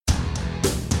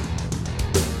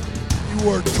You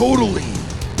are totally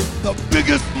the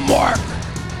biggest mark.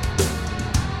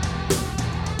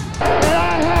 And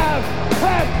I have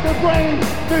half the brain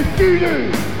that you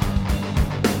do.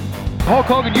 Hulk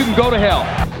Hogan, you can go to hell.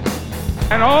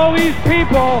 And all these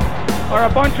people are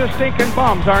a bunch of stinking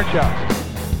bums, aren't you?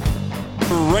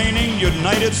 Reigning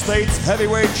United States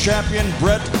heavyweight champion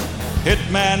Bret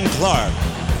Hitman Clark.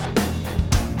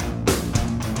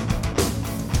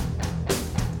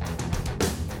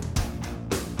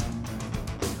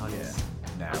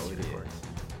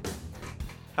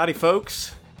 Howdy,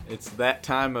 folks. It's that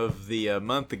time of the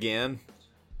month again.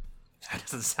 That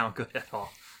doesn't sound good at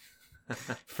all.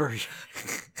 Just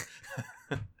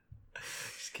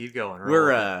keep going.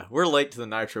 We're late to the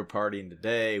Nitro party, and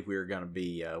today we're going to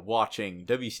be watching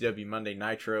WCW Monday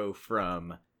Nitro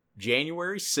from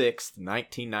January 6th,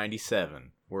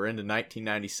 1997. We're into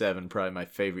 1997, probably my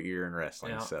favorite year in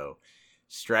wrestling. Yeah. So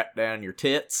strap down your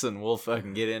tits, and we'll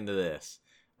fucking get into this.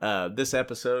 This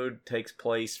episode takes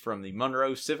place from the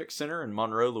Monroe Civic Center in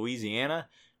Monroe, Louisiana.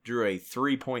 Drew a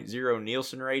 3.0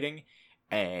 Nielsen rating,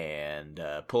 and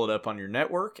pull it up on your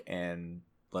network and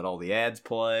let all the ads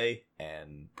play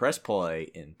and press play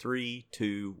in 3,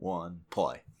 2, 1,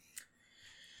 play.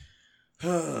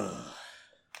 So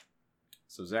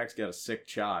Zach's got a sick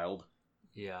child.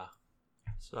 Yeah.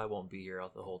 So I won't be here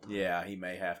the whole time. Yeah, he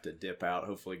may have to dip out.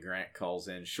 Hopefully Grant calls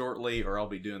in shortly, or I'll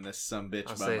be doing this sumbitch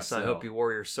by myself. So I hope you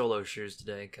wore your solo shoes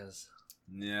today, because...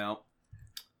 Yeah.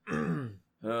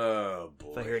 Oh,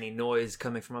 boy. If I hear any noise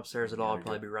coming from upstairs at all, I'll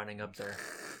probably be running up there.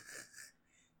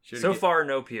 So far,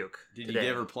 no puke. Did today. You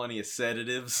give her plenty of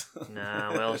sedatives?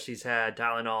 Nah, well, she's had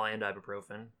Tylenol and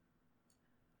ibuprofen.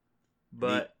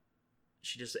 But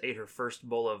she just ate her first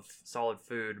bowl of solid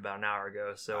food about an hour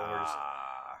ago, so we're just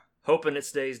hoping it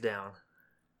stays down.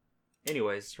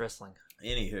 Anyways, wrestling.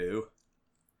 Anywho,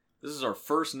 this is our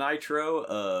first Nitro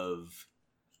of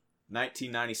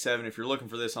 1997. If you're looking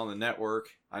for this on the network,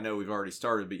 I know we've already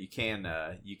started, but you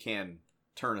can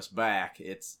turn us back.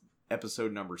 It's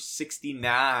episode number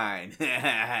 69. It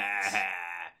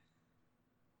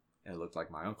looked like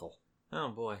my uncle. Oh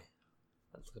boy,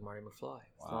 that's like Marty McFly.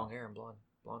 Wow. Long hair and blonde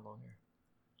long hair.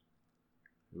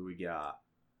 Who we got?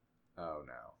 Oh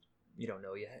no. You don't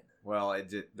know yet. Well,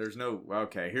 there's no...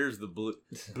 Okay, here's the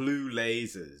blue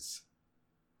lasers.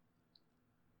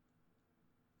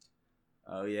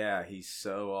 Oh, yeah, he's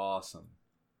so awesome.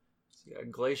 So you got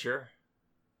Glacier.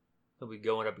 He'll be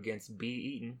going up against B.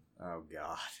 Eaton. Oh,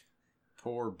 God.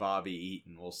 Poor Bobby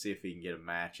Eaton. We'll see if he can get a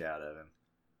match out of him.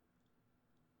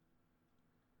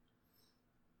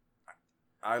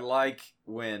 I like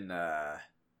when...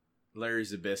 Larry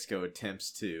Zbyszko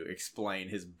attempts to explain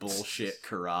his bullshit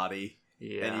karate.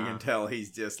 Yeah. And you can tell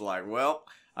he's just like, well,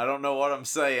 I don't know what I'm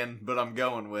saying, but I'm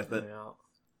going with it. Yeah.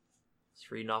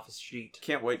 He's reading off his sheet.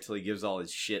 Can't wait till he gives all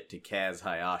his shit to Kaz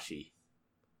Hayashi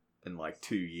in like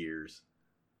 2 years.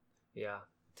 Yeah.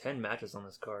 10 matches on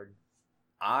this card.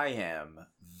 I am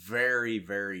very,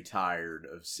 very tired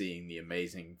of seeing the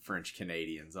amazing French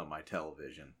Canadians on my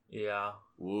television. Yeah.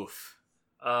 Woof.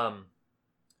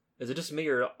 Is it just me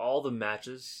or all the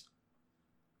matches,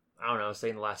 I don't know, say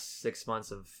in the last 6 months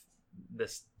of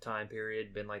this time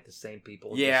period, been like the same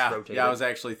people? Yeah, I was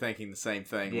actually thinking the same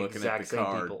thing looking at the same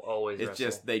card. People always it's wrestle.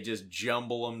 Just they just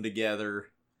jumble them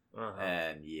together,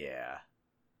 and yeah.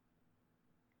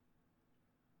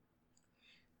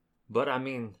 But I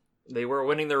mean, they were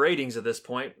winning the ratings at this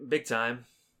point, big time.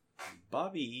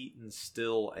 Bobby Eaton's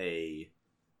still a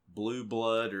blue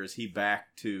blood, or is he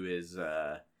back to his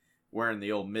wearing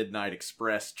the old Midnight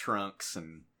Express trunks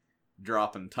and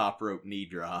dropping top rope knee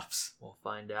drops? We'll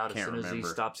find out as soon as he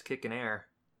stops kicking air.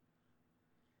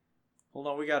 Hold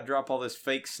on, we gotta drop all this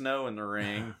fake snow in the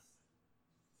ring.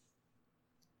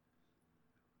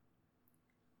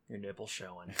 Your nipple's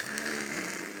showing.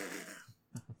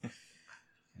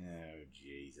 Oh,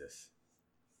 Jesus.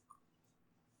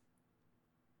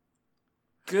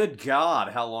 Good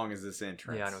God, how long is this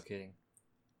entrance? Yeah, no kidding.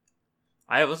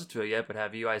 I haven't listened to it yet, but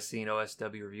have you guys seen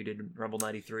OSW reviewed Rumble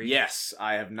 93? Yes,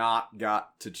 I have not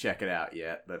got to check it out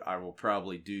yet, but I will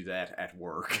probably do that at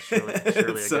work. Surely a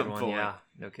good one, point. Yeah,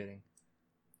 no kidding.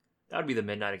 That would be the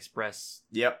Midnight Express.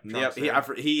 Yep.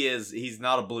 He's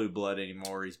not a blue blood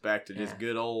anymore. He's back to just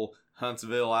good old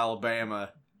Huntsville,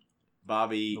 Alabama,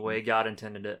 Bobby Eaton. The way God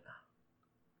intended it.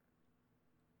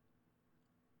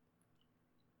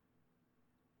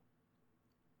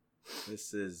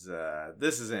 This is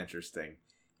interesting.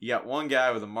 You got one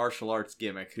guy with a martial arts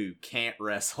gimmick who can't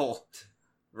wrestle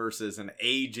versus an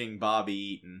aging Bobby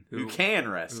Eaton who can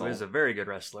wrestle. Who is a very good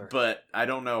wrestler. But I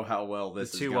don't know how well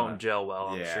this is going to... The two won't gel well,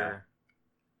 I'm sure.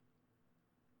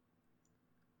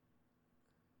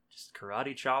 Just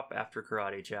karate chop after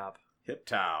karate chop. Hip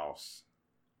toss.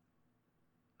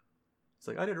 It's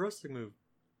like, I did a wrestling move.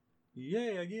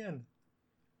 Yay, again.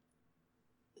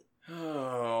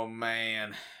 Oh,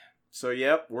 man. So,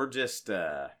 yep, we're just,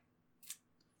 I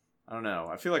don't know.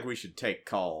 I feel like we should take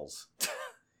calls.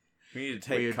 We need to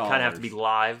take We calls. kind of have to be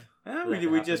live.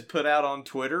 We just put out on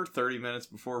Twitter 30 minutes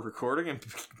before recording and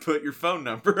put your phone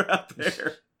number out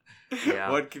there. Yeah.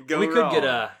 What could go we wrong? could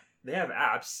get they have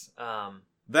apps.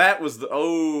 That was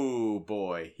oh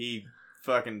boy. He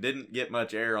fucking didn't get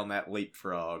much air on that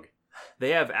leapfrog.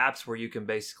 They have apps where you can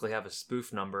basically have a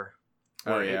spoof number.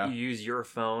 Oh, where yeah? You use your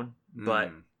phone,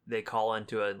 but they call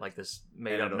into this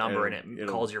made up number and it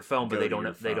calls your phone, but they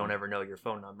don't ever know your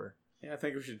phone number. Yeah, I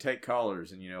think we should take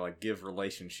callers and, give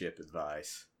relationship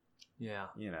advice. Yeah.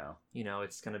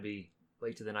 It's going to be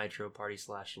Late to the Nitro Party /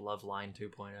 Loveline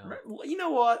 2.0. You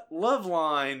know what?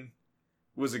 Loveline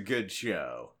was a good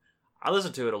show. I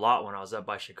listened to it a lot when I was up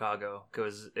by Chicago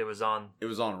because it was on. It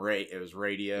was on it was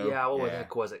radio. Yeah, what the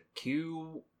heck was it?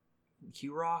 Q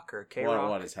Rock or K Rock?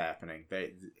 What is happening?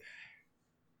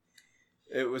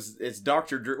 It's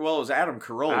Dr. Drew. Well, it was Adam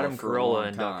Carolla. Adam Carolla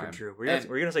and Dr. Drew. Were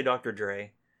you gonna say Dr.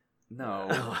 Dre?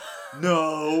 No.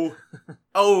 No.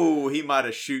 Oh, he might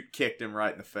have kicked him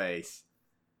right in the face.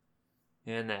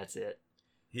 And that's it.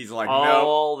 He's like,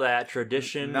 all that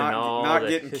tradition and all not the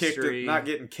getting history. Not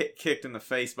getting kicked in the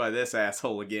face by this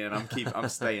asshole again. I'm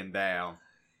staying down.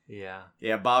 Yeah.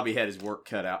 Yeah, Bobby had his work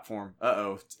cut out for him.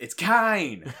 Uh-oh. It's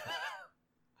Kine!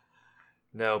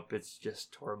 Nope, it's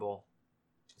just horrible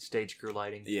stage crew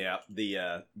lighting. Yeah,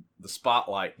 the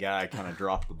spotlight guy kind of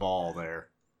dropped the ball there.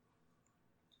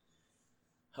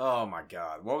 Oh my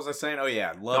god. What was I saying? Oh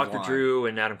yeah, Loveline. Dr. Drew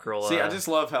and Adam Carolla. See, I just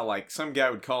love how some guy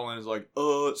would call in and is like,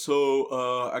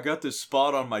 I got this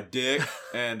spot on my dick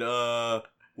and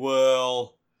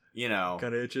well, kind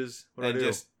of itches. What and I do?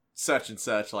 just such and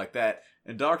such like that.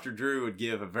 And Dr. Drew would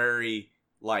give a very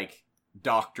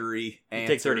doctory answer. It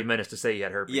takes 30 minutes to say you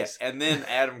had herpes. Yeah, and then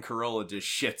Adam Carolla just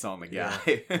shits on the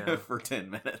guy for 10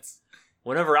 minutes.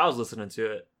 Whenever I was listening to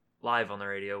it live on the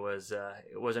radio,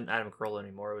 it wasn't Adam Carolla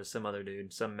anymore. It was some other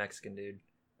dude, some Mexican dude.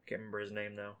 I can't remember his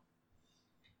name though.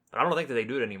 But I don't think that they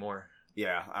do it anymore.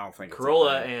 Yeah, I don't think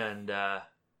Carolla and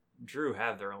Drew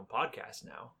have their own podcast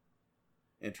now.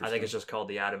 Interesting. I think it's just called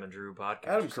the Adam and Drew podcast.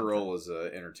 Adam Carolla is an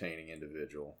entertaining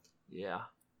individual. Yeah.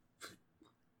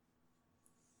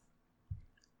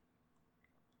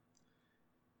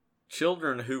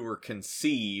 Children who were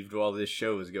conceived while this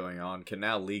show is going on can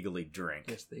now legally drink.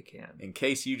 Yes, they can. In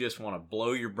case you just want to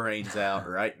blow your brains out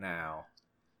right now.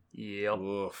 Yep.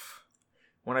 Oof.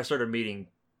 When I started meeting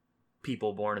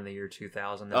people born in the year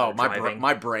 2000,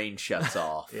 my brain shuts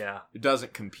off. Yeah. It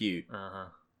doesn't compute. Uh-huh.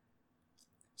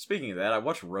 Speaking of that, I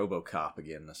watched RoboCop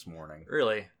again this morning.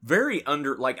 Really? Very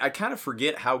I kind of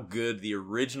forget how good the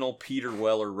original Peter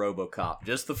Weller RoboCop,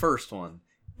 just the first one,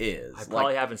 is. I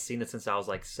probably haven't seen it since I was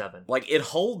 7. It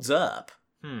holds up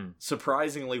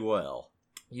surprisingly well.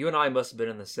 You and I must have been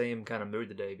in the same kind of mood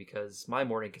today because my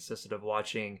morning consisted of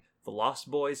watching The Lost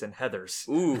Boys and Heathers.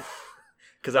 Ooh.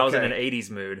 Because I was in an 80s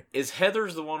mood. Is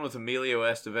Heathers the one with Emilio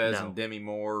Estevez and Demi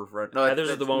Moore? No, Heathers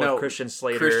is the one with Christian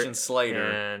Slater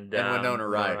and Winona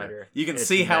Ryder. You can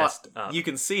see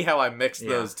how I mixed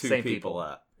those two people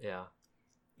up. Yeah.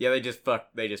 Yeah, they just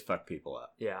fuck people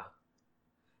up. Yeah.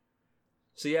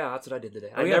 So yeah, that's what I did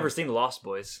today. I've never seen Lost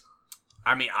Boys.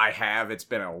 I mean, I have. It's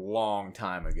been a long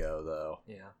time ago, though.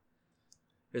 Yeah.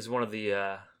 It's one of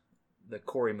the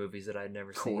Corey movies that I'd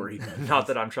never Corey seen. movies. Not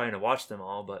that I'm trying to watch them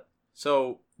all, but...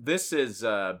 So, this is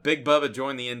Big Bubba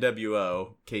joined the NWO,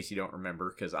 in case you don't remember,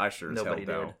 because I sure as hell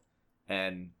don't.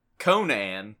 And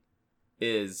Conan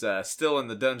is still in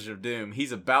the Dungeon of Doom.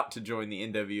 He's about to join the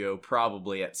NWO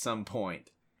probably at some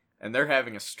point. And they're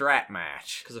having a strap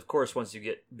match. Because, of course, once you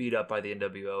get beat up by the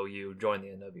NWO, you join the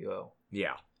NWO.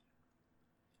 Yeah.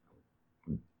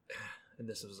 And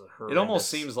this was a horrendous... It almost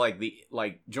seems like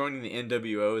joining the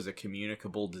NWO is a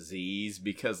communicable disease,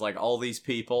 because all these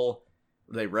people...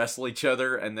 They wrestle each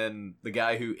other, and then the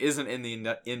guy who isn't in the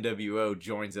NWO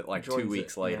joins it 2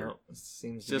 weeks later. Yeah,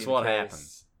 seems just what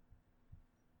happens.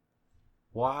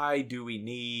 Why do we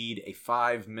need a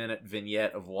 5-minute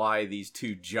vignette of why these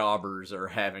two jobbers are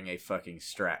having a fucking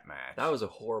strap match? That was a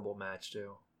horrible match,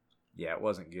 too. Yeah, it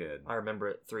wasn't good. I remember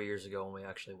it 3 years ago when we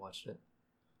actually watched it.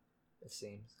 It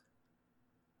seems.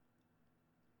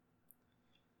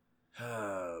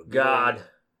 Oh, God.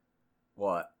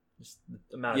 What?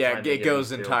 The amount of time it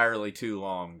goes entirely too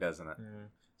long, doesn't it?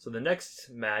 So the next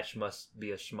match must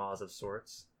be a schmoz of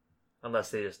sorts,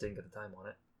 unless they just didn't get the time on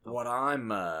it. What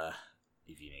I'm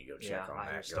If you need to go check on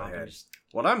that, just go ahead.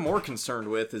 What I'm more concerned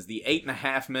with is the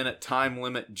 8.5-minute time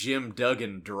limit Jim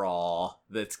Duggan draw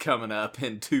that's coming up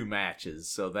in 2 matches.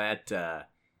 So that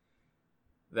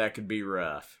could be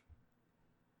rough.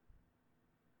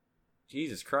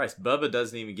 Jesus Christ, Bubba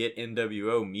doesn't even get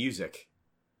NWO music.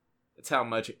 That's how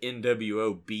much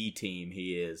NWO B team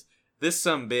he is. This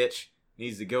sumbitch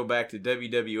needs to go back to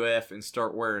WWF and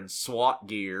start wearing SWAT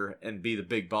gear and be the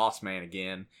big boss man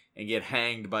again and get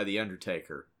hanged by The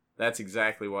Undertaker. That's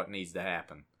exactly what needs to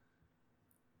happen.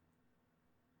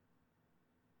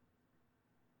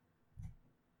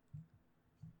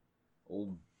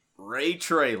 Old Ray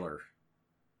Traylor.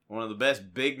 One of the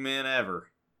best big men ever.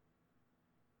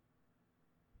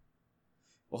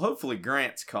 Well, hopefully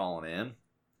Grant's calling in.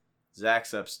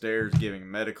 Zach's upstairs giving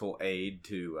medical aid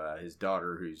to his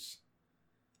daughter who's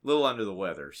a little under the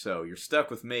weather. So you're stuck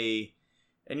with me,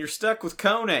 and you're stuck with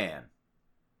Conan.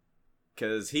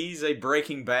 Because he's a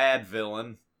Breaking Bad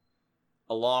villain,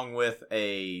 along with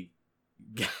a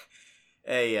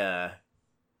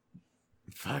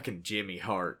fucking Jimmy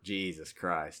Hart. Jesus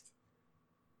Christ.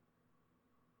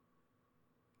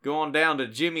 Going down to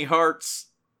Jimmy Hart's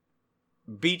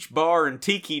beach bar and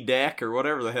tiki deck, or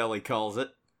whatever the hell he calls it.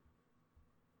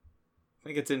 I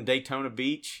think it's in Daytona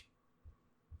Beach.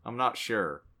 I'm not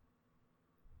sure.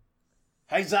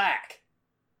 Hey, Zach!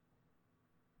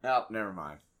 Oh, never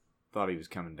mind. Thought he was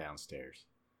coming downstairs.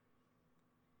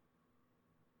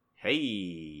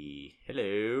 Hey,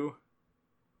 hello.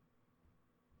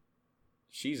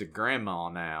 She's a grandma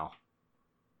now.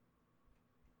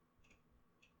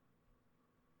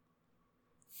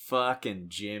 Fucking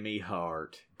Jimmy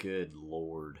Hart. Good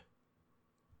lord.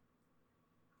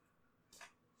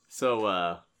 So,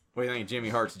 what do you think of Jimmy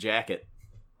Hart's jacket?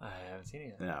 I haven't seen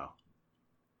it. No.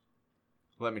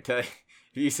 Let me tell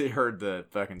you, you heard the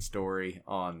fucking story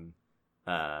on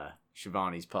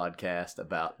Shivani's podcast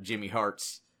about Jimmy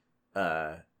Hart's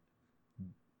Hall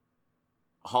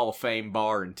of Fame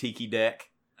bar and tiki deck?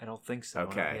 I don't think so.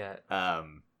 Okay. Not yet.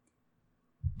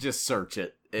 Just search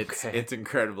it. It's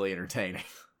incredibly entertaining.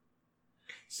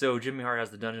 So Jimmy Hart has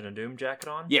the Dungeon of Doom jacket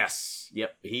on? Yes.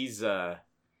 Yep. He's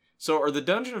So are the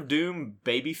Dungeon of Doom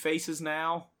baby faces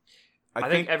now? I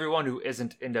think everyone who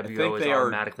isn't NWO is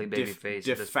automatically babyface.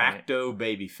 De facto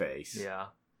babyface. Yeah.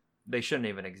 They shouldn't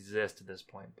even exist at this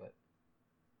point, but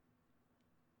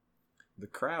the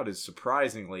crowd is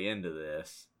surprisingly into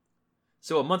this.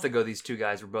 So a month ago, these two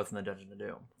guys were both in the Dungeon of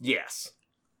Doom. Yes.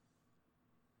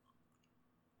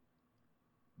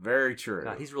 Very true.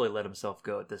 God, he's really let himself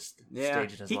go at this stage in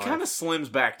his life. He kind of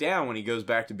slims back down when he goes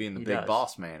back to being the big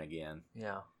boss man again.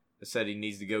 Yeah. I said he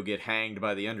needs to go get hanged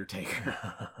by The Undertaker.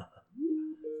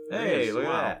 Hey, look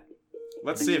at that.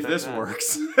 Let's see if this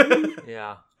works.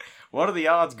 Yeah. What are the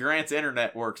odds Grant's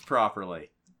internet works properly?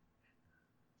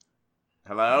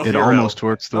 Hello? It almost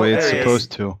works the way it's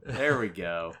supposed to. There we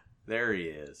go. There he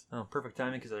is. Oh, perfect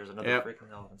timing because there's another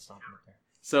freaking elephant stomping up there.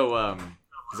 So,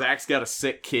 Zach's got a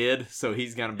sick kid, so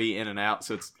he's going to be in and out,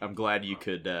 so I'm glad you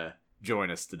could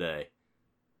join us today.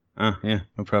 Yeah,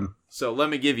 no problem. So let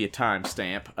me give you a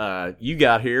timestamp. You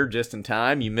got here just in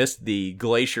time. You missed the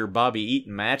Glacier Bobby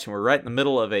Eaton match, and we're right in the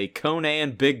middle of a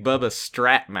Conan Big Bubba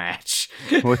Strat match.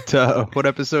 What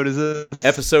episode is this?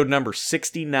 Episode number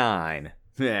 69.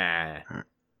 Yeah.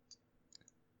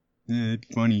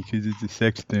 It's funny because it's a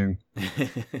sex thing.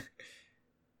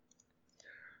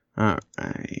 All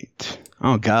right.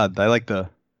 Oh God, I like the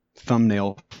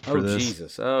thumbnail for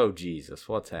this. Oh Jesus,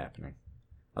 what's happening?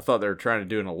 I thought they were trying to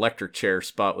do an electric chair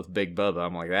spot with Big Bubba.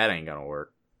 I'm like, that ain't gonna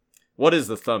work. What is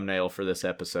the thumbnail for this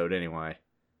episode anyway?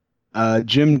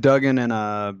 Jim Duggan in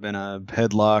a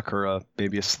headlock or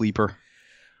maybe a sleeper.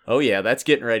 Oh yeah, that's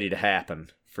getting ready to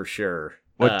happen for sure.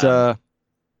 What?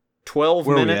 12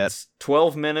 minutes,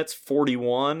 12 minutes,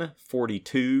 41,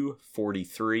 42,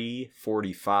 43,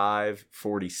 45,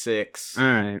 46, all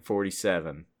right.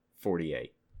 47,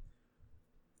 48.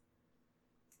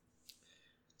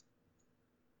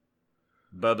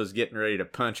 Bubba's getting ready to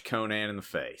punch Conan in the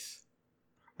face.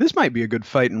 This might be a good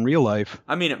fight in real life.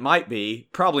 I mean, it might be.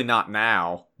 Probably not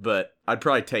now, but I'd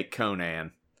probably take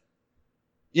Conan.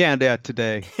 Yeah,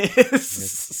 today.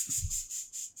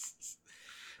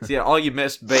 See, all you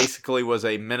missed basically was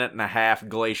a 1.5-minute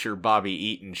Glacier Bobby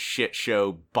Eaton shit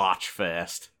show botch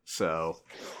fest. So,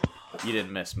 you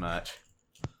didn't miss much.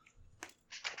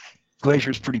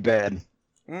 Glacier's pretty bad.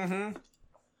 Mm-hmm.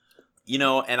 You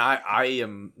know, and I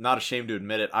am not ashamed to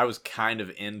admit it, I was kind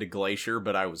of into Glacier,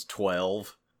 but I was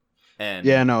 12. And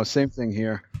yeah, no, same thing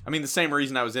here. I mean, the same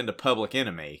reason I was into Public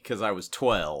Enemy, because I was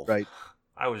 12. Right.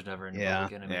 I was never into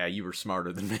Public Enemy. Yeah, you were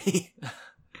smarter than me.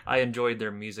 I enjoyed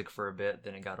their music for a bit,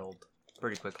 then it got old.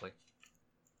 pretty quickly.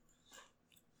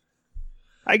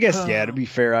 I guess, yeah, to be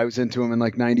fair, I was into them in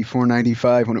like 94,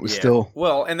 95 when it was still...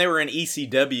 Well, and they were in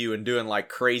ECW and doing like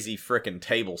crazy frickin'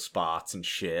 table spots and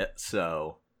shit,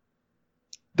 so...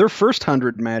 Their first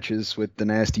 100 matches with the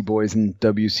Nasty Boys in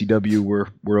WCW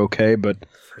were okay, but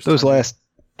those last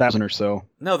 1,000 or so...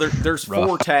 No, there's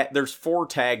rough. four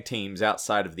tag teams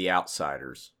outside of the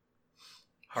Outsiders.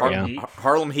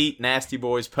 Harlem Heat, Nasty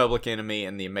Boys, Public Enemy,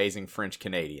 and the Amazing French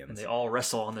Canadians. and they all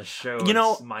wrestle on this show. You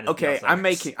know, minus okay, the I'm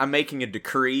Outsiders. making a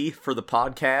decree for the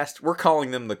podcast. We're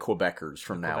calling them the Quebecers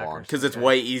from now on because it's okay.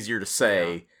 way easier to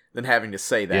say than having to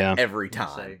say that every I'm gonna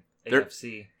time. say They're-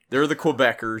 AFC. They're the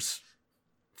Quebecers.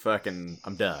 Fucking,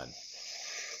 I'm done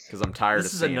because I'm tired This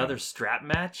of is seeing another them. strap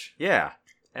match. Yeah.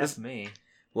 F me.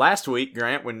 Last week,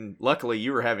 Grant, when luckily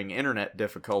you were having internet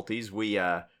difficulties, we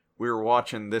were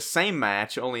watching this same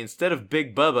match, only instead of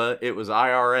Big Bubba, it was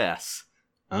IRS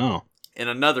Oh. in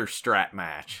another strap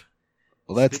match.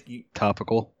 Well, that's Speaking-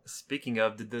 topical. Speaking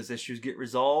of, did those issues get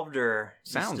resolved or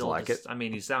you Sounds still like just- it. I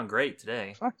mean, you sound great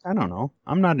today. Fuck, I don't know.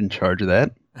 I'm not in charge of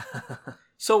that.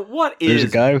 So what There's is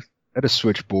a guy at a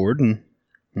switchboard, and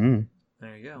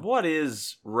There you go. what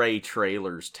is Ray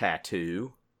Traylor's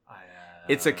tattoo? I,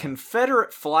 It's a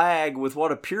Confederate flag with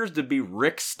what appears to be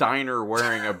Rick Steiner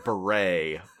wearing a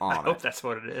beret I on hope it. that's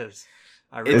what it is.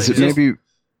 I Is is really it do. maybe?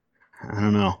 I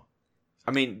don't know.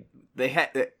 I mean, they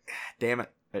had. Damn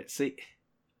it! See,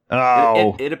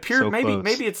 Oh, it appeared so maybe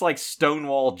close. it's like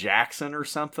Stonewall Jackson or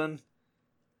something.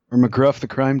 Or McGruff the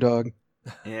crime dog.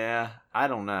 Yeah, I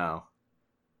don't know.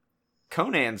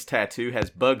 Conan's tattoo has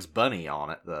Bugs Bunny on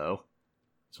it, though.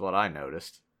 That's what I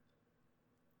noticed.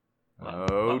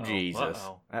 Oh, Jesus.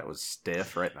 That was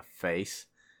stiff right in the face.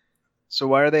 So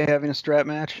why are they having a strap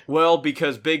match? Well,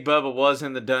 because Big Bubba was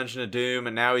in the Dungeon of Doom,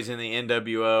 and now he's in the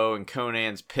NWO, and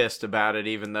Conan's pissed about it,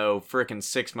 even though frickin'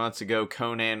 6 months ago,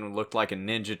 Conan looked like a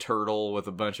Ninja Turtle with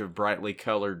a bunch of brightly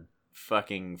colored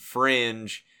fucking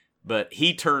fringe, but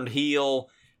he turned heel,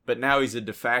 but now he's a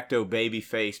de facto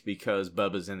babyface because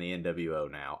Bubba's in the NWO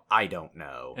now. I don't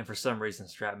know. And for some reason,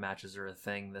 strap matches are a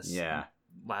thing this Yeah.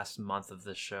 last month of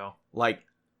this show. Like,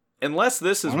 unless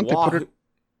this is Why don't they put it-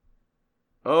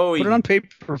 Oh, Put it on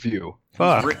pay-per-view.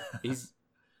 Fuck.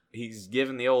 he's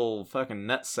giving the old fucking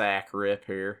nutsack rip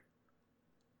here.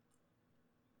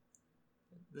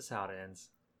 This is how it ends.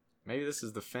 Maybe this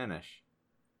is the finish.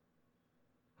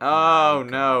 Oh Oh,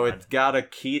 no, God.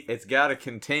 it's gotta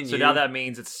continue. So now that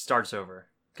means it starts over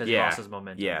because he Yeah. lost his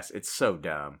momentum. Yes, it's so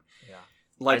dumb. Yeah.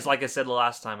 Like It's like I said the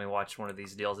last time we watched one of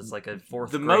these deals, it's like a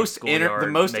fourth the grade most schoolyard the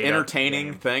most made-up entertaining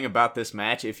game. thing about this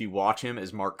match, if you watch him,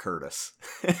 is Mark Curtis.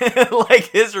 Like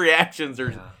his reactions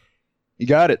are Yeah. You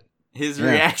got it. his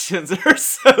Yeah. reactions are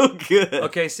so good.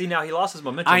 Okay, see now he lost his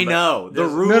momentum. I but know the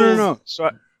there's- rules.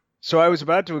 No. So I was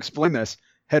about to explain this.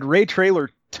 Had Ray Traylor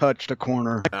touched a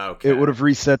corner, Okay, it would have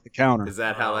reset the counter. Is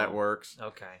that how that Oh. works?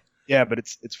 Okay. Yeah, but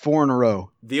it's 4 in a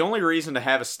row. The only reason to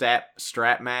have a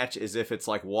strap match is if it's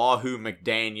like Wahoo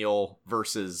McDaniel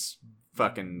versus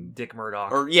fucking Dick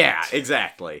Murdoch. or yeah,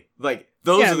 exactly. Like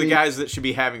those Yeah, are the I mean- guys that should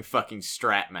be having fucking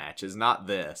strap matches, not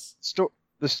this.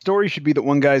 The story should be that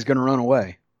one guy's going to run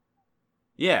away.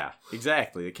 Yeah,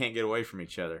 exactly. They can't get away from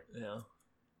each other. Yeah.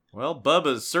 Well,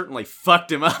 Bubba's certainly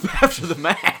fucked him up after the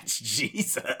match.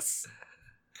 Jesus.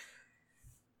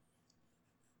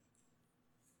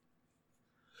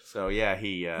 So yeah,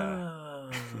 he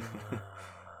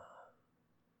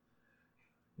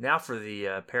Now for the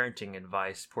parenting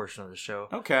advice portion of the show.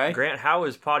 okay. Grant, how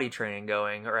is potty training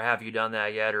going? Or have you done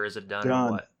that yet? Or is it done? Or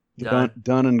Done. what? Done.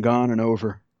 Done and gone and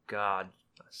over. God,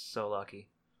 so lucky.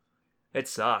 It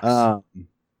sucks.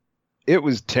 It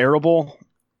was terrible,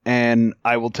 and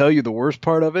I will tell you the worst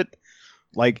part of it.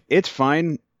 Like, it's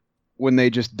fine when they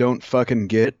just don't fucking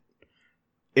get it.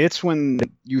 It's when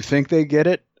you think they get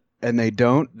it, and they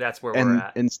don't. That's where we're And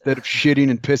at. instead of shitting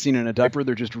and pissing in a diaper,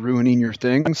 they're just ruining your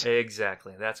things.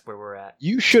 Exactly. That's where we're at.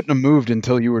 You shouldn't have moved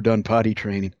until you were done potty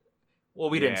training. Well,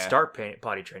 we didn't Yeah. start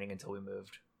potty training until we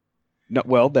moved. No,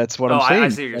 well, that's what oh, I'm saying. I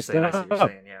see what you're saying. I see what you're Back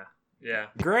saying. Yeah. Yeah.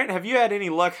 Grant, have you had any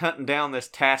luck hunting down this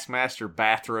Taskmaster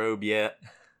bathrobe yet?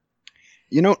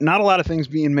 You know, not a lot of things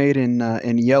being made in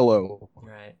yellow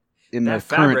Right. in That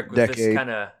the current fabric with this decade.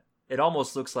 kind of, it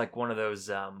almost looks like one of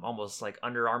those, almost like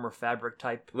Under Armour fabric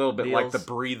type. A little bit like the deals.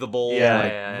 breathable, Yeah,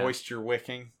 like yeah, yeah. moisture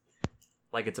wicking.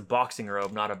 Like it's a boxing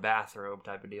robe, not a bathrobe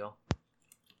type of deal.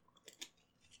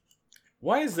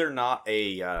 Why is there not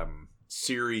a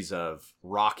series of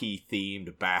Rocky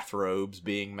themed bathrobes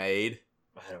being made?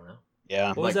 I don't know. Yeah.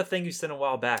 What was that thing you sent a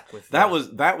while back with? That was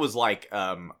like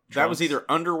that was Trunks? either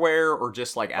underwear or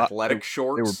just like athletic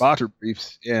shorts. They were boxer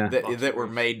briefs. Yeah. that were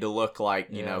made to look like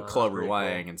Clubber pretty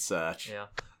Lang cool. and such. Yeah.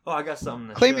 Oh, I got something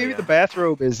to Clay, show maybe ya. the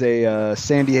bathrobe is a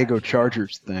San Diego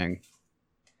Chargers thing.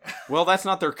 Well, that's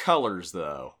not their colors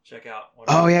though. Check out.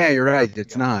 Oh yeah, you're right.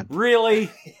 It's not.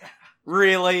 Really,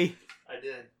 really. I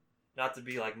did. Not to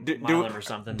be like Do- Milam or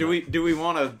something. Do but we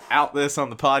want to out this on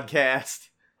the podcast?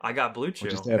 I got Blue Chew.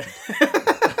 We'll just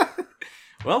have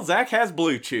Well, Zach has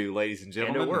Blue Chew, ladies and and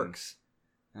gentlemen. it works.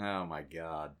 Oh my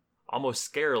god.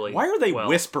 Almost scarily. Why are they well.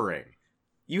 whispering?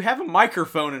 You have a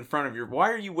microphone in front of your. Why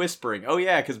are you whispering? Oh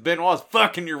yeah, because Benoit's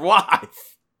fucking your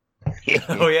wife.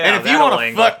 Oh yeah. and if you that want old to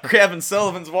angle. fuck Kevin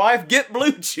Sullivan's wife, get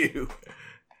Blue Chew.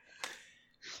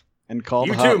 and call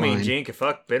You the too, hotline. Mean Gene, can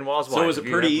fuck Benoit's wife. So is if it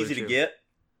you pretty have Blue easy to Chew. get?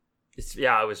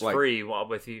 It was Like- free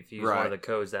if you use one Right. of the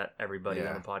codes that everybody Yeah.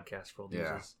 on the podcast world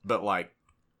Yeah, uses. but like,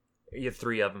 You have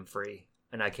 3 of them free,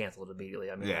 and I canceled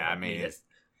immediately. I mean, yeah, I don't mean, need it.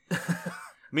 I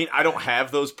mean, I don't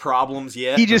have those problems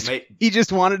yet. He but just he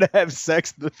just wanted to have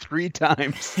sex the 3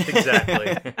 times.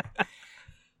 Exactly.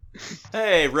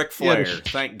 hey, Ric He had a Flair,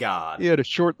 thank God. He had a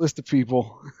short list of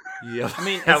people. Yeah, I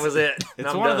mean, that was it. It's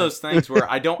I'm one of done. those things where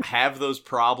I don't have those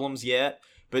problems yet,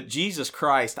 but Jesus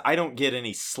Christ, I don't get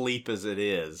any sleep as it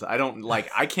is.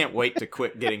 I can't wait to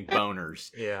quit getting boners.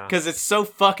 Yeah. Because it's so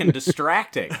fucking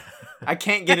distracting. I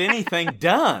can't get anything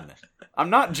done. I'm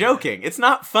not joking. It's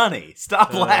not funny.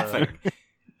 Stop laughing.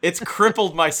 It's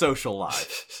crippled my social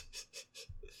life.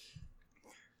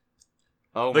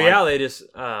 Oh But my yeah, they just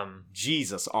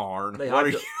Jesus, Arn. they What are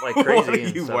hyped you, it like crazy. what are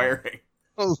and you so wearing?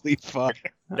 Holy fuck.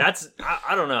 That's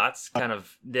I don't know. That's kind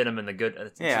of denim in the good.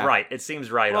 It's Yeah. right. It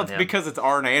seems right Well, on it's him. because it's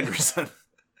Arn Anderson.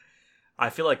 I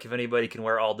feel like if anybody can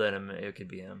wear all denim, it could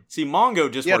be him. See,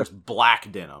 Mongo just Yeah. wears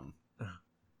black denim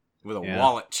with a Yeah.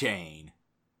 wallet chain.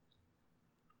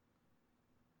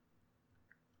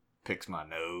 Picks my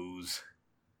nose.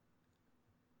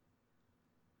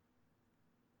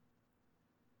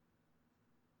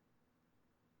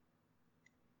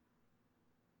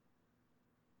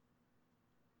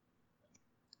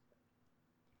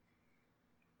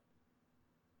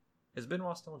 Is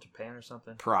Benoit still in Japan or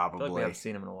something? I feel like we Probably. haven't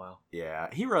seen him in a while. Yeah,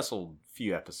 he wrestled a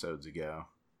few episodes ago.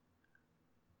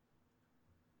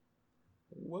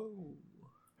 Whoa.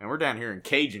 And we're down here in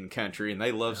Cajun country, and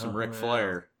they love some Oh, Ric yeah.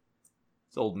 Flair.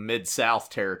 It's old Mid-South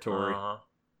territory. Uh-huh.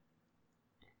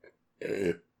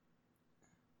 Have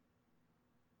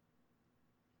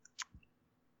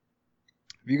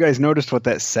you guys noticed what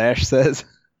that sash says?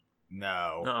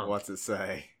 No. Uh-uh. What's it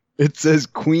say? It says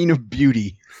Queen of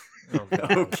Beauty, Oh,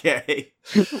 God. Okay.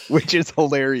 which is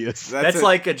hilarious. That's it.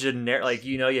 like a generic, like,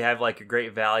 you know, you have like a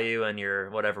Great Value and your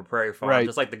whatever Prairie Farm. Right.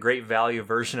 It's like the Great Value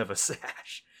version of a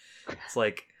sash. It's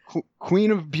like,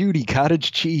 Queen of Beauty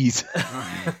cottage cheese.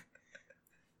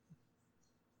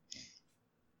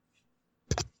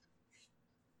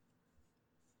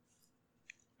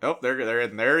 Oh,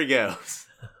 there he goes.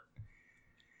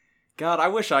 God, I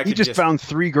wish I He could just found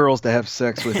 3 girls to have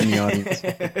sex with in the audience.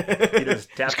 he just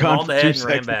tapped Just him gone on the for head 2 and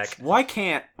ran seconds. back.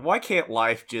 Why can't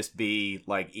life just be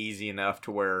like easy enough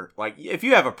to where, like, if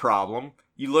you have a problem,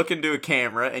 you look into a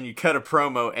camera and you cut a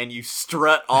promo and you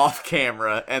strut off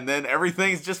camera and then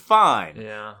everything's just fine.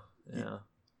 Yeah, yeah.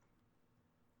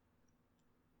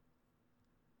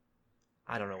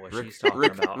 I don't know what she's talking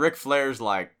about. Ric Flair's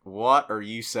like, what are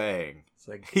you saying? It's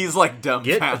like, He's like get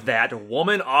dumbfounded. that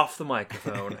woman off the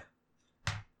microphone.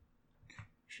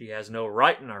 She has no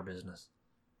right in our business.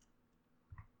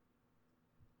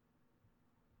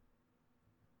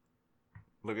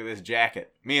 Look at this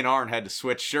jacket. Me and Arn had to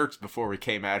switch shirts before we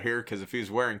came out here because if he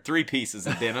was wearing 3 pieces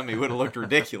of denim, he would have looked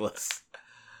ridiculous.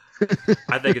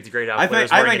 I think it's great how I Flair's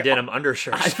think- I wearing think- a denim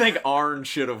undershirt. I think Arn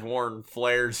should have worn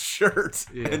Flair's shirt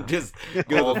Yeah. and just All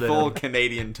go the full denim.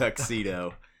 Canadian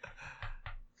tuxedo.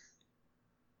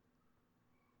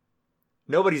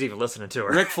 Nobody's even listening to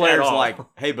her. Ric at Flair's all. like,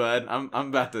 "Hey, bud, I'm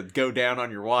about to go down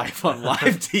on your wife on live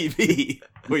TV.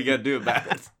 What you gonna do about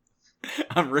it?"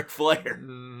 I'm Ric Flair.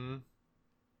 Mhm.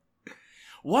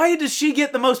 Why does she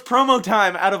get the most promo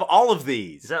time out of all of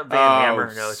these? Is that Van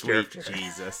Hammer? No, it's sweet Sheriff Jarrett.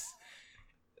 Jesus.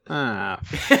 Ah,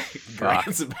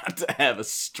 Grant's about to have a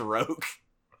stroke.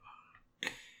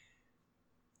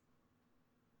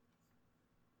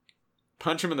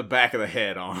 Punch him in the back of the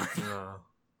head, Arn.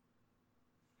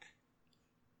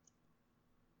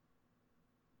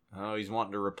 Oh, he's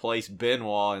wanting to replace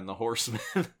Benoit in the Horseman.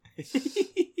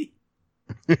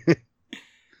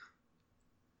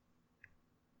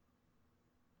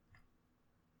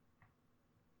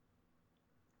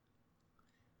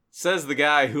 Says the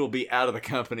guy who will be out of the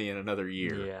company in another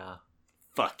year. Yeah.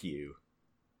 Fuck you.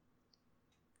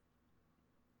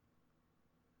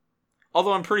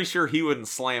 Although I'm pretty sure he wouldn't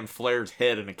slam Flair's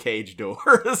head in a cage door.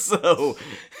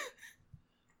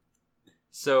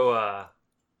 So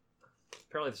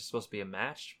apparently there's supposed to be a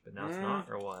match, but now it's not,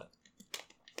 or what?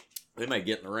 They may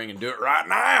get in the ring and do it right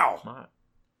now. Might.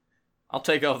 I'll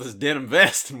take off this denim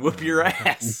vest and whoop your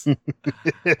ass.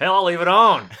 Hell, I'll leave it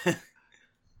on.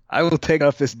 I will take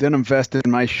off this denim vest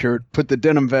in my shirt, put the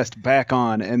denim vest back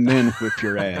on, and then whip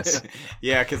your ass.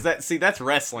 Yeah, because that's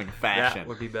wrestling fashion. That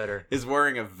would be better. Is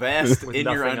wearing a vest With in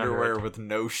your nothing under underwear it. with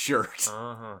no shirt.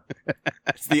 Uh-huh.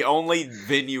 It's the only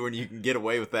venue when you can get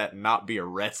away with that and not be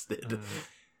arrested.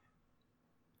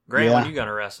 Grant, Yeah. when you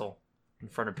gonna wrestle in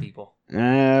front of people? Or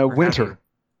have Winter. you?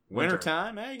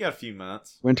 Wintertime? You got a few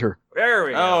months. Winter. There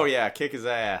we go. Oh, yeah, kick his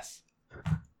ass.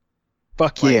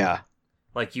 Fuck Like- yeah.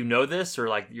 Like you know this, or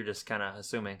like you're just kind of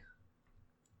assuming?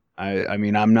 I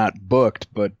mean, I'm not booked,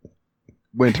 but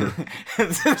winter. So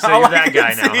you're that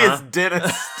guy now, huh? His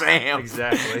Dennis Stamp.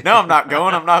 Exactly. No, I'm not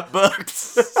going. I'm not booked.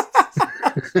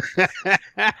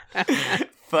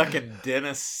 Fucking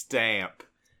Dennis Stamp.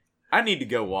 I need to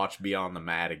go watch Beyond the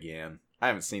Mat again. I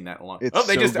haven't seen that in a long. It's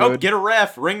they so just good. get a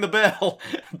ref, ring the bell.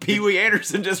 Pee Wee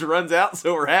Anderson just runs out,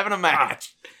 so we're having a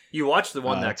match. You watched the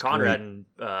one that that's Conrad and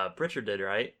Pritchard did,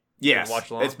 right? Yes, watch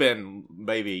along? it's been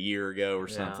maybe a year ago or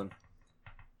Yeah. something.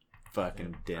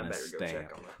 Fucking I Dennis better go Stamp.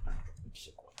 check on that.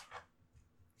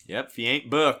 Yep, if you ain't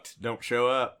booked, don't show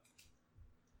up.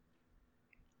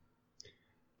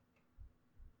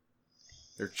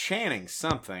 They're chanting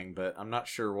something, but I'm not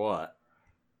sure what.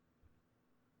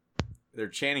 They're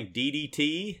chanting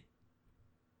DDT?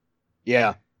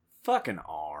 Yeah. Fucking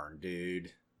Arn,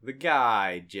 dude. The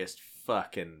guy just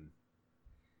fucking...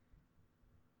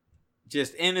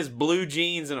 Just in his blue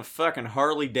jeans and a fucking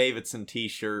Harley Davidson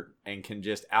t-shirt and can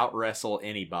just out-wrestle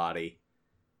anybody.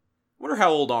 Wonder how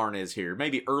old Arn is here.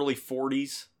 Maybe early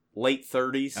 40s? Late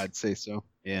 30s? I'd say so.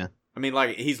 Yeah. I mean,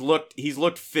 like, he's looked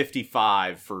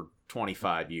 55 for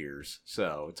 25 years,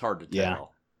 so it's hard to tell. Yeah.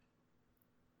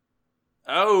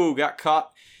 Oh, got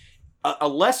caught. A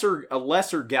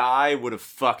lesser guy would have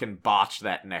fucking botched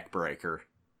that neck breaker.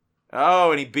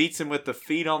 Oh, and he beats him with the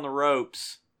feet on the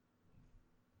ropes.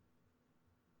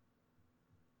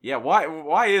 Yeah,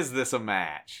 why is this a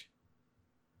match?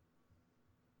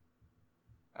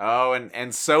 Oh,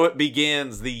 and so it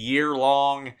begins, the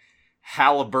year-long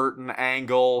Halliburton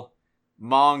angle,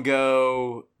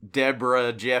 Mongo,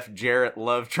 Deborah, Jeff Jarrett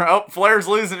love triangle. Oh, Flair's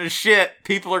losing his shit.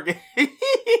 People are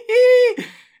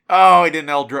oh, he didn't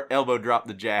elbow drop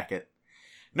the jacket.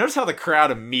 Notice how the crowd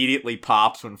immediately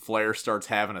pops when Flair starts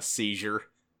having a seizure.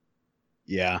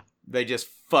 Yeah. They just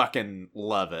fucking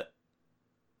love it.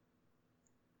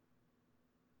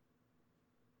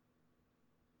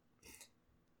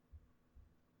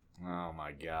 Oh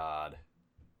my god.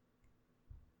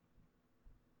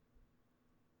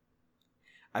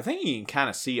 I think you can kind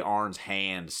of see Arn's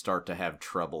hand start to have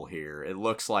trouble here. It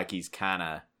looks like he's kind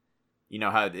of... You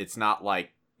know how it's not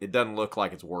like... It doesn't look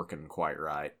like it's working quite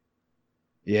right.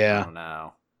 I Yeah. don't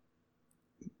know.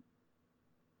 I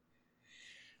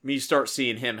mean, you start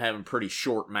seeing him having pretty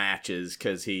short matches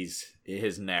because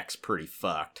his neck's pretty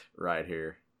fucked right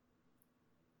here.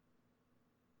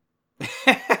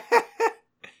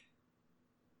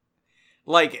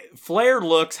 Like, Flair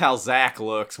looks how Zach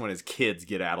looks when his kids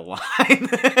get out of line.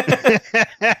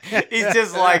 He's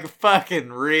just like,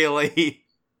 fucking really?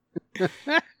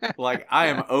 Like, I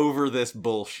am over this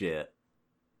bullshit.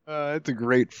 It's a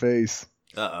great face.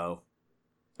 Uh-oh.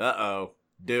 Uh-oh.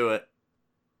 Do it.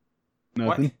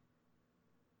 Nothing.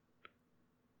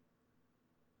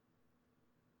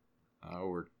 What? Oh,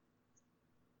 we're...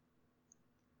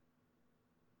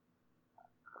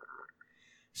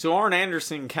 So Arn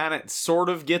Anderson kind of sort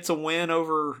of gets a win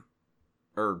over...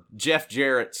 Or Jeff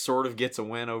Jarrett sort of gets a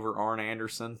win over Arn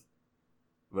Anderson.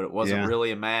 But it wasn't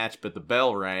really a match, but the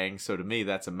bell rang, so to me,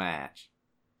 that's a match.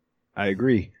 I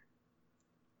agree.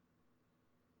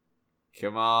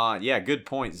 Come on. Yeah, good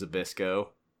point, Zbyszko.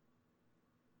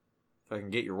 If I can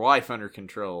get your wife under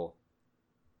control.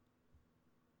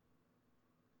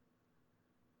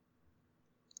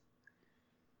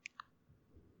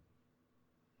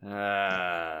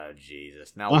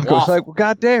 Jesus. Now, Blanco's like, well,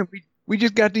 goddamn, we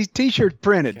just got these T-shirts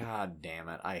printed. God damn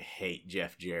it. I hate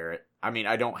Jeff Jarrett. I mean,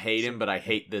 I don't hate him, but I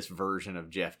hate this version of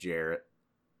Jeff Jarrett.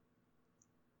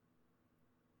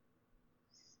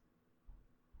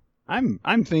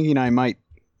 I'm thinking I might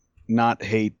not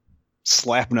hate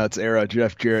Slapnuts era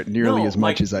Jeff Jarrett nearly as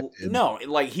much as I did. No,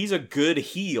 like, he's a good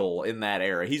heel in that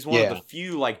era. He's one of the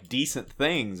few, like, decent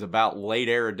things about late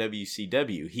era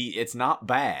WCW. It's not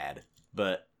bad,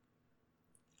 but...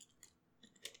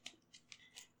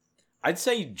 I'd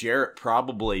say Jarrett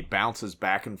probably bounces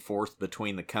back and forth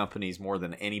between the companies more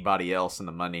than anybody else in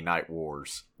the Monday Night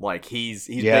Wars. Like he's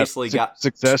basically got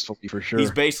successfully for sure.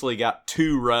 He's basically got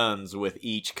 2 runs with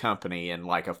each company in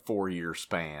like a 4-year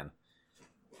span.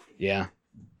 Yeah.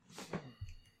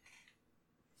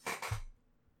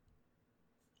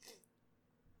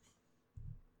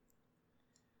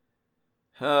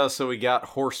 So we got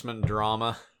Horseman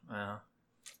drama.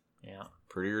 Yeah.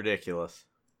 Pretty ridiculous.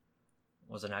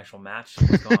 Was it an actual match?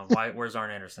 What's going on? Where's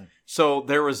Arn Anderson? So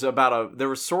there was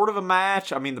sort of a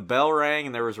match. I mean, the bell rang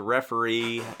and there was a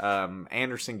referee.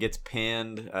 Anderson gets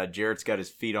pinned. Jarrett's got his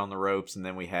feet on the ropes, and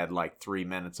then we had like 3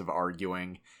 minutes of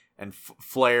arguing. And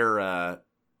Flair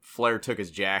took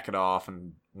his jacket off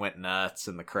and went nuts,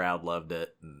 and the crowd loved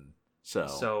it. And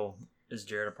so is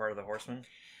Jarrett a part of the Horsemen?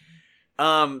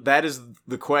 That is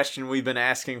the question we've been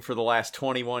asking for the last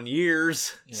 21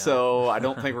 years. Yeah. So I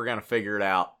don't think we're gonna figure it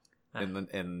out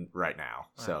in right now.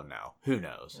 So no, who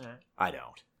knows? I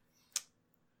don't.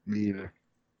 Me either.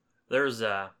 There's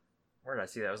where did I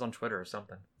see that? It was on Twitter or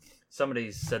something.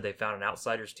 Somebody said they found an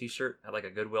Outsiders t-shirt at like a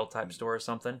Goodwill type store or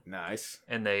something. Nice.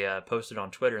 And they posted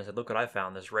on Twitter and said, "Look what I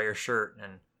found! This rare shirt."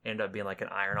 And ended up being like an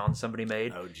iron-on somebody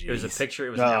made. Oh, geez. It was a picture.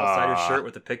 It was an Outsiders shirt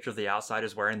with a picture of the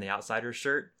Outsiders wearing the Outsiders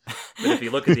shirt. But if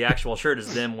you look at the actual shirt,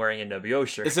 it's them wearing NWO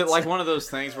shirts. Is it like one of those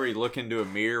things where you look into a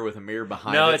mirror with a mirror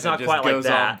behind it? No, it's not quite like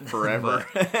that. On forever.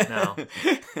 No.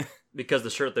 Because the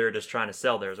shirt they're just trying to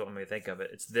sell there is what made me think of it.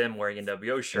 It's them wearing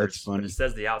NWO shirts. That's funny. But it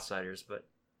says the Outsiders, but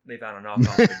they found a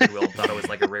knockoff at Goodwill and thought it was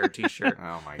like a rare t-shirt.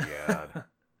 Oh, my God.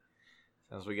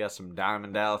 Sounds we got some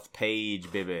Diamond Dallas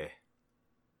Page, baby.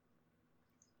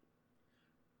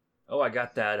 Oh, I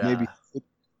got that. Maybe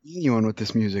anyone with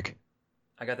this music.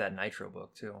 I got that Nitro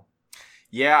book too.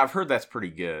 Yeah, I've heard that's pretty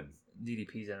good.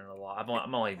 DDP's in it a lot. I'm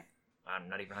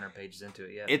not even 100 pages into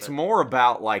it yet. It's more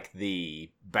about like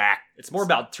the back. It's more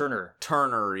about Turner,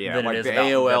 yeah, than like it is the about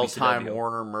AOL WCW. Time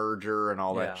Warner merger and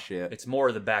all that shit. It's more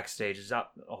of the backstage. It's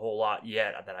not a whole lot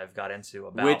yet that I've got into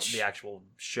about the actual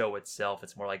show itself.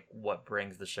 It's more like what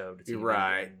brings the show to TV.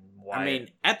 Right. And why I mean,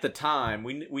 at the time,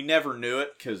 we never knew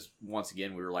it because, once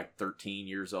again, we were like 13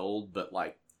 years old, but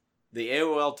like the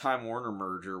AOL Time Warner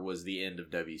merger was the end of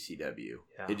WCW.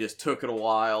 Yeah. It just took it a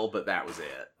while, but that was it.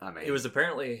 I mean, it was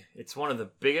it's one of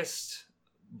the biggest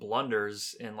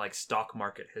blunders in like stock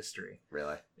market history.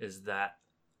 Really? Is that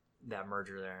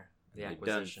merger there? The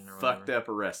acquisition or fucked up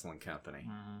a wrestling company.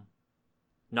 Mm-hmm.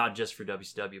 Not just for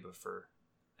WCW, but for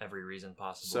every reason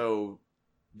possible. So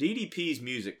DDP's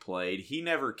music played. He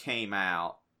never came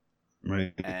out.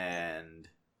 Right. And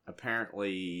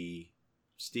apparently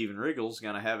Steven Regal's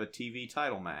going to have a TV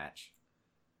title match.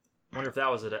 I wonder if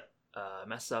that was a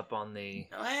mess up on the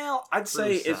I'd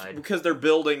say it's because they're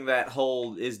building that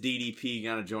whole, is DDP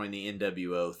going to join the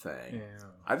NWO thing? Yeah.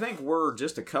 I think we're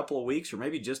just a couple of weeks or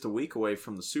maybe just a week away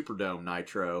from the Superdome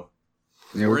Nitro.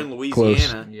 Yeah, we're in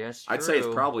Louisiana. Close. Yes, I'd say it's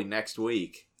probably next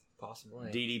week. Possibly.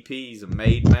 DDP's a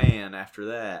made man after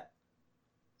that.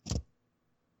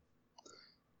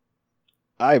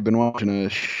 I've been watching a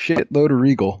shitload of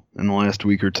Regal in the last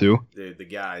week or two. Dude, the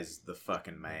guy's the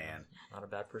fucking man. Not a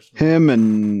bad person. Him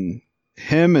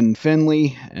and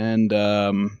Finley and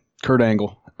Kurt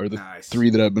Angle are the three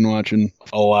that I've been watching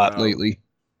a lot lately.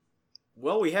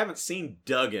 Well, we haven't seen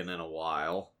Duggan in a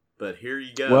while, but here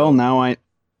you go. Well, now I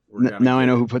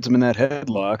know who puts him in that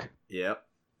headlock. Yep.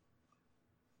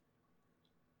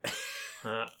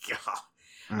 God.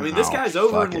 I mean, this guy's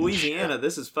over in Louisiana. Shit.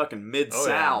 This is fucking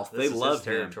Mid-South. Oh, yeah. They love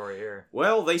him. Territory here.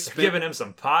 Well, they're giving him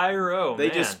some pyro. They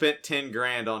just spent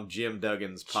 $10,000 on Jim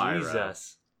Duggan's pyro.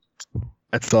 Jesus.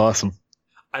 That's awesome.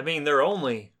 I mean,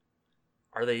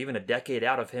 are they even a decade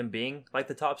out of him being like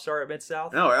the top star at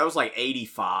Mid-South? No, that was like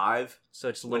 85. So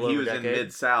it's a little when he over was a decade. in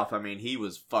Mid-South, I mean, he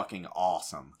was fucking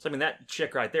awesome. So, I mean, that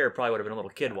chick right there probably would have been a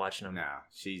little kid watching him. No,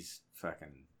 she's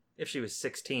fucking... If she was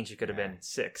 16, she could have been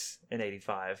 6 in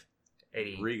 85.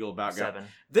 80, Regal about 7.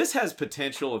 This has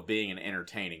potential of being an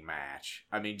entertaining match.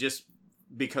 I mean, just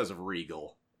because of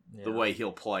Regal. Yeah. The way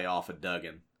he'll play off of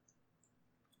Duggan.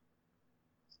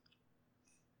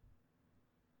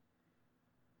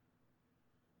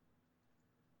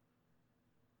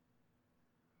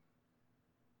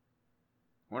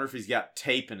 Wonder if he's got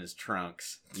tape in his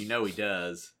trunks. You know he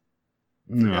does.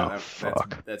 No,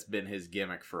 that's been his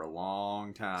gimmick for a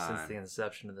long time. Since the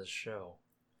inception of this show.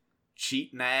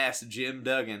 Cheating ass Jim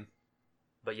Duggan.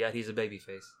 But yet he's a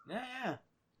babyface. Yeah.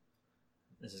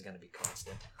 This is going to be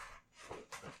constant.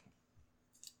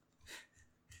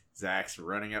 Zach's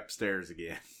running upstairs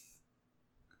again.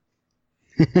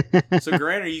 So,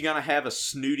 Grant, are you going to have a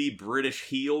snooty British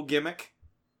heel gimmick?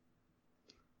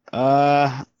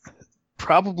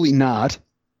 Probably not.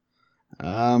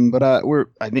 But I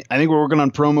think we're working on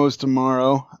promos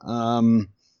tomorrow.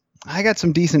 I got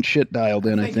some decent shit dialed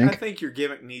in. I think your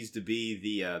gimmick needs to be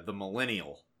the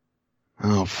millennial.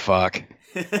 Oh fuck!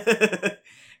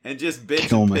 And just bitch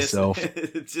Kill and piss. myself.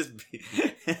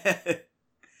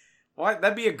 Why?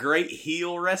 That'd be a great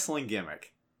heel wrestling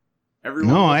gimmick.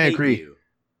 Everyone No, will I hate agree. you.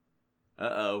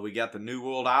 We got the New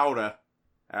World Order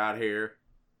out here.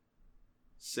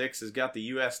 Six has got the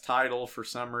U.S. title for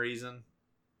some reason.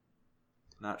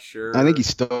 Not sure. I think he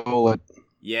stole it.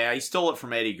 Yeah, he stole it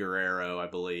from Eddie Guerrero, I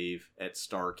believe, at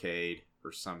Starrcade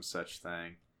or some such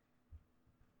thing.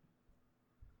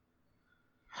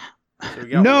 So we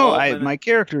got Waltman. My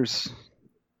character's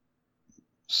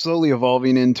slowly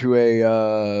evolving into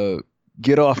a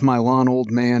get off my lawn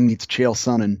old man meets Chael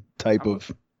Sonnen type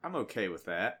of. I'm okay with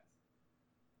that.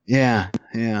 Yeah.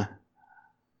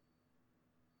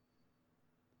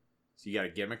 So you got a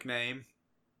gimmick name?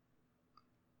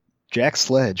 Jack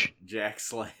Sledge. Jack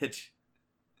Sledge.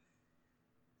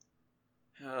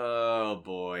 Oh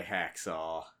boy,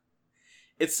 Hacksaw.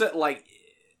 It's like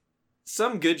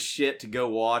some good shit to go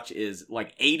watch is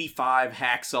like 85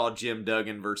 Hacksaw Jim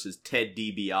Duggan versus Ted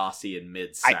DiBiase in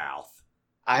Mid-South.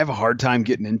 I have a hard time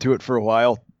getting into it for a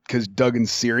while because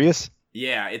Duggan's serious.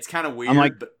 Yeah, it's kind of weird.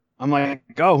 I'm like,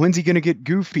 oh, when's he gonna get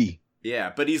goofy?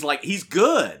 Yeah, but he's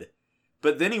good.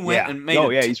 But then he went and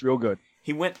made. He's real good.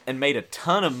 He went and made a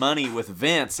ton of money with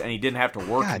Vince, and he didn't have to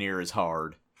work near as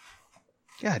hard.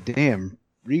 God damn,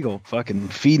 Regal fucking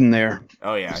feeding there.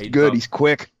 Oh yeah, he's good. He's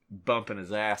quick, bumping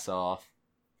his ass off.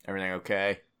 Everything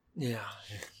okay? Yeah.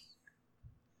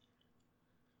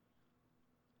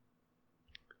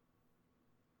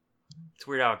 It's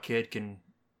weird how a kid can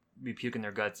be puking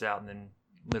their guts out and then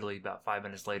literally about 5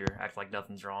 minutes later act like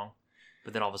nothing's wrong,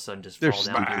 but then all of a sudden just fall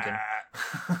down puking.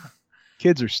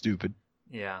 Kids are stupid.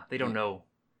 Yeah, they don't know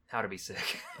how to be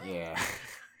sick. Yeah.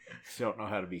 They don't know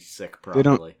how to be sick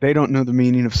properly. They don't know the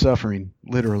meaning of suffering,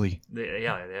 literally. They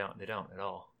don't at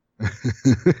all.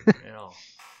 At all.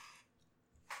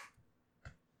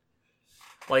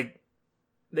 Like,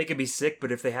 they could be sick,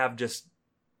 but if they have just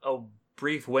a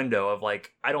brief window of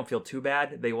like, I don't feel too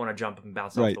bad, they want to jump up and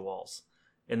bounce off the walls.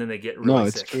 And then they get really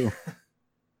sick. No, it's true.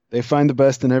 They find the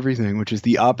best in everything, which is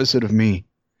the opposite of me.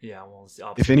 Yeah, well, it's the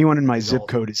opposite. If anyone in my zip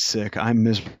code is sick, I'm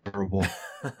miserable.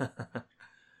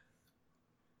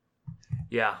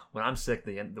 Yeah, when I'm sick,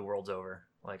 the world's over.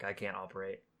 Like, I can't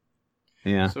operate.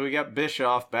 Yeah. So we got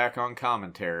Bischoff back on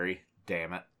commentary.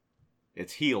 Damn it.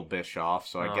 It's heel Bischoff,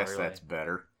 so I guess that's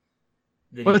better.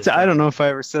 I don't know if I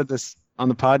ever said this on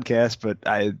the podcast, but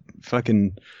I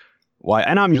fucking...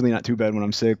 I know I'm usually not too bad when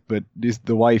I'm sick, but just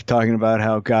the wife talking about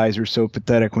how guys are so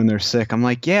pathetic when they're sick. I'm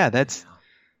like, yeah,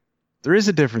 there is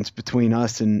a difference between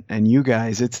us and you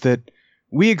guys. It's that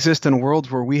we exist in a world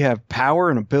where we have power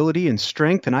and ability and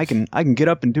strength, and I can get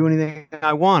up and do anything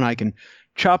I want. I can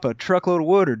chop a truckload of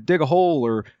wood or dig a hole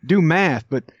or do math,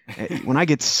 but when I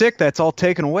get sick, that's all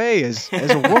taken away. As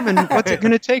a woman, what's it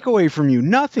going to take away from you?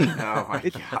 Nothing. Oh my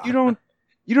God.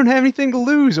 You don't have anything to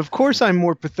lose. Of course I'm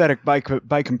more pathetic by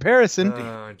comparison.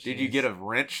 Did you get a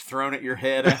wrench thrown at your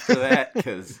head after that?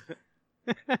 Because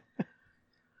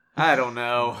I don't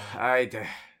know.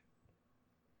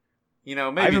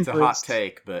 Maybe it's a hot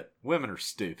take, but women are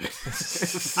stupid.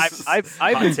 I've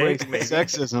embraced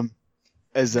sexism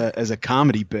as a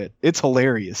comedy bit. It's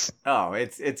hilarious. Oh,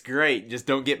 it's great. Just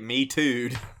don't get me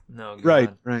too'd. No,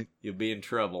 God. Right. You'll be in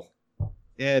trouble.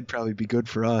 Yeah, it'd probably be good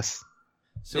for us.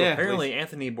 So apparently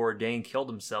Anthony Bourdain killed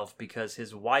himself because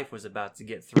his wife was about to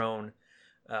get thrown,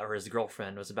 or his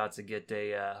girlfriend was about to get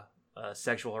a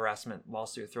sexual harassment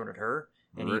lawsuit thrown at her,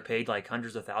 and he paid like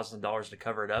hundreds of thousands of dollars to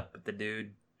cover it up. But the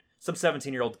dude, some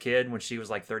 17-year-old kid, when she was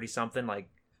like 30-something, like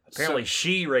apparently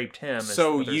she raped him.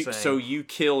 So you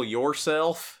kill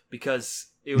yourself because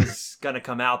it was gonna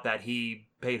come out that he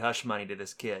paid hush money to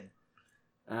this kid.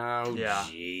 Oh, yeah.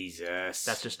 Jesus.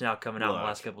 That's just now coming out in the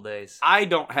last couple days. I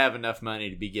don't have enough money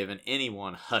to be giving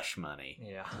anyone hush money.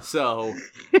 Yeah. So,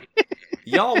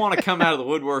 y'all want to come out of the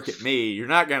woodwork at me, you're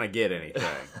not going to get anything.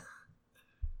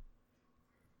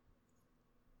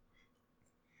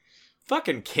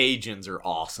 Fucking Cajuns are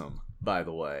awesome, by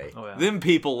the way. Oh, yeah. Them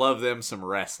people love them some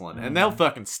wrestling, and they'll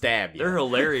fucking stab you. They're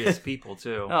hilarious people,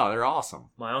 too. Oh, they're awesome.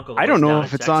 My uncle. I don't know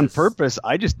if it's on purpose.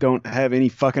 I just don't have any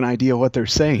fucking idea what they're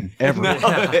saying ever. No,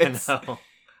 no.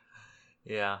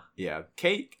 Yeah. Yeah.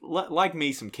 Like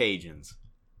me, some Cajuns.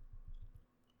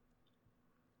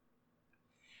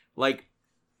 Like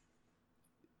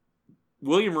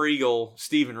William Regal,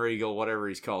 Steven Regal, whatever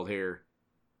he's called here,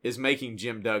 is making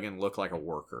Jim Duggan look like a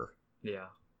worker. Yeah.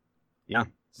 Yeah.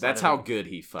 That's how good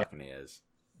he fucking is.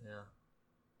 Yeah.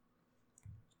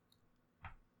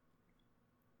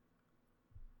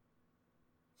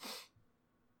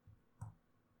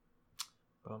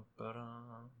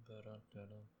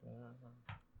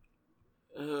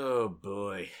 Oh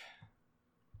boy.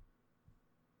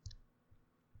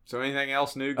 So anything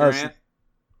else new, Grant?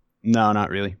 No, not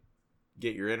really.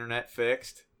 Get your internet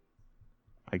fixed?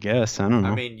 I guess. I don't know.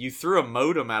 I mean, you threw a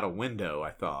modem out a window,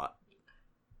 I thought.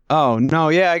 Oh, no,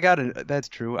 yeah, that's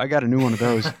true. I got a new one of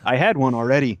those. I had one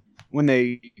already. When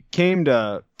they came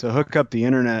to hook up the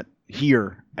internet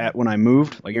here when I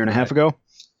moved, like a year and a half ago,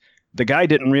 the guy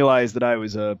didn't realize that I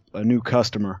was a new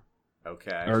customer.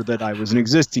 Okay. Or that I was an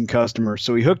existing customer.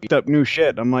 So he hooked up new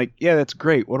shit. I'm like, yeah, that's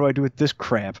great. What do I do with this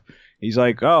crap? He's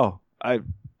like, oh, I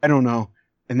don't know.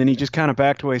 And then he just kind of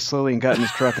backed away slowly and got in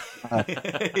his truck.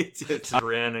 Just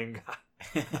ran and got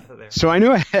out of there. So I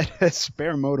knew I had a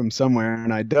spare modem somewhere,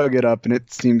 and I dug it up, and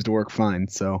it seems to work fine.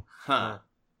 So, huh?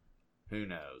 Who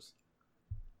knows?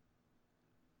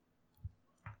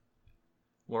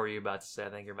 What were you about to say? I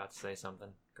think you're about to say something,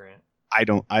 Grant. I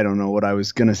don't know what I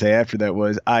was gonna say after that.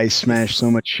 Was I smash so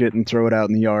much shit and throw it out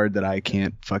in the yard that I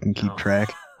can't fucking keep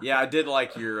track. Yeah, I did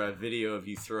like your video of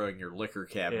you throwing your liquor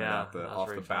cabinet off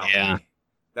the balcony. Yeah.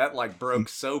 That broke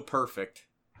so perfect.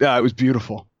 Yeah, it was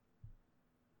beautiful.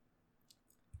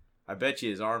 I bet you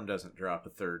his arm doesn't drop a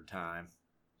third time.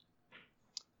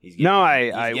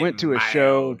 I went to a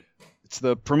show. It's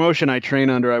the promotion I train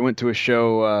under. I went to a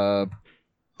show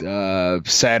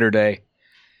Saturday,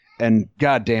 and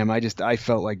goddamn, I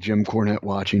felt like Jim Cornette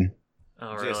watching.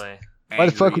 Oh, really? Why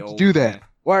the fuck would you do that?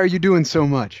 Why are you doing so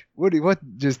much? What?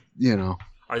 Just, you know.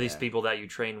 Are these people that you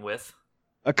train with?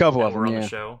 A couple of them, on the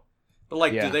show?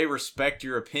 But do they respect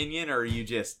your opinion, or are you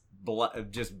just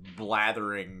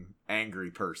blathering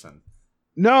angry person?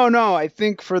 No. I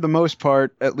think for the most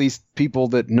part, at least people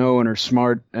that know and are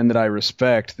smart and that I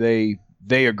respect, they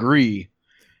agree.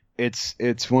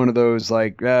 It's one of those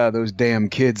those damn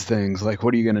kids things. Like,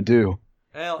 what are you gonna do?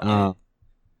 Well,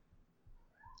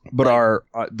 but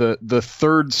the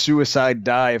third suicide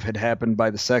dive had happened by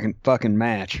the second fucking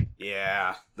match.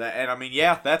 Yeah,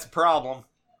 that's a problem.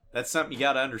 That's something you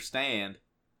got to understand.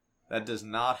 That does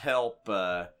not help.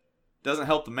 Doesn't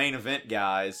help the main event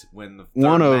guys when the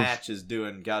third match is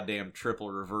doing goddamn triple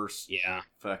reverse.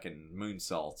 Fucking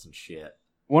moonsaults and shit.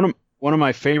 One of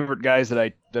my favorite guys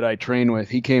that I train with,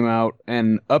 he came out,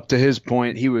 and up to his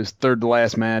point, he was third to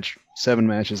last match, 7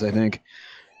 matches, I think.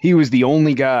 He was the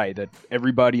only guy that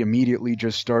everybody immediately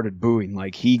just started booing.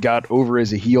 Like, he got over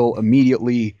as a heel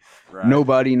immediately. Right.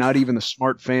 Nobody, not even the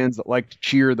smart fans that like to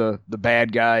cheer the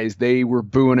bad guys, they were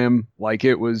booing him like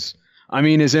it was... I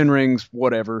mean, his in-ring's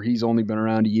whatever. He's only been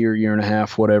around a year and a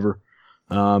half, whatever.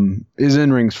 His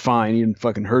in-ring's fine. He didn't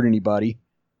fucking hurt anybody.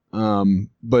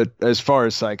 But as far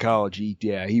as psychology,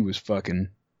 yeah, he was fucking...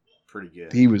 pretty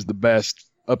good. He was the best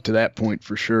up to that point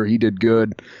for sure. He did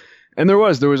good. And there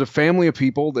was a family of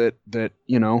people that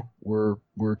you know, were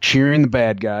cheering the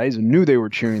bad guys and knew they were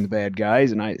cheering the bad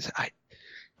guys. And I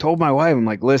told my wife, I'm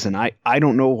like, listen, I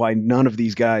don't know why none of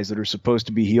these guys that are supposed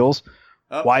to be heels,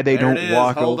 why they don't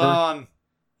walk over. Hold on.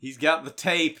 He's got the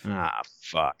tape. Ah,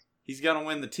 fuck. He's going to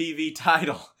win the TV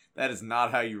title. That is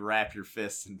not how you wrap your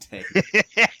fists in tape.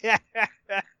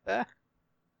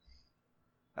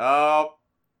 Oh,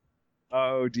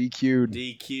 DQ'd.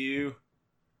 DQ.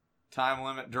 Time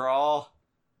limit draw.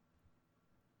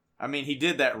 I mean, he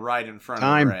did that right in front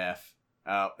of the ref.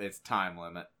 Oh, it's time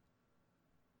limit.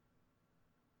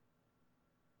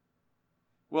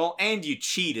 Well, and you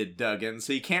cheated, Duggan,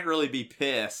 so you can't really be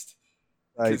pissed,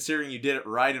 considering you did it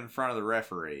right in front of the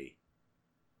referee.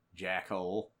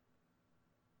 Jackhole.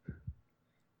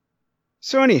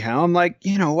 So anyhow, I'm like,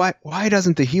 you know, why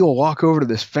doesn't the heel walk over to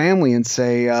this family and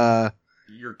say,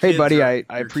 hey, buddy, I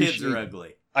appreciate kids are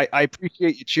ugly. I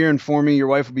appreciate you cheering for me. Your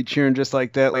wife will be cheering just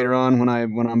like that later on when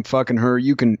I'm fucking her.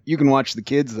 You can watch the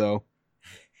kids though,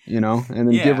 you know, and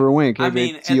then give her a wink. Hey, I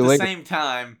mean, at the same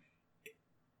time,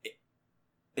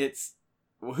 it's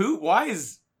what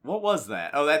was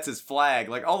that? Oh, that's his flag.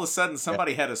 Like all of a sudden,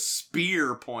 somebody had a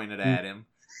spear pointed at him.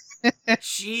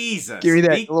 Jesus, give me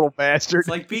that little bastard. It's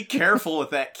like, be careful with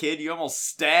that kid. You almost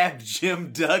stabbed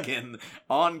Jim Duggan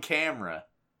on camera.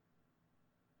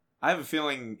 I have a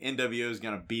feeling NWO is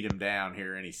going to beat him down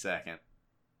here any second.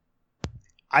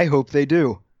 I hope they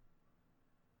do.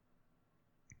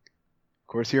 Of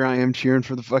course, here I am cheering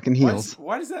for the fucking heels.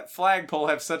 Why does that flagpole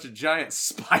have such a giant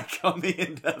spike on the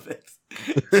end of it?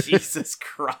 Jesus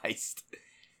Christ.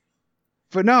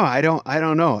 But no, I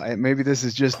don't know. Maybe this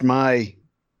is just my,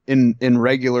 in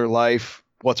regular life,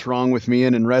 what's wrong with me,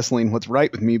 and in wrestling, what's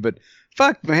right with me. But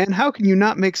fuck, man, how can you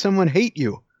not make someone hate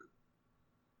you?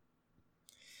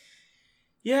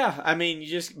 Yeah, I mean,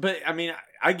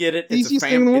 I get it. Easiest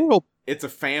thing in the world. it's a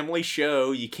family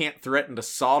show. You can't threaten to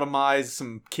sodomize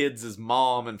some kids'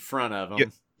 mom in front of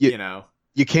them. You know.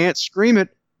 You can't scream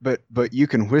it, but you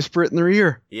can whisper it in their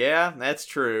ear. Yeah, that's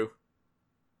true.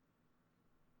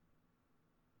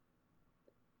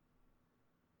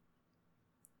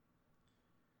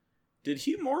 Did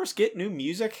Hugh Morris get new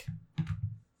music?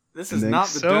 This is not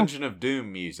the Dungeon of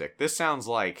Doom music. This sounds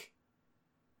like...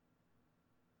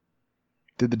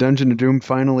 Did the Dungeon of Doom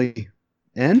finally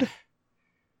end?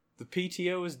 The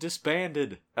PTO is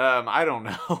disbanded. I don't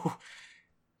know.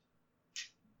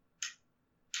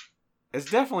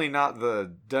 It's definitely not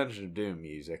the Dungeon of Doom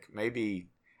music. Maybe...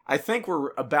 I think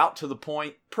we're about to the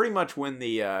point, pretty much when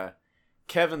the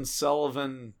Kevin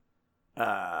Sullivan...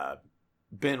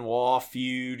 Benoit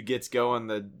feud gets going,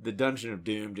 the Dungeon of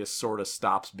Doom just sort of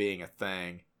stops being a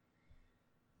thing.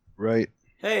 Right.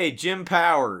 Hey, Jim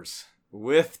Powers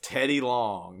with Teddy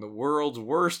Long, the world's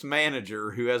worst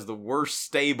manager who has the worst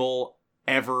stable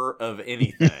ever of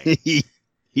anything.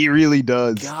 He really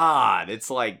does. God, it's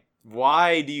like,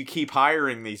 why do you keep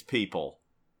hiring these people?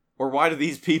 Or why do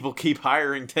these people keep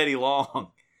hiring Teddy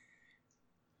Long?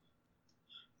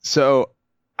 So,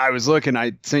 I was looking,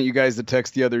 I sent you guys the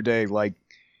text the other day, like,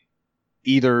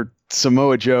 either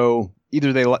Samoa Joe,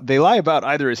 either they lie about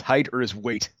either his height or his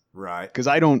weight. Right. Because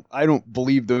I don't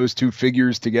believe those two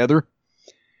figures together.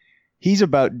 He's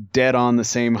about dead on the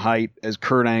same height as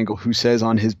Kurt Angle, who says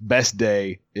on his best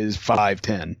day is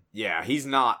 5'10". Yeah, he's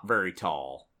not very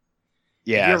tall.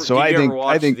 Yeah, did you ever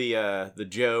watch the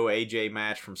Joe AJ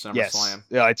match from SummerSlam? Yes.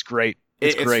 Yeah, it's great.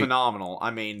 It's great. Phenomenal.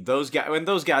 I mean, those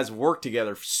guys worked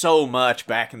together so much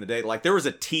back in the day. Like, there was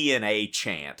a TNA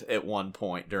chant at one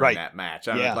point during that match.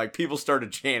 I mean, like, people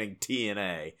started chanting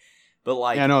TNA. But,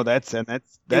 like... Yeah, no, that's when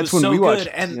so we watched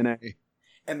TNA.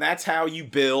 And that's how you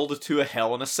build to a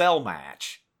Hell in a Cell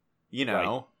match. You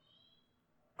know?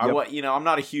 Right. Yep. I'm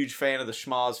not a huge fan of the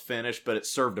schmoz finish, but it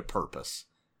served a purpose.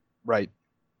 Right.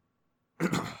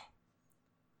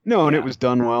 No, and it was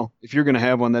done well. If you're going to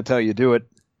have one, that's how you do it.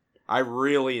 I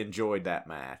really enjoyed that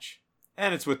match.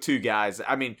 And it's with two guys.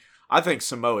 I mean, I think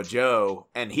Samoa Joe,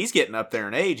 and he's getting up there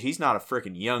in age. He's not a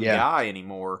freaking young guy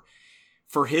anymore.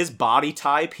 For his body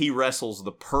type, he wrestles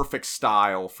the perfect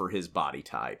style for his body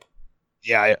type.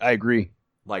 Yeah, I agree.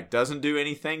 Like, doesn't do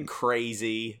anything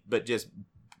crazy, but just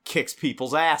kicks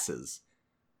people's asses.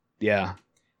 Yeah.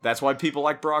 That's why people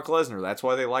like Brock Lesnar. That's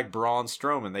why they like Braun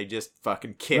Strowman. They just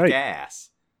fucking kick ass.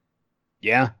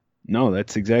 Yeah. No,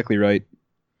 that's exactly right.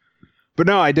 But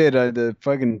no, I did. The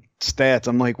fucking stats,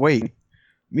 I'm like, wait,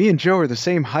 me and Joe are the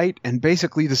same height and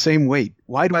basically the same weight.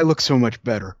 Why do I look so much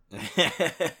better?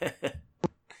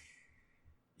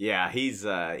 Yeah, he's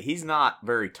not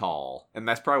very tall. And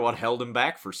that's probably what held him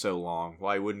back for so long.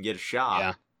 Why he wouldn't get a shot.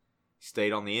 Yeah.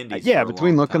 Stayed on the indies yeah, for a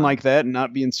between long looking time. like that and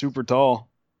not being super tall.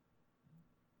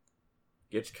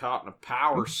 Gets caught in a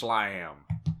power slam.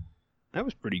 That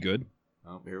was pretty good.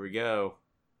 Oh, here we go.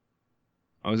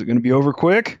 Oh, is it going to be over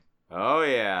quick? Oh,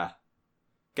 yeah.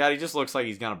 God, he just looks like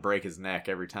he's going to break his neck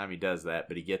every time he does that,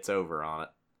 but he gets over on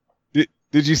it.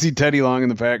 Did you see Teddy Long in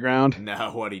the background?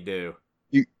 No, what'd he do?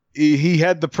 He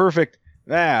had the perfect,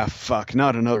 fuck,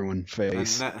 not another one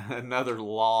face. Another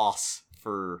loss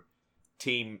for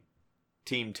Team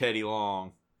Teddy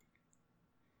Long.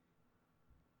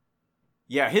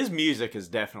 Yeah, his music has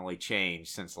definitely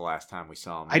changed since the last time we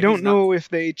saw him. I don't know if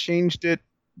they changed it.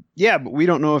 Yeah, but we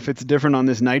don't know if it's different on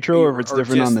this Nitro or if it's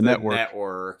different on the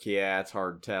network. Yeah, it's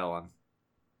hard telling.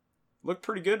 Looked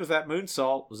pretty good with that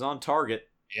moonsault. Was on target.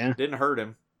 Yeah. Didn't hurt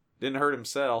him. Didn't hurt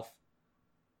himself.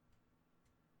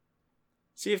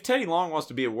 See, if Teddy Long wants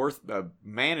to be a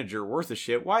manager worth a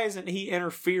shit, why isn't he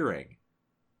interfering?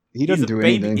 He doesn't do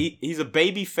anything. He's a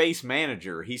baby face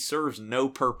manager. He serves no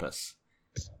purpose.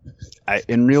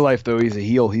 In real life, though, he's a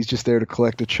heel. He's just there to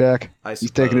collect a check.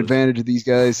 He's taking advantage of these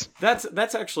guys.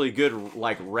 That's actually a good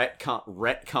like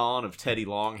retcon of Teddy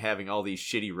Long having all these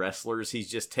shitty wrestlers. He's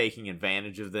just taking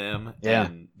advantage of them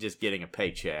and just getting a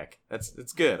paycheck.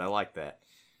 It's good. I like that.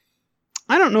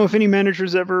 I don't know if any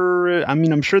managers ever. I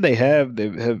mean, I'm sure they have. They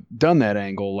have done that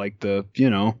angle, like the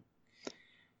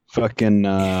fucking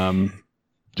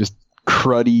just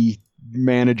cruddy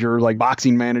manager, like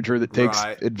boxing manager that takes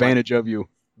advantage of you.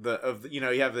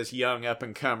 You have this young up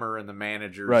and comer and the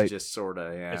manager's just sort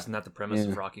of Isn't that the premise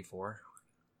of Rocky 4?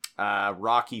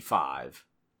 Rocky 5.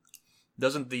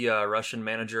 Doesn't the Russian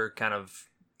manager kind of?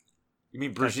 You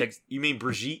mean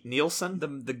Brigitte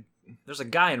Nielsen? There's a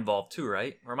guy involved too,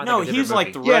 right? Or am I no, he's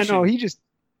like the Russian. Yeah, no, he just.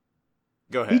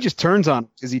 Go ahead. He just turns on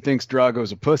because he thinks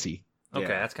Drago's a pussy. Okay,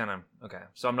 that's kind of okay.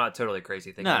 So I'm not totally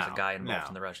crazy thinking there's a guy involved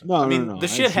in the Russian. No, the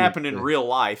shit happened in real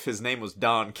life. His name was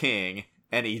Don King,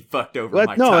 and he fucked over But,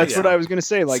 Mike no, Tyson. that's what I was gonna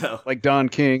say. Like So- like Don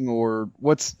King or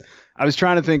what's? I was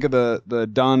trying to think of the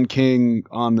Don King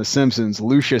on The Simpsons,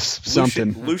 Lucius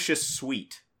something. Lucius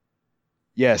Sweet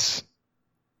Yes.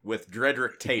 with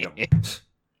Dredrick Tatum.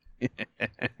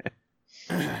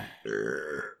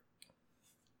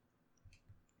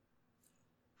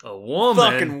 A woman.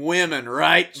 Fucking women,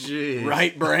 right? Jeez.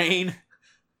 Right, brain?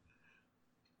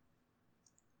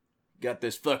 Got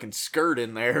this fucking skirt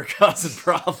in there causing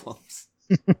problems.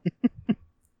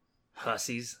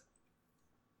 Hussies.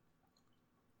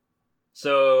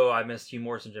 So I missed Hugh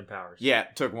Morris and Jim Powers. Yeah,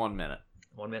 it took 1 minute.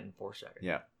 1 minute and 4 seconds.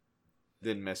 Yeah.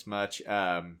 Didn't miss much.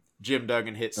 Jim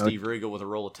Duggan hit Steve Regal with a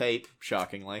roll of tape,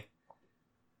 shockingly.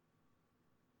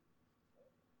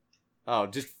 Oh,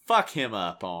 just fuck him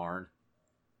up, Arn.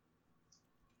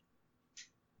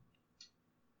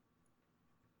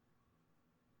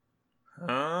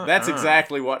 That's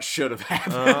exactly what should have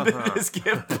happened. Is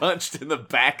get punched in the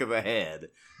back of the head.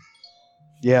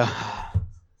 Yeah.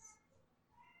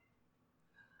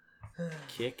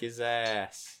 Kick his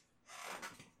ass.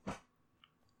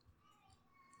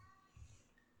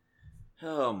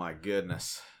 Oh my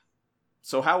goodness.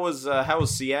 So how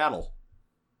was Seattle?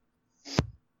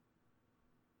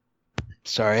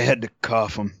 Sorry, I had to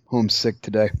cough. I'm homesick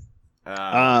today.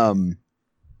 Uh,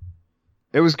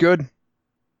 It was good.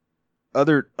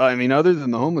 Other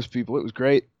than the homeless people, it was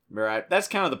great. Right. That's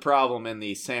kind of the problem in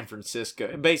the San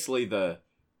Francisco, basically the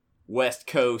West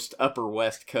Coast, Upper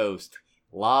West Coast.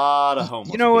 A lot of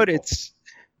homeless people. You know what?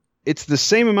 It's the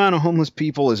same amount of homeless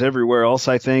people as everywhere else,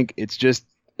 I think. It's just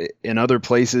in other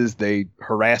places they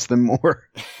harass them more.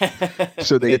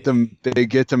 So they get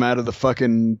them out of the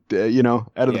fucking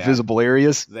out of the visible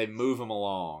areas. They move them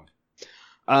along.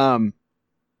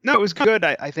 No, it was good.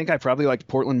 I think I probably liked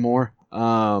Portland more.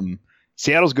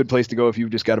 Seattle's a good place to go if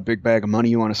you've just got a big bag of money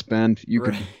you want to spend. You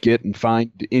can get and find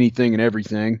anything and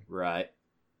everything. Right.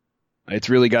 It's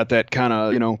really got that kind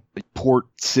of, port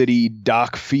city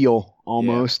dock feel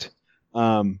almost.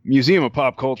 Museum of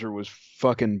Pop Culture was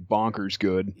fucking bonkers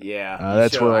good. Yeah.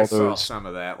 That's where I saw some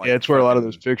of that. Like that's where a lot of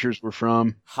those pictures were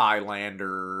from.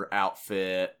 Highlander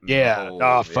outfit. Yeah.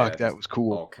 That was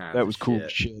cool. That was cool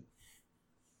shit.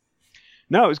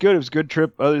 No, it was good. It was a good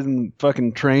trip other than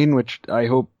fucking train, which I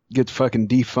hope gets fucking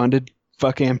defunded.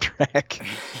 Fuck Amtrak.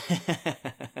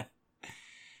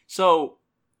 So,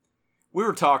 we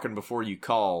were talking before you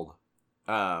called.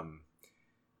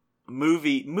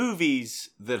 Movies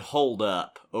that hold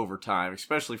up over time,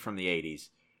 especially from the 80s.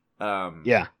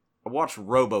 Yeah. I watched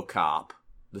RoboCop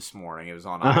this morning. It was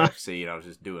on IFC, and I was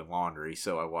just doing laundry,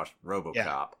 so I watched RoboCop.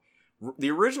 Yeah.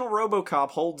 The original RoboCop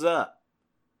holds up.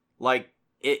 Like,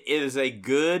 it is a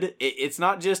good... It's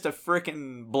not just a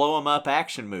freaking blow-em-up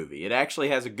action movie. It actually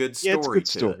has a good story it's a good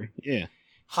to story. it. Yeah.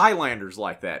 Highlander's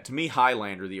like that. To me,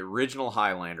 Highlander, the original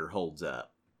Highlander, holds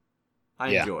up. I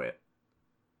enjoy it.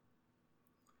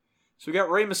 So we got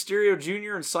Rey Mysterio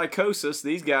Jr. and Psychosis.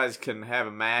 These guys can have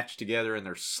a match together in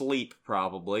their sleep,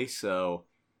 probably. So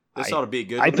this ought to be a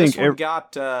good one. This one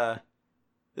got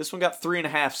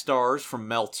 3.5 stars from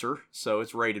Meltzer, so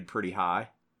it's rated pretty high.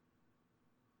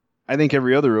 I think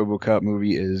every other RoboCop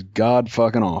movie is god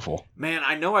fucking awful. Man,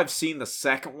 I know I've seen the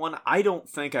second one. I don't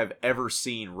think I've ever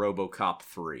seen RoboCop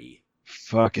 3.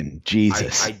 Fucking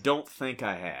Jesus. I don't think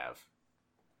I have.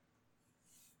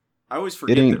 I always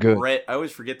forget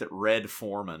that Red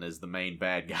Foreman is the main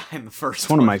bad guy in the first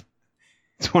one.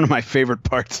 It's one of my favorite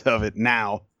parts of it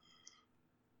now.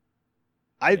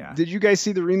 Did you guys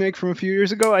see the remake from a few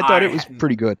years ago? I thought it was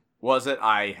pretty good. Was it?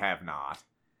 I have not.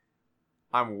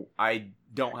 I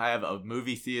don't have a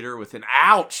movie theater within.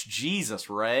 Ouch! Jesus,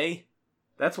 Ray.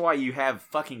 That's why you have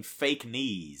fucking fake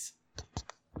knees.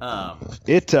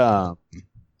 It's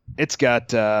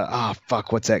got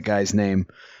what's that guy's name?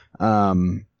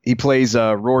 He plays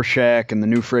Rorschach and the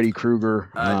new Freddy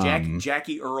Krueger.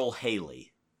 Jackie Earle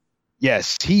Haley.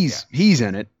 Yes, he's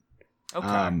in it. Okay.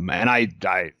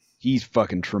 And he's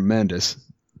fucking tremendous.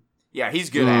 Yeah, he's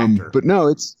a good actor. But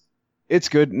no, it's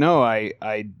good. No,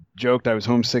 I joked I was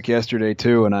homesick yesterday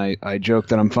too, and I joked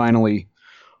that I'm finally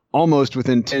almost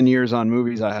within 10 years on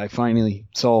movies. I finally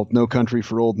saw No Country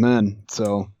for Old Men.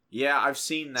 So yeah, I've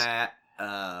seen that.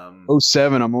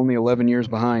 07, I'm only 11 years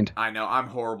behind. I know, I'm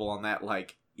horrible on that.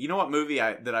 Like, you know what movie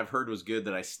that I've heard was good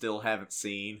that I still haven't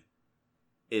seen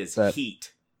is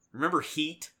Heat. Remember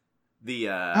Heat? The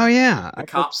the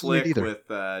cop flick with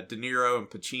De Niro and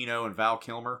Pacino and Val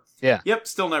Kilmer. Yeah. Yep,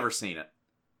 still never seen it.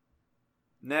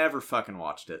 Never fucking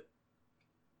watched it.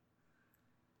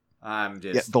 I'm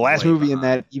just the last movie behind. in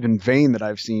that even vein that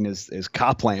I've seen is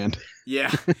Copland.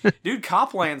 Yeah. Dude,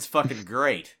 Copland's fucking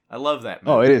great. I love that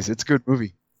movie. Oh, it is. It's a good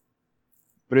movie.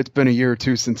 but it's been a year or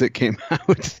two since it came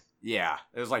out. Yeah,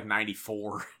 it was like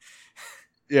 94.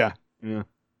 Yeah. Yeah,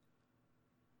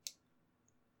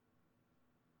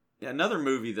 another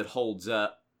movie that holds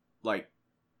up, like,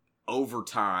 over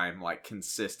time, like,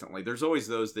 consistently. There's always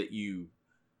those that you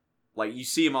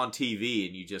see them on TV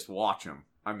and you just watch them.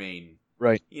 I mean,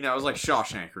 right. You know, it was like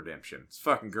Shawshank Redemption. It's a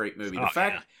fucking great movie. The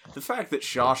fact that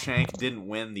Shawshank didn't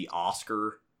win the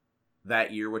Oscar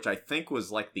that year, which I think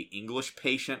was like The English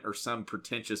Patient or some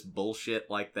pretentious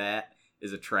bullshit like that,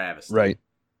 is a travesty. Right.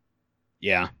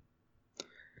 Yeah.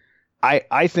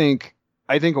 I think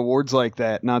awards like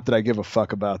that, not that I give a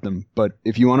fuck about them, but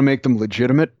if you want to make them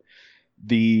legitimate,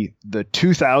 the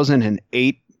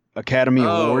 2008 Academy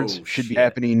Awards should be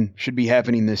happening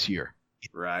this year.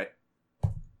 Right.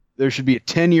 There should be a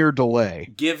 10-year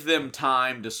delay. Give them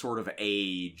time to sort of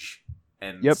age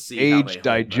and see age, how they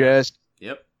digest.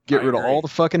 Yep. Get rid of all the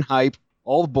fucking hype,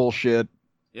 all the bullshit.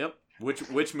 Yep.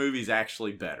 Which movie's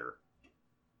actually better?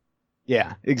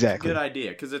 Yeah, exactly. Good idea,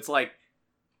 because it's like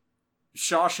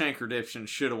Shawshank Redemption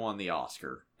should have won the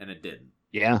Oscar, and it didn't.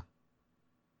 Yeah.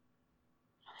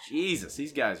 Jesus,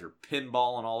 these guys are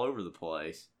pinballing all over the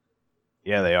place.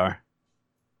 Yeah, they are.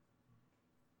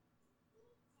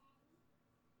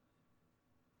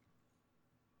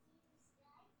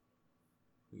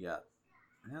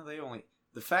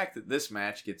 The fact that this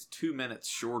match gets 2 minutes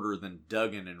shorter than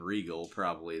Duggan and Regal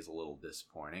probably is a little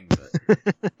disappointing,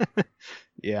 but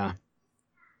yeah.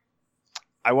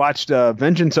 I watched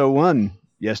Vengeance 01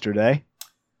 yesterday.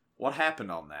 What happened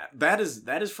on that? That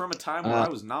is from a time where I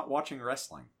was not watching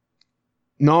wrestling.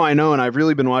 No, I know, and I've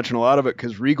really been watching a lot of it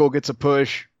because Regal gets a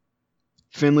push,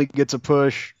 Finlay gets a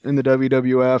push in the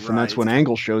WWF, and that's when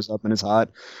Angle shows up and is hot.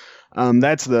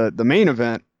 That's the main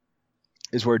event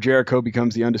is where Jericho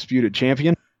becomes the undisputed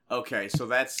champion. Okay, so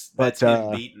that's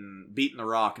him beating The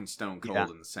Rock and Stone Cold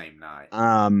in the same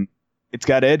night. It's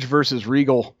got Edge versus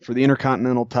Regal for the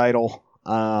Intercontinental title.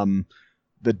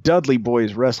 The Dudley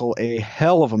Boys wrestle a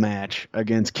hell of a match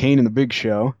against Kane and the Big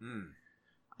Show.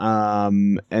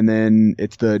 And then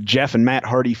it's the Jeff and Matt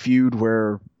Hardy feud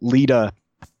where Lita,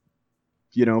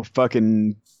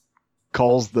 fucking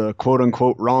calls the quote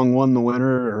unquote wrong one the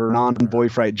winner, her non-boy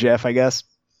fight Jeff, I guess.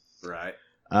 Right.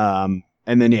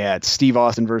 And then it's Steve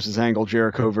Austin versus Angle,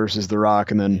 Jericho versus The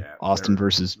Rock, and then Austin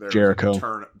versus Jericho.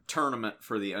 Tournament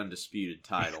for the undisputed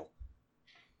title.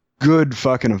 Good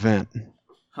fucking event.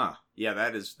 Huh. Yeah,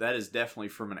 that is definitely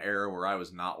from an era where I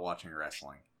was not watching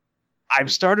wrestling.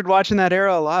 I've started watching that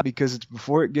era a lot because it's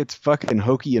before it gets fucking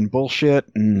hokey and bullshit,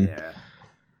 and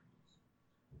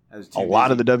a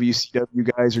lot of the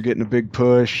WCW guys are getting a big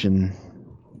push, and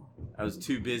I was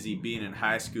too busy being in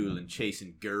high school and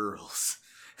chasing girls.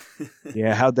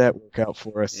 Yeah, how'd that work out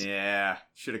for us? Yeah,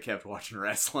 should have kept watching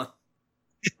wrestling.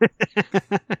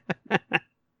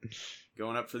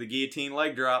 Going up for the guillotine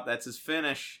leg drop, that's his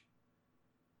finish.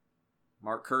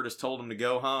 Mark Curtis told him to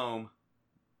go home.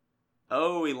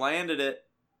 Oh, he landed it.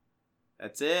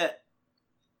 That's it.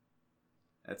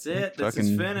 That's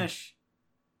his finish.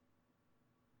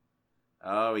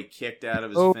 Oh, he kicked out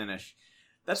of his finish.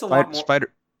 That's a lot more.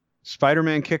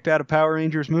 Spider-Man kicked out of Power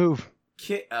Rangers move.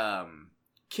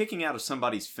 Kicking out of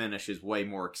somebody's finish is way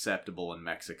more acceptable in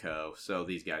Mexico, so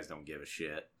these guys don't give a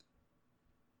shit.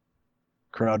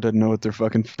 Crowd doesn't know what their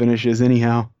fucking finish is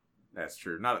anyhow. That's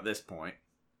true. Not at this point.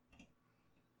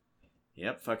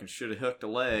 Yep, fucking should have hooked a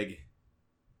leg.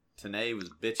 Tenay was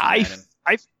bitching at him.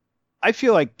 I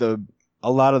feel like a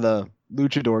lot of the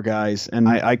luchador guys, and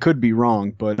I could be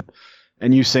wrong,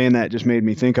 and you saying that just made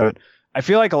me think of it. I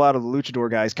feel like a lot of the luchador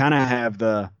guys kind of have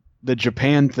the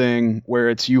Japan thing where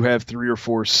it's you have 3 or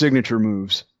 4 signature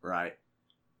moves. Right.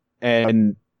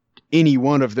 And any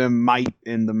one of them might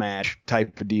end the match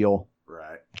type of deal.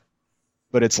 Right.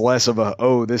 But it's less of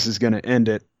this is going to end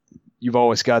it. You've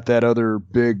always got that other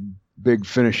big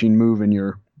finishing move in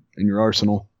your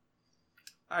arsenal.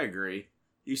 I agree.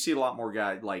 You see a lot more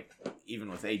guys, like,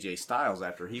 even with AJ Styles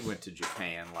after he went to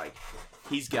Japan, like,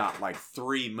 he's got, like,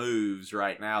 3 moves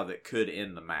right now that could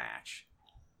end the match.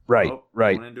 Right.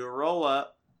 Going into a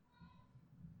roll-up.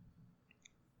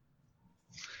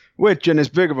 Which, and as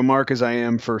big of a mark as I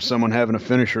am for someone having a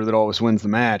finisher that always wins the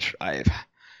match,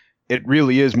 it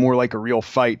really is more like a real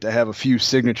fight to have a few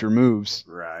signature moves.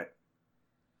 Right.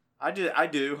 I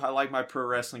do. I like my pro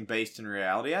wrestling based in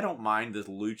reality. I don't mind the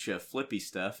lucha flippy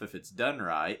stuff if it's done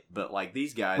right, but like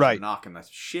these guys are knocking the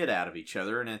shit out of each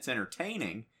other, and it's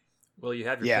entertaining. Well, you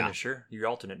have your finisher, your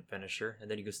alternate finisher, and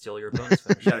then you can steal your opponent's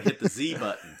finisher. You gotta hit the Z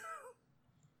button.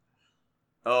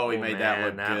 Oh, he made that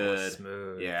look that good. Was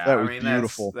smooth. Yeah, that was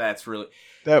beautiful. That's really.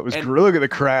 That was. Look at the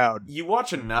crowd. You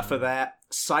watch enough of that.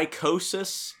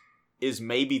 Psychosis is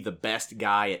maybe the best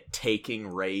guy at taking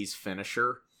Ray's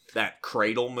finisher, that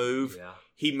cradle move. Yeah.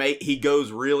 He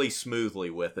goes really smoothly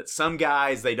with it. Some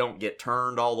guys, they don't get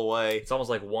turned all the way. It's almost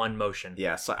like one motion.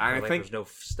 Yeah, so I think there's no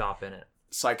stop in it.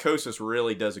 Psychosis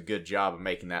really does a good job of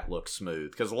making that look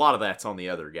smooth, because a lot of that's on the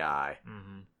other guy.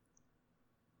 Mm-hmm.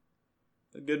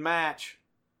 A good match.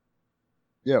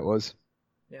 Yeah, it was.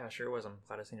 Yeah, sure it was. I'm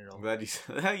glad I've seen it all.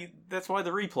 That's why the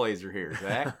replays are here,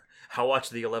 Zach. I'll watch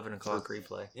the 11 o'clock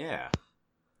replay. Yeah.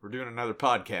 We're doing another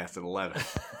podcast at 11.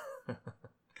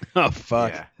 Oh,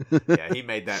 fuck. Yeah, he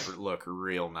made that look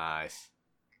real nice.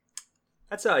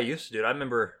 That's how I used to do it. I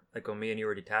remember, like, when me and you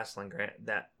were detasseling, Grant,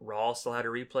 that Raw still had a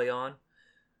replay on.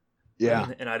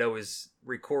 Yeah. And I'd always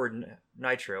record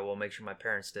Nitro. Well, make sure my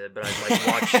parents did. But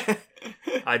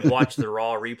I'd watch the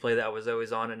Raw replay that was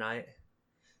always on at night.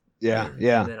 Yeah, And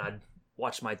then I'd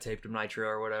watch my taped of Nitro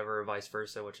or whatever, or vice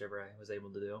versa, whichever I was able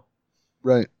to do.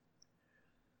 Right.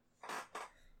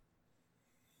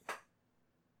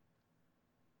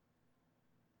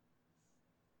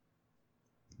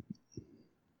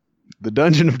 The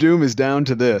Dungeon of Doom is down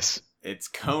to this. It's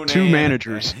Conan. 2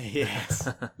 managers. Yes.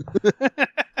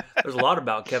 There's a lot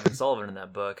about Kevin Sullivan in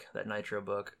that book, that Nitro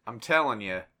book. I'm telling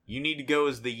you, you need to go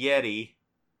as the Yeti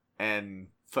and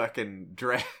fucking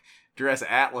dress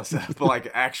Atlas up like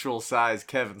actual size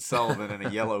Kevin Sullivan in a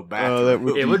yellow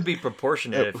bathrobe. It would be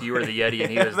proportionate if you were the Yeti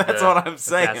and he was That's what I'm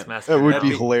saying. That would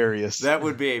be hilarious. That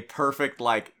would be a perfect,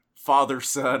 like,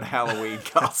 father-son Halloween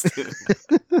costume.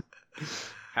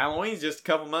 Halloween's just a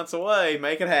couple months away.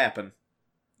 Make it happen.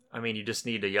 I mean, you just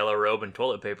need a yellow robe and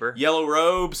toilet paper. Yellow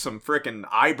robe, some freaking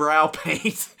eyebrow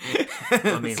paint.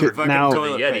 I mean, for now, the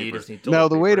Yeti, you just need toilet paper.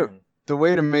 Now, the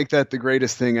way to make that the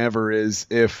greatest thing ever is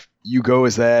if you go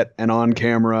as that and on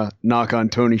camera knock on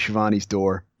Tony Schiavone's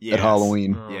door at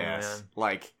Halloween. Oh, yes. Man.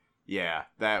 Like, yeah,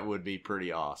 that would be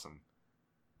pretty awesome.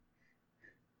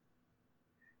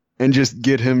 And just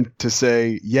get him to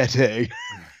say, Yeti.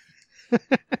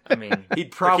 I mean,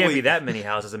 he'd probably, there can't be that many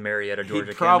houses in Marietta, Georgia.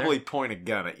 He'd probably point a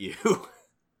gun at you.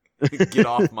 Get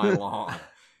off my lawn.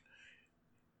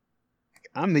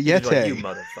 I'm the Yeti. Like, you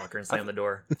motherfucker, and slam the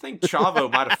door. I think Chavo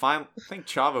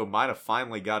might have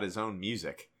finally got his own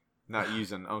music, not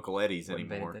using Uncle Eddie's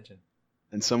anymore.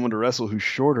 And someone to wrestle who's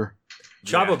shorter.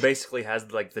 Chavo basically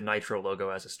has like the Nitro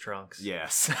logo as his trunks.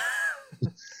 Yes.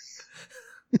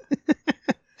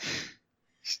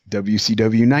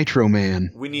 WCW Nitro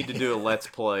Man. We need to do a Let's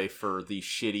Play for the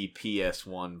shitty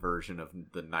PS1 version of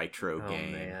the Nitro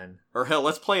game. Man. Or hell,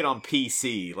 let's play it on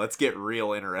PC. Let's get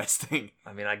real interesting.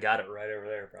 I mean, I got it right over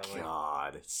there, probably.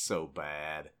 God, it's so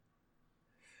bad.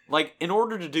 Like, in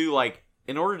order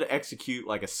to execute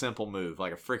like a simple move,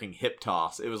 like a freaking hip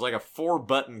toss, it was like a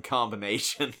 4-button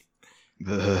combination.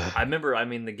 I remember, I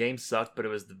mean, the game sucked, but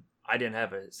I didn't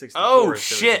have a 64. Oh, so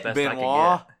shit, it was the best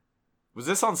Benoit. Was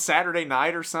this on Saturday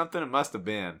night or something? It must have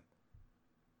been.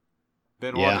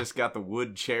 Benoit just got the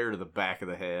wood chair to the back of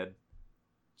the head.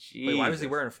 Wait, why was he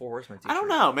wearing a Four Horsemen t-shirt? I don't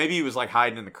know. Maybe he was like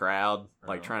hiding in the crowd,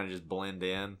 like trying to just blend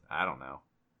in. I don't know.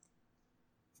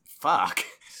 Fuck.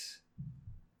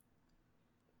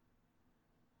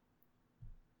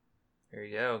 There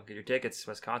you go. Get your tickets.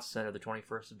 Wisconsin Center, the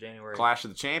 21st of January. Clash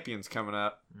of the Champions coming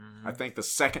up. Mm-hmm. I think the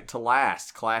second to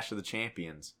last Clash of the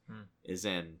Champions is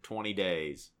in 20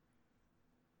 days.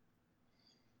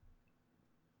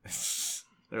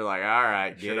 They're like, all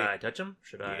right, should I touch him?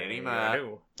 Should I get him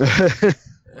up?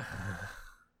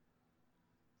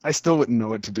 I still wouldn't know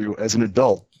what to do as an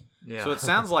adult. Yeah. So it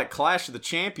sounds like Clash of the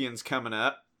Champions coming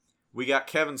up. We got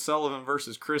Kevin Sullivan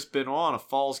versus Chris Benoit in a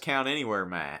Falls Count Anywhere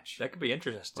match. That could be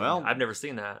interesting. Well, I've never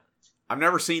seen that. I've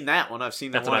never seen that one. I've seen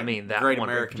That's the one what I mean. That Great one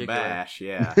American Bash.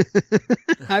 Yeah.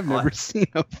 I've never seen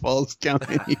a Falls Count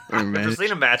Anywhere I've match. never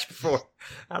seen a match before.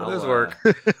 How do those work?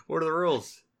 What are the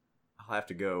rules? I'll have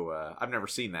to go. I've never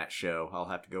seen that show. I'll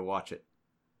have to go watch it.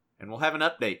 And we'll have an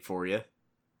update for you.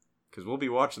 Because we'll be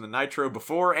watching the Nitro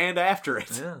before and after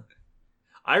it. Yeah.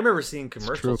 I remember seeing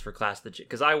commercials for Clash of the Champions.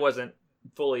 Because I wasn't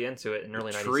fully into it in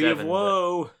early 97. Tree of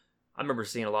Woe. I remember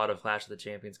seeing a lot of Clash of the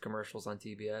Champions commercials on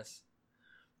TBS.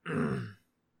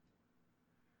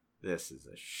 This is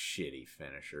a shitty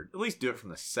finisher. At least do it from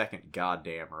the second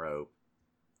goddamn rope.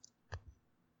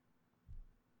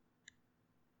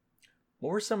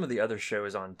 What were some of the other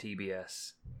shows on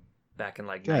TBS back in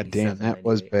like God 97, damn, that 98?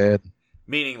 was bad.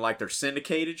 Meaning like their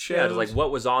syndicated shows? Yeah, it was like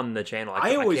what was on the channel. I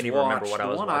can't even remember what I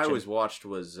was watching. The one I always watched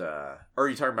was, are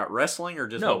you talking about wrestling or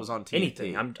just what was on TV?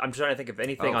 Anything. I'm trying to think of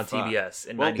anything on TBS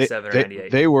in Well, 97 or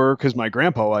 98. They were, because my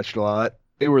grandpa watched a lot,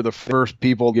 they were the first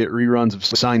people to get reruns of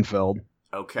Seinfeld.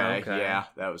 Okay. Yeah,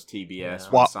 that was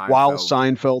TBS. While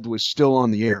Seinfeld was still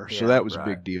on the air, so that was a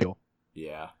big deal.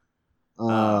 Yeah.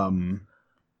 I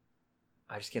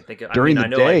just can't think of. During the I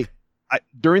know, day,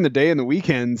 during the day and the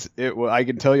weekends, I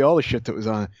can tell you all the shit that was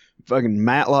on. Fucking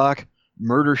Matlock,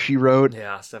 Murder She Wrote,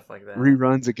 stuff like that.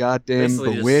 reruns of goddamn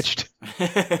Basically Bewitched.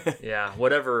 Yeah,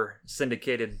 whatever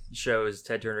syndicated shows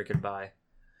Ted Turner could buy.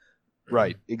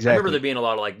 Right, I exactly. remember there being a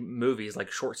lot of like movies,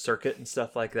 like Short Circuit and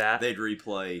stuff like that. They'd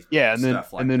replay. Yeah, and then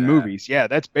stuff like and then that. movies. Yeah,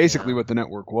 that's basically what the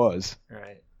network was.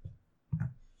 Right.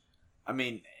 I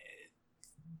mean,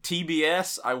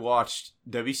 TBS, I watched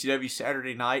WCW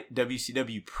Saturday Night.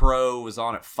 WCW Pro was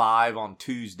on at 5 on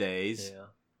Tuesdays. Yeah.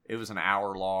 It was an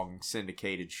hour-long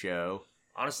syndicated show.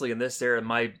 Honestly, in this era,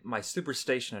 my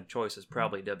superstation of choice is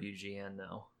probably WGN,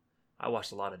 though. I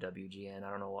watched a lot of WGN. I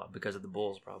don't know what, because of the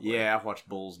Bulls, probably. Yeah, I watched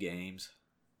Bulls games.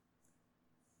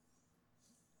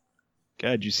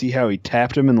 God, you see how he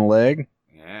tapped him in the leg?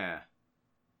 Yeah.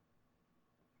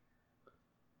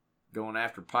 Going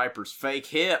after Piper's fake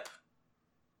hip.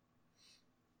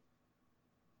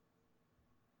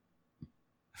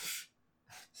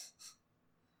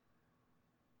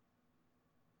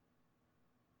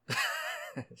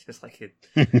 It's just like a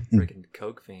freaking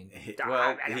coke fiend.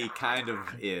 Well, he kind of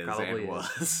is Probably and is.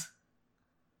 was.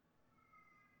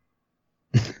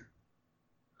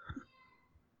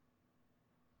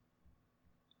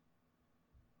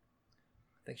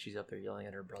 I think she's up there yelling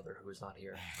at her brother who is not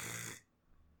here.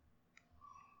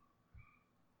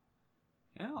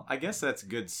 Yeah, I guess that's a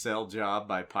good sell job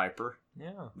by Piper.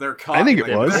 Yeah. They're caught. I think in it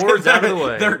the- was. Cords out of the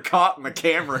way. They're caught in the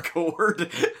camera cord.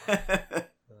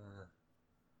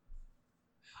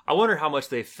 I wonder how much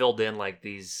they filled in like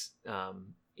these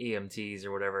EMTs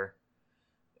or whatever.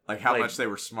 Like how Like- much they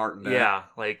were smartened up. Yeah,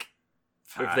 like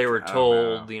if Fuck, they were I don't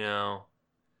told, know.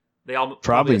 they all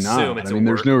Probably assume not. it's I mean, a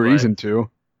there's work, no but- reason to.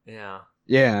 Yeah.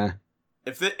 Yeah.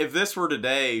 If this were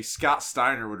today, Scott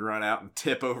Steiner would run out and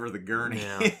tip over the gurney.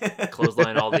 Yeah.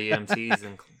 Clothesline all the EMTs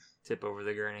and tip over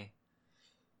the gurney.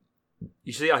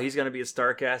 You see how he's going to be a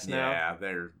StarCast now? Yeah,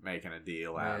 they're making a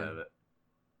deal out Man. of it.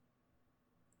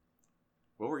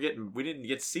 Well, we didn't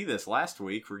get to see this last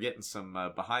week. We're getting some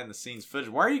behind the scenes footage.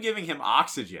 Why are you giving him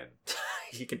oxygen?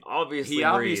 He can obviously He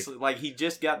breathe. obviously, like, he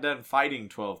just got done fighting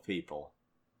 12 people.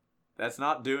 That's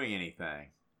not doing anything.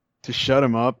 To shut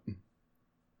him up.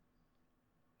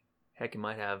 Heck, he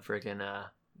might have freaking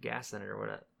gas in it or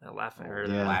what? Laughing or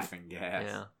Yeah. Laughing gas.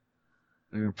 Yeah.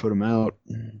 They're going to put him out.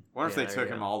 What if Yeah, they there took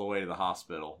you him go. all the way to the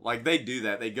hospital? Like, they do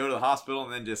that. They go to the hospital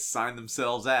and then just sign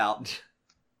themselves out.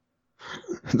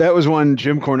 That was one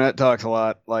Jim Cornette talks a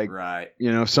lot. Like, Right.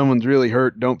 you know, if someone's really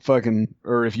hurt, don't fucking,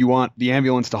 or if you want the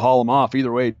ambulance to haul them off,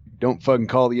 either way, don't fucking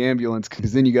call the ambulance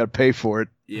because then you got to pay for it.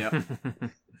 Yep.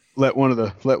 Let one of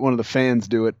the fans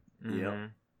do it. Mhm.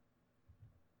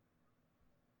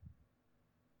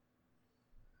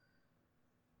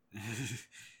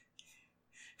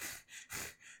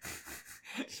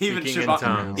 even Speaking in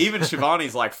tongues. even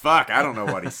Shivani's like, fuck, I don't know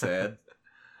what he said.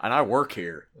 And I work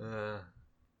here.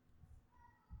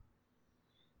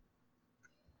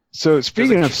 So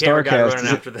speaking of There's a camera guy StarCast,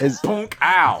 running after this. has, Bonk,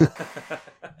 ow.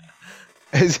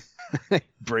 has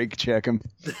break check him.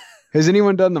 Has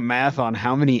anyone done the math on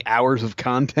how many hours of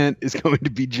content is going to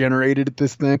be generated at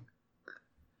this thing?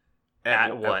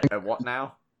 At what? At what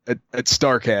now? At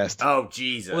StarCast. Oh,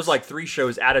 Jesus. It was like 3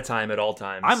 shows at a time at all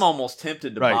times. I'm almost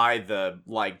tempted to Right. buy the,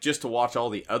 like, just to watch all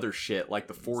the other shit, like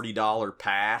the $40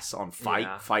 pass on Fight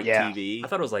Yeah. TV. I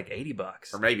thought it was like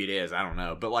 $80. Or maybe it is, I don't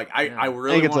know. But, like, I Yeah. really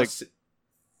I think it's want like- to see.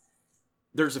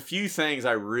 There's a few things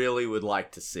I really would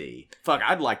like to see. Fuck,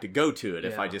 I'd like to go to it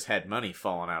if Yeah. I just had money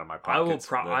falling out of my I will. pockets.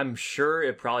 but I'm sure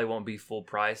it probably won't be full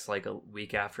price like a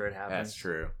week after it happens. That's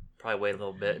true. Probably wait a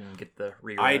little bit and get the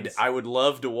reruns. I would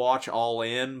love to watch All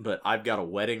In, but I've got a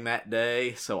wedding that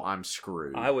day, so I'm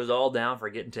screwed. I was all down for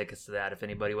getting tickets to that if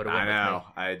anybody would have I went know.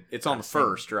 with me. It's on the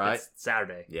first, right? It's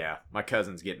Saturday. Yeah, my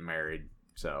cousin's getting married,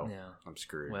 so Yeah. I'm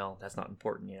screwed. Well, that's not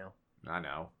important, you know. I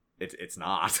know. It's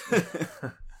not.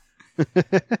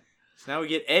 So now we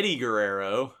get Eddie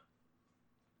Guerrero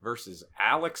versus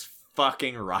Alex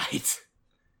fucking Wright.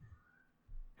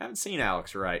 Haven't seen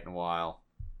Alex Wright in a while.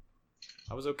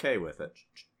 I was okay with it.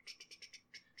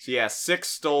 So yeah, Six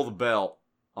stole the belt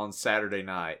on Saturday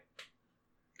night.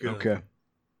 Okay.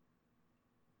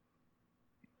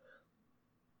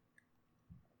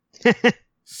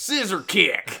 Scissor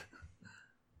kick!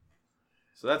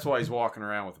 So that's why he's walking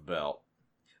around with the belt.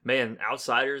 Man,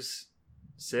 Outsiders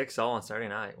 6 all on Saturday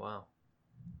night. Wow.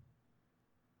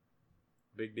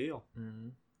 Big deal. Mm-hmm.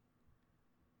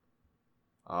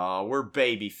 We're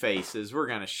baby faces. We're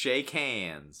gonna shake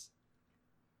hands.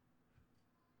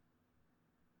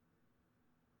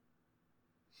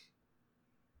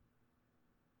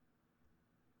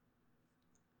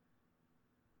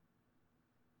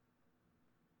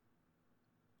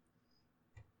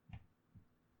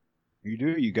 You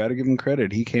do. You got to give him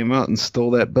credit. He came out and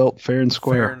stole that belt fair and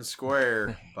square. Fair and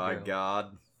square, by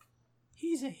God.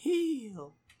 He's a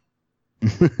heel.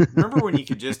 Remember when you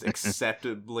could just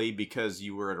acceptably, because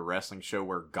you were at a wrestling show,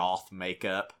 wear goth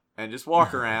makeup and just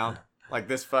walk around like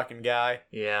this fucking guy?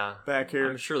 Yeah. Back here.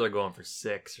 I'm sure they're going for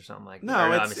 6 or something like that.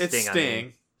 No, Or, it's Sting. I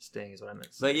mean, Sting is what I meant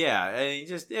to say. But yeah,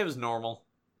 it was normal.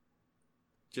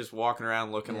 Just walking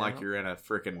around looking like you're in a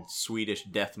freaking Swedish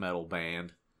death metal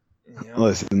band. Yeah.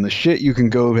 Listen, the shit you can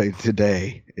go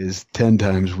today is 10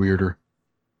 times weirder.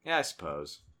 Yeah, I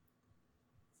suppose.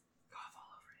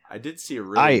 I did see a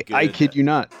really good... I kid you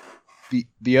not.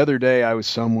 The other day I was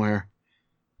somewhere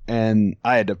and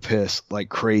I had to piss like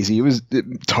crazy. It was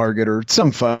Target or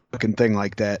some fucking thing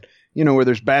like that. You know, where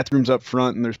there's bathrooms up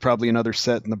front and there's probably another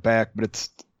set in the back, but it's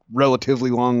relatively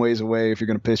long ways away if you're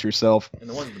going to piss yourself. And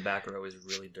the ones in the back are always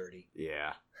really dirty.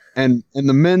 Yeah. And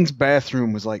the men's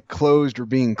bathroom was like closed or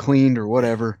being cleaned or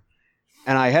whatever.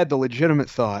 And I had the legitimate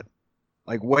thought,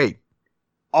 like, wait,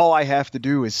 all I have to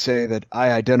do is say that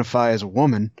I identify as a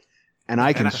woman and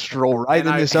I can stroll right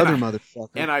in this other motherfucker.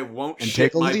 And I won't and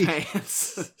shit take a my leak.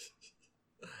 pants.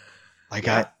 Like,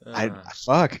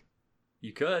 fuck.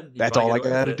 You could. That's all I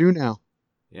got to do now.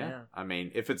 Yeah. I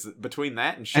mean, if it's between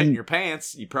that and shitting your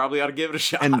pants, you probably ought to give it a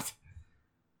shot.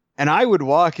 And I would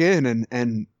walk in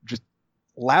and just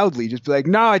loudly just be like,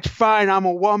 no, it's fine, I'm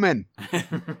a woman.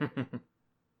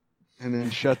 And then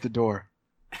shut the door.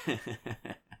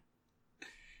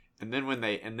 And then when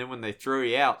they throw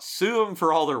you out, sue them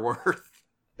for all they're worth.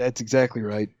 That's exactly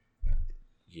right.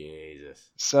 Jesus.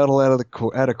 Settle out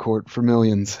of court for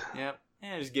millions. Yep.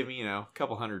 Yeah, just give me, a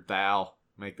couple $100,000.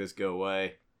 Make this go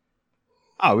away.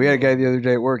 Oh, we had a guy the other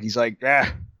day at work. He's like,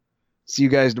 see you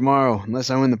guys tomorrow,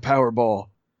 unless I win the Powerball.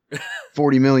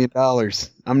 $40 million.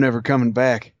 I'm never coming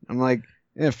back. I'm like,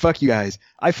 yeah, fuck you guys.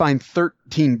 I find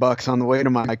 $13 on the way to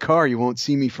my car. You won't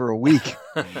see me for a week.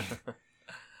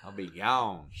 I'll be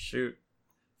gone. Shoot.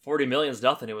 40 million's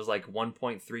nothing. It was like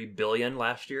 1.3 billion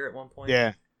last year at one point.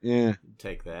 Yeah.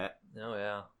 Take that. Oh,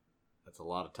 yeah. That's a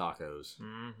lot of tacos.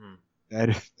 Mm-hmm.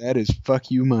 That is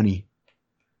fuck you money.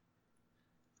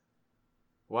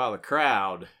 Well, the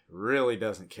crowd really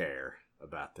doesn't care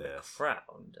about this. The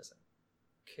crowd doesn't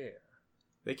care.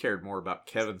 They cared more about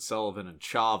Kevin Sullivan and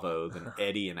Chavo than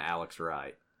Eddie and Alex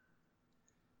Wright.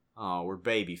 Oh, we're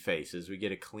baby faces. We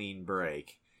get a clean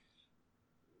break.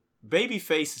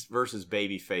 Babyface versus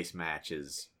babyface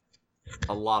matches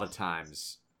a lot of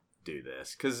times do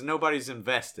this because nobody's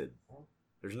invested.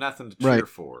 There's nothing to cheer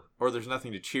for, or there's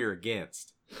nothing to cheer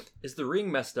against. Is the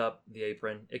ring messed up, the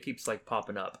apron? It keeps like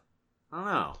popping up. I don't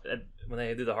know. When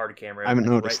they do the hard camera, I haven't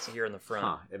noticed. Right here in the front.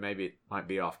 Huh. It might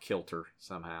be off kilter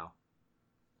somehow.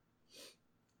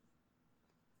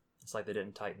 It's like they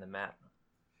didn't tighten the mat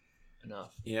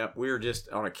enough. Yep, we're just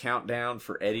on a countdown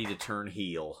for Eddie to turn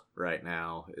heel right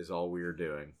now is all we're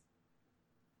doing.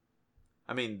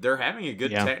 I mean, they're having a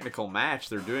good technical match.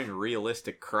 They're doing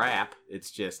realistic crap.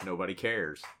 It's just nobody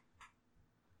cares.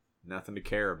 Nothing to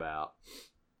care about.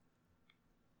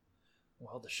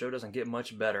 Well, the show doesn't get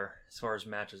much better as far as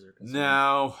matches are concerned.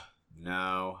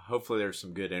 No. Hopefully there's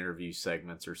some good interview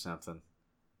segments or something.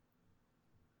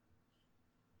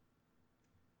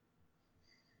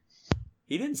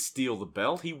 He didn't steal the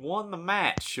belt. He won the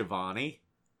match, Shivani.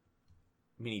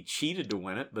 I mean, he cheated to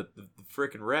win it, but the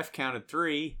frickin' ref counted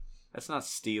 3. That's not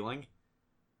stealing.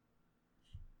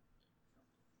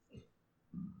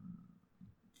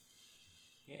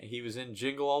 Yeah, he was in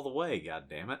Jingle All the Way,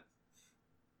 goddammit.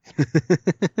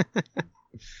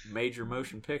 Major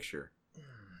motion picture.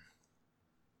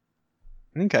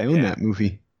 I think I own that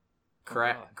movie.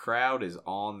 Crowd is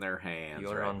on their hands you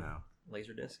own right on now.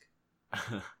 Laserdisc?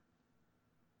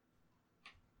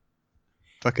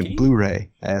 Fucking Blu-ray,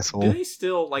 asshole. Do they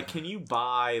still, can you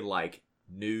buy,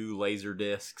 new laser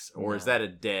discs, or is that a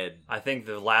dead? I think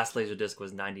the last Laserdisc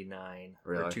was 99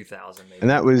 really? or 2000 maybe.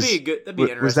 And that was that'd be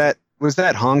interesting. Was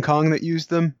that Hong Kong that used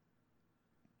them?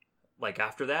 Like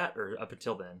after that or up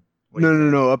until then?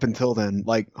 No, up until then.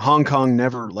 Like Hong Kong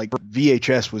never,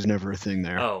 VHS was never a thing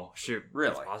there. Oh, shoot.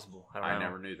 Really? That's possible. I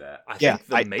never knew that. I think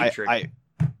the Matrix,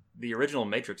 the original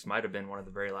Matrix might have been one of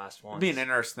the very last ones. It'd be an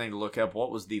interesting thing to look up.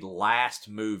 What was the last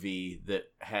movie that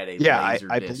had a laser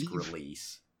disc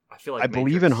release? I feel like I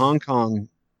believe in Hong Kong.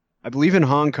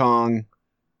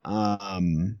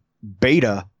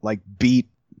 Beta beat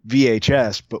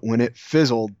VHS, but when it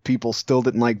fizzled, people still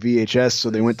didn't like VHS, so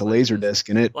they went to Laserdisc,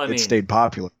 and it stayed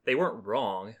popular. They weren't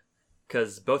wrong,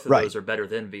 because both of those are better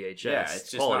than VHS. Yeah, it's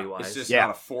just quality-wise. It's just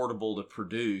not affordable to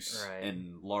produce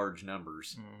in large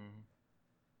numbers.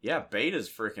 Yeah, Beta's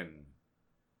freaking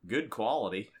good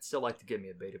quality. I'd still like to get me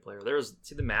a beta player.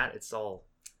 See the mat? It's all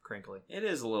crinkly. It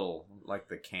is a little like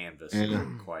the canvas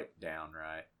isn't quite down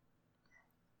right.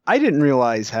 I didn't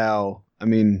realize how,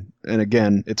 and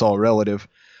again, it's all relative,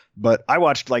 but I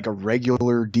watched like a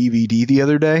regular DVD the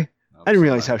other day. I didn't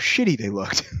realize how shitty they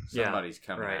looked. Somebody's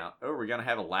coming out. Oh, we're going to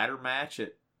have a ladder match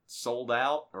at Sold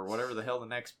Out or whatever the hell the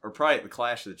next, or probably at the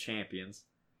Clash of the Champions.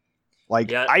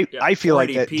 Like, I feel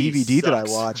like that DVD that I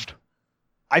watched,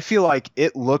 I feel like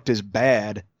it looked as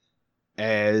bad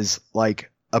as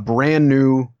like a brand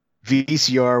new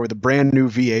VCR with a brand new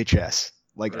VHS.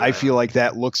 Like, I feel like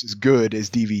that looks as good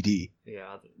as DVD.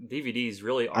 Yeah, DVDs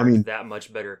really aren't that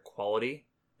much better quality.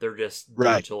 They're just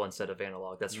digital instead of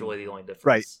analog. That's really the only difference.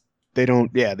 Right. They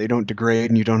don't degrade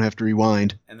and you don't have to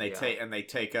rewind. And they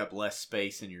take up less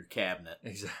space in your cabinet.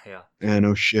 Exactly. Yeah. Yeah,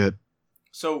 no shit.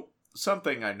 So,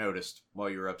 something I noticed while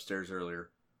you were upstairs earlier,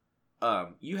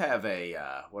 you have a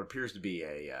what appears to be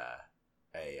a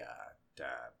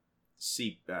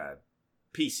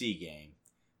PC game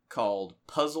called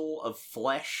Puzzle of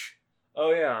Flesh.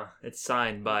 Oh yeah, it's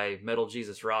signed by Metal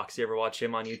Jesus Rocks. You ever watch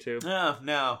him on YouTube?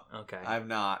 No. Okay, I've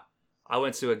not. I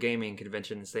went to a gaming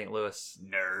convention in St. Louis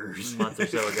Nerds. a month or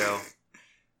so ago,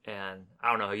 and I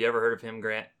don't know. Have you ever heard of him,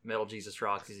 Grant? Metal Jesus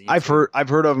Rocks. He's I've heard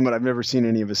of him, but I've never seen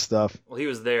any of his stuff. Well, he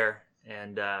was there,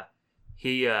 and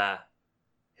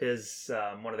his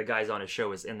one of the guys on his show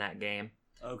was in that game.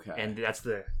 Okay, and that's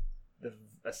a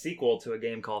sequel to a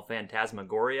game called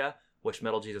Phantasmagoria, which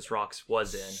Metal Jesus Rocks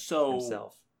was in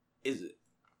himself. Is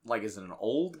it an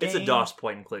old game? It's a DOS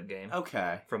point and click game.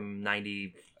 Okay, from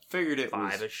 90. Figured it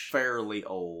was fairly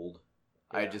old.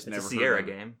 Yeah, I just never a Sierra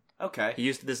game. Okay.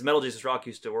 This Metal Jesus Rock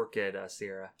used to work at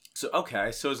Sierra. So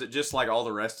is it just like all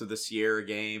the rest of the Sierra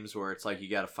games where it's like you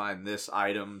got to find this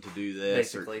item to do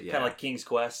this? Basically, kind of like King's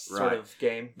Quest sort of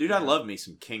game. Dude, I love me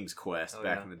some King's Quest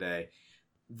back in the day.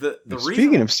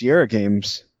 Speaking of Sierra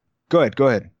games, go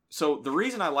ahead. So the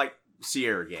reason I like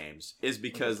Sierra games is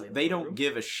because they don't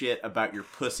give a shit about your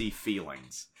pussy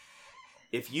feelings.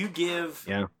 If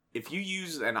you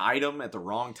use an item at the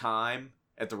wrong time,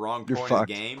 at the wrong point in the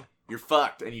game, you're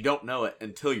fucked, and you don't know it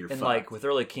until you're fucked. And like with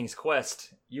early King's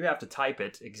Quest, you have to type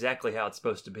it exactly how it's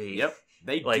supposed to be. Yep.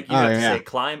 You have to say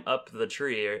climb up the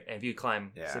tree, and if you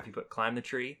climb, so if you put climb the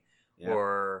tree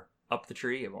or up the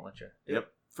tree, it won't let you.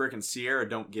 Yep. Freaking Sierra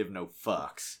don't give no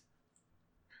fucks.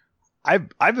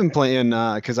 I've been playing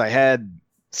because I had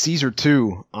Caesar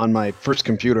 2 on my first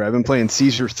computer. I've been playing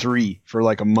Caesar 3 for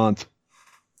like a month.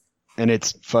 And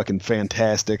it's fucking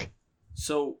fantastic.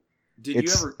 So, you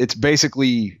ever? It's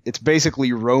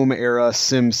basically Rome era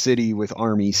Sim City with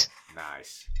armies.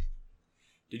 Nice.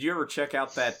 Did you ever check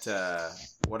out that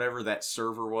whatever that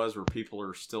server was where people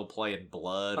are still playing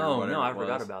Blood? Or whatever I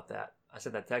forgot about that. I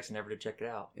sent that text and never did check it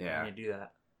out. Yeah, I need to do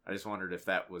that. I just wondered if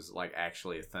that was like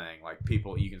actually a thing. Like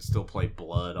you can still play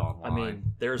Blood online. I mean,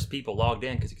 there's people logged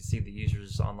in because you could see the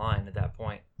users online at that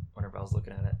point. Whenever I was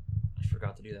looking at it, I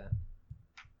forgot to do that.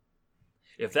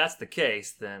 If that's the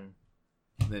case, then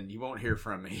you won't hear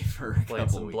from me for a playing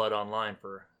couple some weeks. Blood online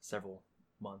for several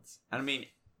months. I mean,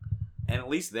 and at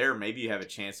least there, maybe you have a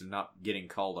chance of not getting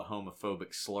called a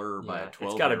homophobic slur by a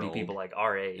 12-year-old. It's got to be people like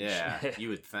our age. Yeah, you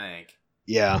would think.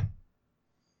 Yeah.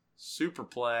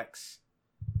 Superplex,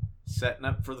 setting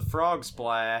up for the frog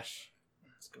splash.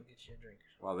 Let's go get you a drink.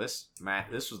 Wow,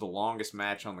 this was the longest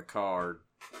match on the card.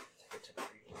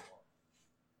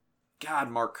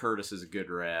 God, Mark Curtis is a good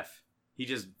ref. He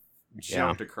just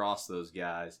jumped across those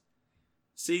guys.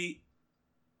 See?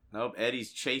 Nope,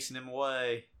 Eddie's chasing him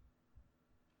away.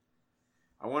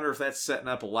 I wonder if that's setting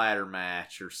up a ladder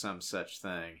match or some such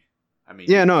thing. I mean,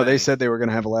 they said they were going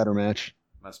to have a ladder match.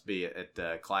 Must be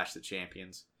at Clash of the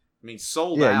Champions. I mean,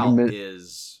 Sold Out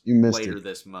is later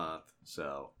this month,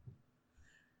 so.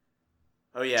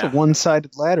 Oh, yeah. It's a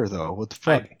one-sided ladder, though. What the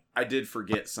fuck? I did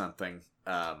forget something.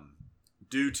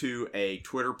 Due to a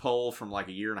Twitter poll from like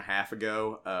a year and a half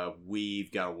ago,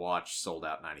 we've got to watch Sold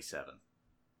Out 97.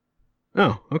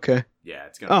 Oh, okay. Yeah,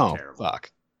 it's gonna be terrible.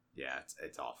 Fuck. Yeah,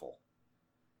 it's awful.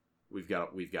 We've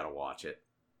got to watch it.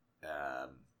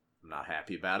 I'm not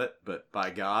happy about it, but by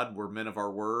God, we're men of our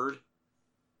word.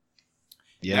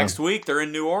 Yeah. Next week they're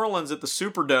in New Orleans at the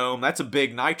Superdome. That's a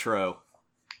big Nitro.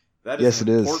 That is an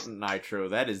important Nitro.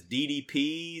 That is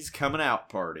DDP's coming out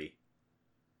party.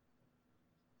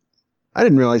 I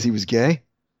didn't realize he was gay.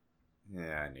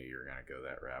 Yeah, I knew you were going to go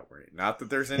that route. Not that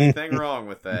there's anything wrong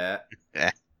with that.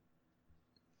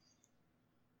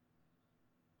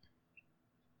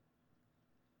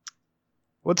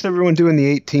 What's everyone doing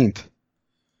the 18th?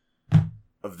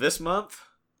 Of this month?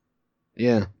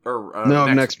 Yeah. Or no,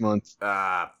 next month.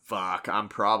 Fuck. I'm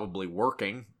probably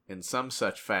working in some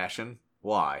such fashion.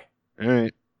 Why? All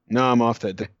right. No, I'm off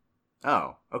that day.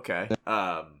 Oh, okay.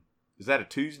 Is that a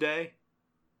Tuesday?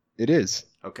 It is.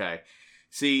 Okay.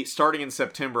 See, starting in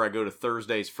September, I go to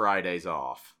Thursdays, Fridays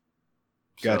off.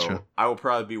 Gotcha. So I will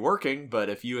probably be working, but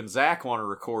if you and Zach want to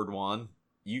record one,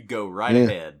 you go right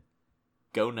ahead.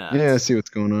 Go nuts. Yeah, I see what's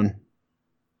going on.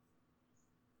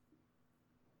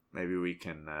 Maybe we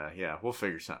can, we'll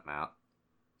figure something out.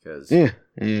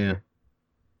 Yeah.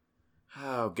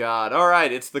 Oh, God. All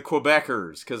right, it's the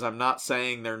Quebecers, because I'm not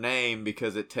saying their name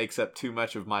because it takes up too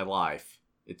much of my life.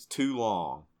 It's too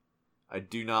long. I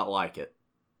do not like it.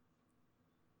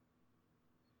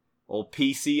 Old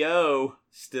PCO,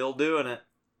 still doing it.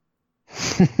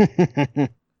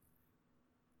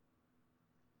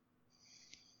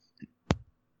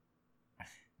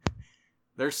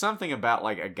 There's something about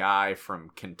like a guy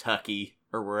from Kentucky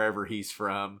or wherever he's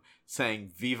from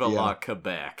saying "Viva la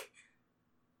Quebec"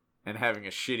 and having a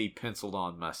shitty penciled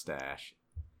on mustache.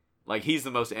 Like, he's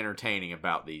the most entertaining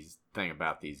about these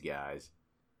guys.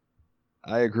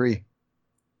 I agree.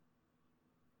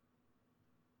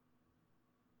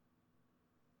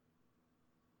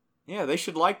 Yeah, they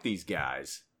should like these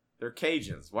guys. They're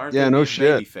Cajuns. Why aren't they no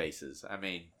baby faces? I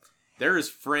mean, they're as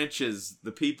French as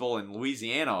the people in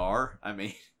Louisiana are. I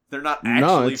mean, they're not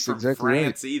actually from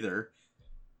France either.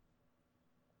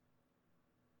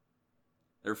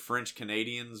 They're French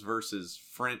Canadians versus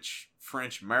French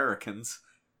Americans.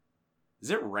 Is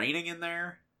it raining in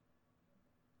there?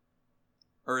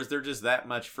 Or is there just that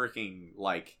much freaking,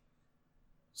 like,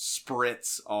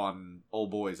 spritz on old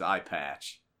boy's eye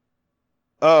patch?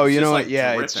 Oh, you know what?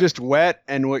 Yeah, it's just wet,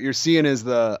 and what you're seeing is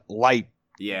the light.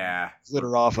 Yeah.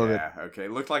 Glitter off of it. Yeah, okay.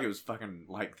 It looked like it was fucking,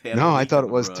 like... No, I thought it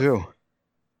was, too.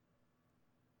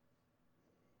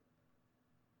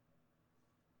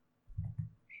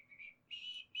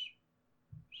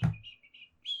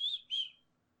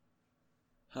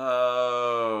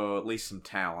 Oh, at least some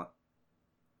talent.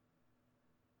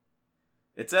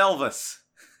 It's Elvis.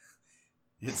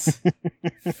 It's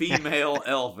female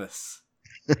Elvis.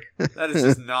 That is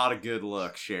just not a good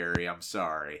look, Sherry. I'm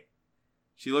sorry.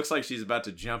 She looks like she's about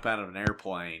to jump out of an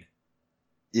airplane.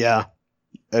 Yeah,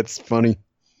 that's funny.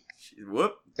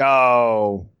 Whoop.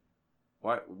 Oh.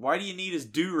 Why do you need his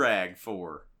do-rag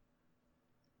for?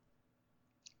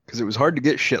 Because it was hard to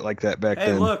get shit like that back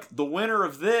then. Hey, look, the winner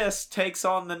of this takes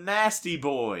on the Nasty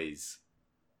Boys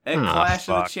at Clash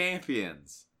of the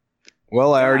Champions.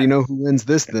 Well, I already know who wins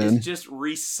this then. It's just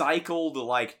recycled,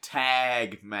 like,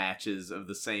 tag matches of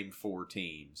the same four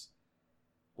teams.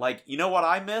 Like, you know what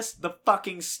I missed? The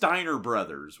fucking Steiner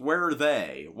brothers. Where are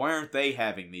they? Why aren't they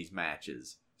having these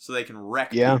matches? So they can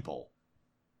wreck people.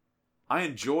 I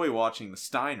enjoy watching the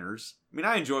Steiners. I mean,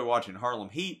 I enjoy watching Harlem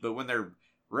Heat, but when they're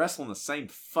wrestling the same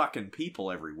fucking people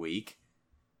every week.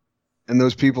 And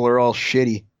those people are all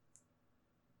shitty.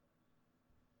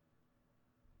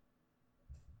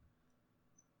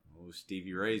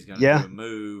 Stevie Ray's gonna do a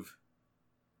move.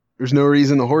 There's no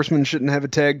reason the Horsemen shouldn't have a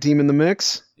tag team in the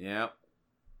mix. Yep.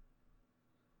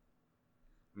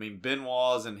 I mean,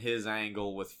 Benoit's in his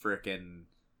angle with frickin'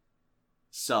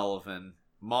 Sullivan.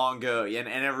 Mongo and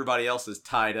everybody else is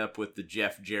tied up with the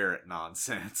Jeff Jarrett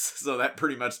nonsense. So that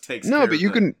pretty much takes care but you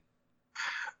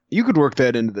could work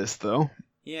that into this, though.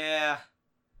 Yeah.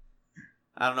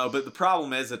 I don't know, but the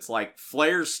problem is it's like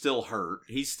Flair's still hurt.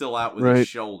 He's still out with his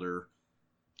shoulder.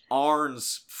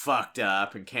 Arn's fucked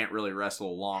up and can't really wrestle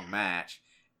a long match.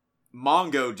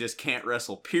 Mongo just can't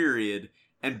wrestle, period.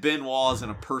 And Benoit's in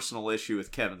a personal issue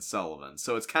with Kevin Sullivan.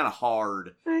 So it's kind of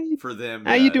hard for them.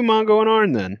 How you do Mongo and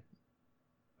Arn then?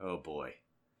 Oh boy.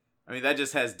 I mean, that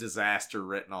just has disaster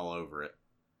written all over it.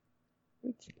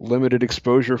 Limited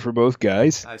exposure for both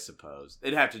guys. I suppose.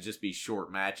 It'd have to just be short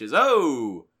matches.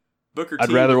 Oh! Booker T.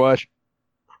 I'd rather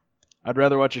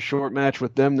watch a short match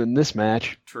with them than this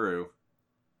match. True.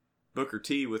 Booker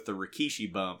T with the Rikishi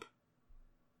bump.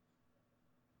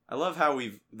 I love how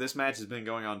this match has been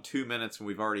going on 2 minutes and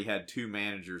we've already had two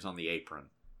managers on the apron.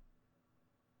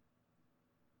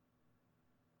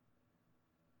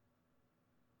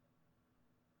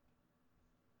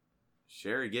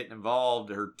 Sherry getting involved.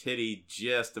 Her titty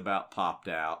just about popped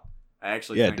out. I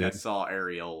actually think I saw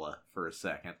areola for a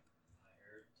second.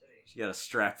 She got to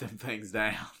strap them things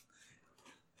down.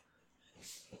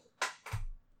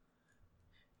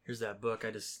 Here's that book.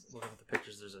 I just looking at the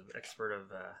pictures. There's an expert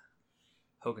of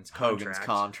Hogan's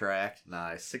contract.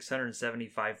 Nice.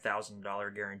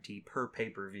 $675,000 guarantee per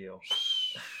pay-per-view.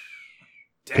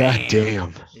 God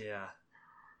damn. Yeah.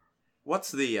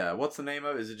 What's the name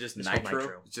of it? Is it just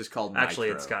Nitro? It's just called Nitro. Actually,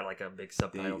 it's got like a big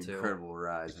subtitle too. The incredible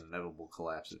rise and inevitable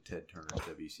collapse of Ted Turner's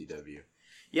WCW.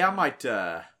 Yeah, I might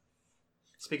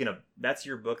Speaking of, that's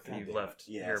your book that you've left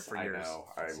here for I years. know.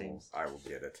 I will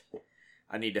get it.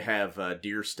 I need to have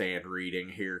Deer Stand reading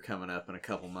here coming up in a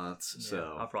couple months,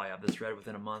 so I'll probably have this read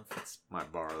within a month.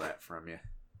 Might borrow that from you.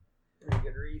 Pretty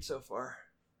good read so far.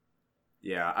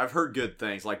 Yeah, I've heard good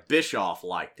things. Like Bischoff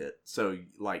liked it, so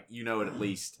like it at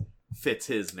least fits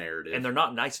his narrative. And they're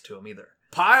not nice to him either.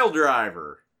 Pile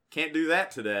Driver. Can't do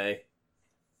that today.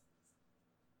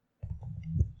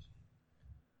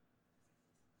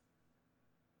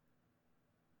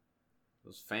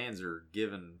 Those fans are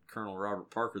giving Colonel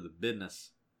Robert Parker the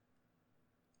business.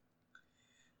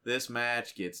 This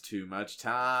match gets too much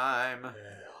time. Yeah.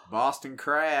 Boston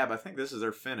Crab. I think this is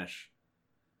their finish.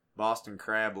 Boston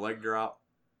Crab leg drop.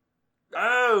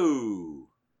 Oh!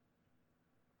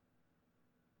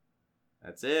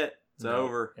 That's it. It's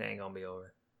over. It ain't gonna be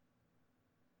over.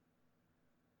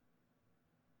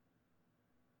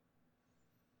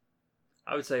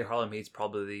 I would say Harlem Heat's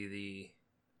probably the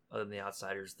other than the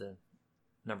Outsiders, the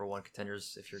number one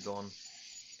contenders if you're going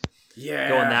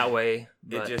that way.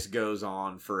 It just goes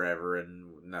on forever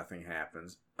and nothing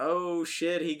happens. Oh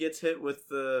shit, he gets hit with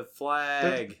the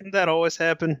flag. Doesn't that always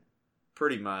happen?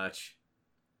 Pretty much.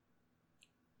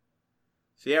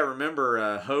 So yeah,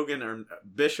 remember Hogan or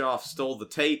Bischoff stole the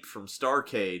tape from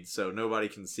Starrcade so nobody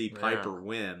can see Piper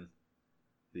win.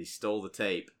 He stole the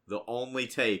tape. The only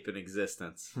tape in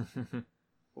existence.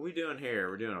 What are we doing here?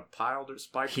 We're doing a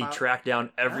spike pile? He tracked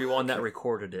down everyone that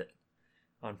recorded it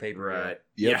on paper. Right.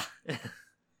 Yep. Yeah.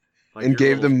 And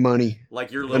gave them money.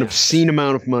 Like your an obscene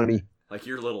amount of money. Like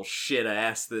your little shit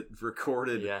ass that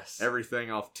recorded everything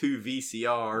off 2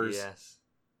 VCRs. Yes.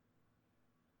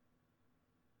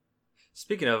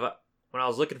 Speaking of, when I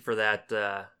was looking for that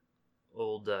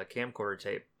old camcorder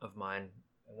tape of mine,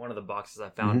 in one of the boxes I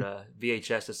found a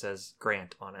VHS that says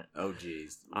Grant on it. Oh,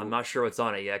 jeez. I'm not sure what's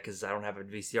on it yet because I don't have a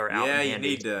VCR out. Yeah, you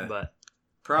need to. But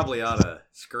probably ought to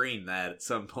screen that at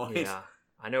some point. Yeah,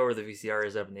 I know where the VCR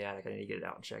is up in the attic. I need to get it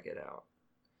out and check it out.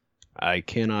 I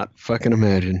cannot fucking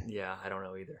imagine. Yeah, I don't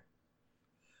know either.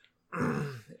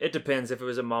 It depends. If it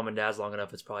was at Mom and Dad's long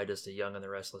enough, it's probably just a Young and the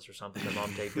Restless or something. The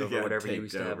mom taped over whatever you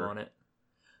used to have on it.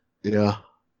 Yeah.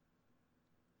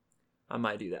 I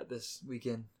might do that this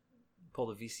weekend.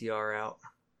 Pull the VCR out.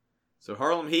 So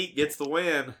Harlem Heat gets the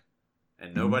win,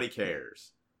 and nobody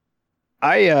cares.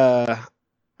 I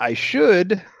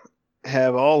should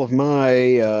have all of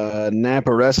my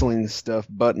Napa wrestling stuff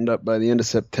buttoned up by the end of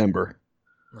September.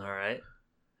 All right.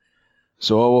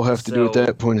 So all we'll have to do at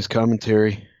that point is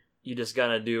commentary. You just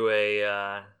gonna do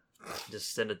a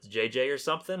just send it to JJ or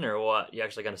something, or what? You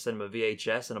actually gonna send him a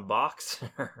VHS in a box?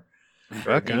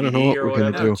 Fuck, I don't know what we're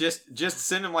gonna do. Just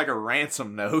send him like a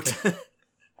ransom note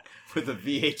with a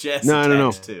VHS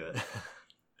attached to it.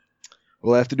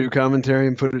 We'll have to do commentary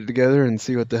and put it together and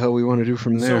see what the hell we want to do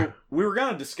from there. So we were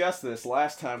going to discuss this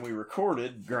last time we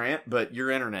recorded, Grant, but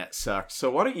your internet sucked. So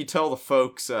why don't you tell the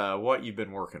folks what you've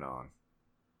been working on?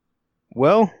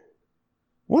 Well,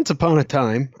 once upon a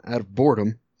time, out of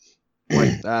boredom,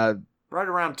 right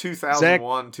around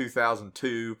 2001,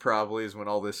 2002 probably is when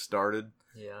all this started.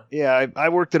 Yeah, I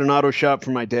worked at an auto shop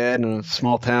for my dad in a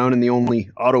small town, and the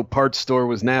only auto parts store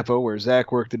was Napa, where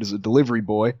Zach worked as a delivery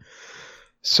boy.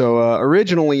 So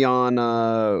originally on,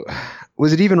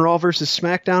 was it even Raw versus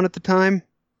SmackDown at the time?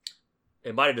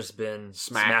 It might have just been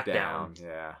SmackDown.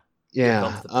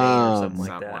 Yeah. Something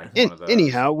like that.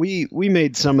 Anyhow, we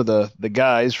made some of the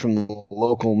guys from the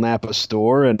local Napa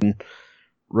store and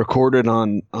recorded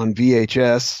on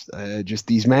VHS just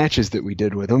these matches that we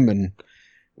did with them, and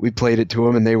we played it to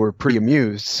them, and they were pretty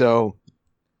amused. So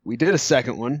we did a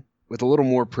second one with a little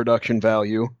more production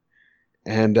value.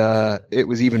 And it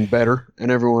was even better, and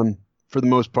everyone, for the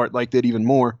most part, liked it even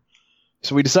more.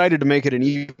 So we decided to make it an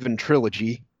even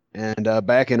trilogy, and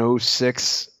back in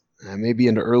 06, maybe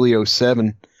into early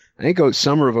 07, I think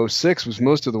summer of 06 was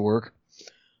most of the work,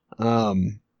 got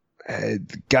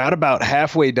about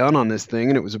halfway done on this thing,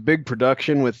 and it was a big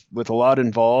production with a lot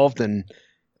involved, and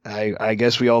I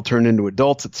guess we all turned into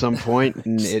adults at some point,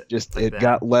 and it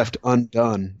got left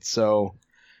undone. So...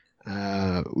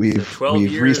 we've 12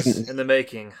 years in the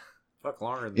making. Fuck,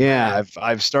 longer than that.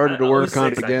 I've started to work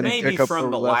on it again. Maybe pick up from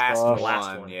the last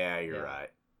one. Yeah, you're right.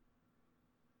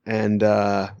 And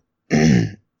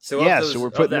so we're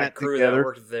putting that crew together. That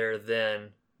worked there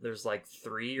then. There's like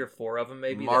 3 or 4 of them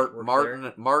maybe. Martin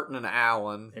and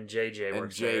Allen and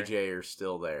JJ are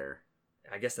still there.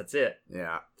 I guess that's it.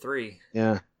 Yeah, 3.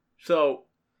 Yeah. So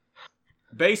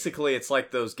basically, it's like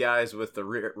those guys with the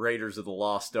Raiders of the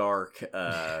Lost Ark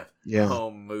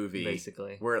home movie.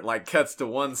 Basically. Where it like cuts to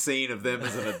one scene of them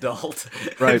as an adult.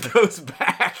 Right. And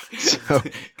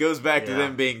goes back to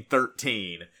them being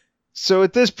 13. So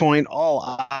at this point, all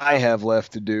I have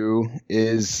left to do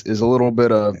is a little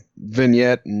bit of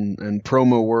vignette and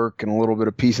promo work and a little bit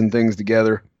of piecing things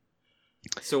together.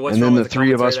 So what's And wrong then with the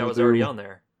three of us that will was already do- on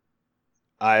there?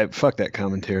 Fuck that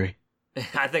commentary.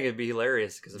 I think it'd be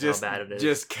hilarious because of how bad it is.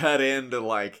 Just cut into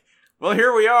like, well,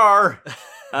 here we are.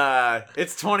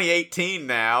 It's 2018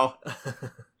 now,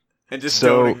 and just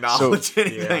don't acknowledge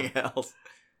anything else.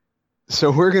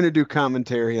 So we're gonna do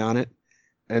commentary on it,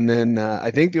 and then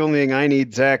I think the only thing I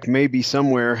need, Zach, maybe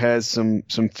somewhere has some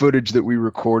footage that we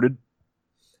recorded.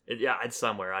 It's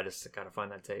somewhere. I just gotta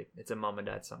find that tape. It's in Mom and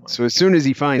Dad somewhere. So as soon as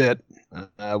he finds it,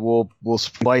 we'll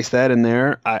splice that in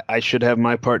there. I should have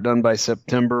my part done by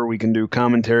September. We can do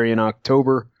commentary in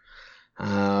October,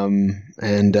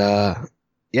 and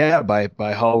by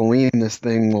Halloween this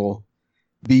thing will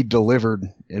be delivered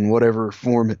in whatever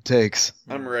form it takes.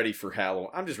 I'm ready for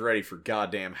Halloween. I'm just ready for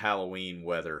goddamn Halloween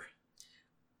weather.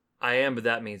 I am, but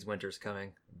that means winter's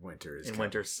coming.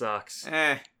 Winter sucks.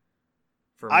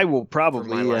 I will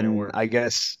probably, and I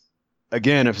guess,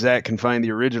 again, if Zach can find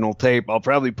the original tape, I'll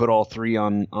probably put all three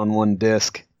on one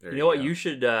disc. You know what? You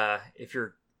should, if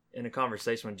you're in a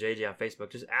conversation with JJ on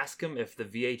Facebook, just ask him if the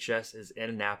VHS is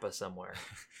in Napa somewhere.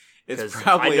 It's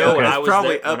probably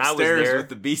upstairs with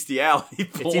the bestiality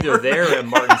porn. It's either there or in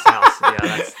Martin's house.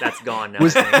 Yeah, that's gone now.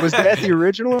 Was that the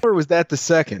original or was that the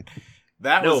second?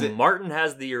 Martin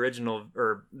has the original,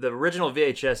 or the original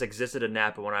VHS existed in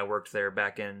Napa when I worked there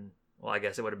back in, well, I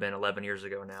guess it would have been 11 years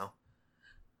ago now.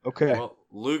 Okay. Well,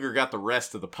 Luger got the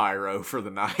rest of the pyro for the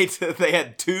night. They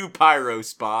had 2 pyro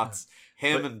spots,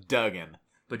 and Duggan.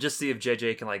 But just see if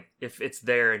JJ can, if it's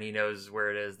there and he knows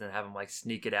where it is, then have him,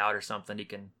 sneak it out or something. He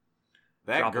can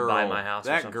drop it by my house or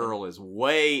something. That girl is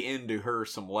way into her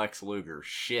some Lex Luger.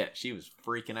 Shit, she was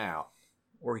freaking out.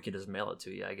 Or he can just mail it to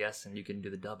you, I guess, and you can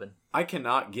do the dubbing. I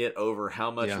cannot get over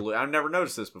how much... I've never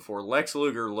noticed this before. Lex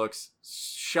Luger looks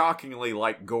shockingly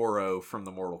like Goro from the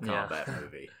Mortal Kombat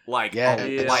movie.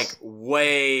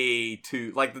 Way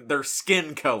too... their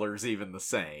skin color's even the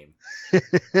same.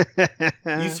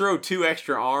 You throw 2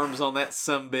 extra arms on that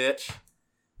sumbitch,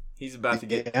 he's about to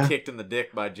get kicked in the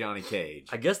dick by Johnny Cage.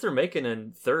 I guess they're making a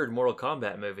 3rd Mortal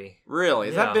Kombat movie. Really?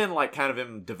 Has that been kind of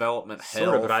in development hell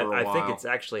sort of, but for a while? I think it's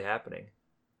actually happening.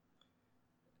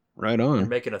 Right on. They're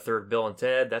making a 3rd Bill and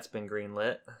Ted. That's been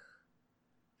greenlit.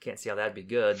 Can't see how that'd be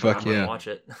good. Fuck but I'm gonna watch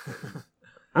it.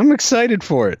 I'm excited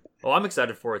for it. Oh, I'm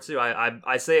excited for it too.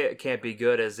 I say it can't be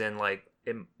good as in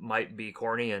it might be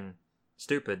corny and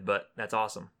stupid, but that's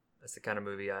awesome. That's the kind of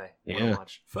movie I want to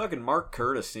watch. Fucking Mark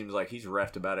Curtis seems like he's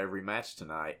reffed about every match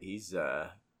tonight. He's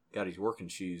got his working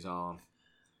shoes on.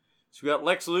 So we got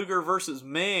Lex Luger versus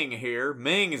Ming here.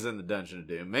 Ming is in the Dungeon of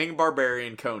Doom. Ming,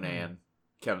 Barbarian, Conan,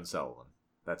 Kevin Sullivan.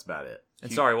 That's about it.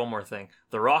 And sorry, one more thing.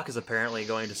 The Rock is apparently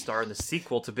going to star in the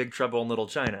sequel to Big Trouble in Little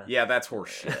China. Yeah, that's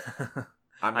horseshit.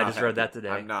 I just read that today.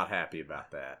 I'm not happy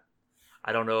about that.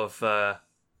 I don't know if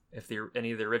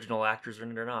any of the original actors are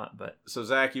in it or not. But so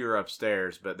Zach, you were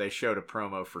upstairs, but they showed a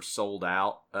promo for Sold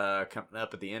Out coming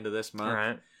up at the end of this month. All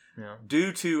right. Yeah.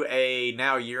 Due to a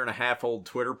now 1.5 old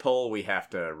Twitter poll, we have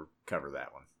to cover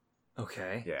that one.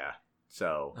 Okay. Yeah.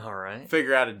 So, all right.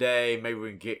 Figure out a day. Maybe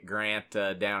we can get Grant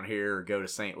down here or go to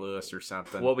St. Louis or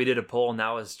something. Well, we did a poll, and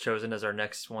that was chosen as our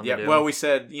next one to do. Well, we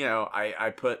said,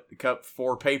 I put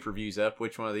 4 pay-per-views up.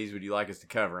 Which one of these would you like us to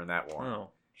cover in that one? Oh,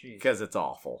 jeez. Because it's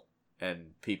awful, and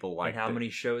people like. And how many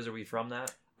shows are we from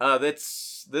that?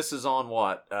 This is on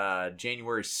what?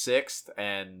 January 6th,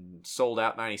 and Sold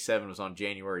Out 97 was on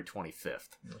January 25th.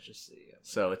 Let's just see.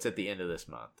 So it's at the end of this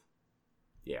month.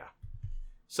 Yeah.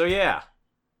 So yeah.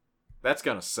 That's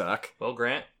gonna suck. Well,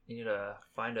 Grant, you need to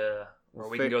find where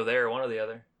we can go there, one or the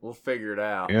other. We'll figure it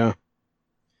out. Yeah.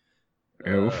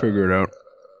 Yeah, we'll figure it out.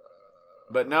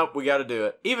 But nope, we got to do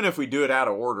it. Even if we do it out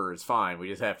of order, it's fine. We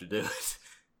just have to do it.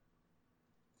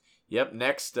 Yep.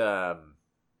 Next, the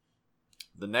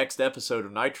next episode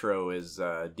of Nitro is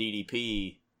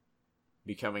DDP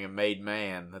becoming a made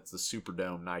man. That's the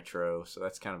Superdome Nitro, so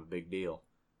that's kind of a big deal.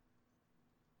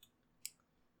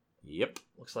 Yep.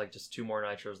 Looks like just 2 more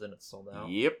Nitros, then it's sold out.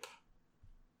 Yep.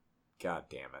 God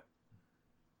damn it.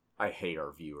 I hate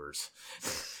our viewers.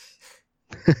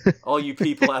 All you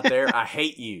people out there, I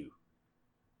hate you.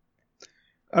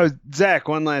 Zach,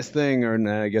 one last thing,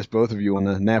 or I guess both of you on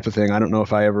the Napa thing. I don't know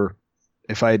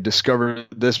if I discovered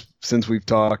this since we've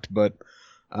talked, but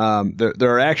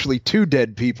there are actually 2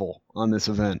 dead people on this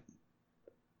event.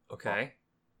 Okay.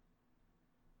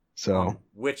 So.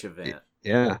 Which event?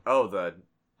 Yeah. Oh,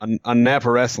 on Napa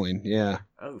Wrestling, yeah.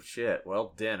 Oh, shit.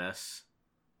 Well, Dennis.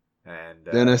 And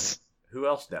Dennis. Who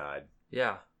else died?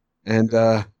 Yeah. And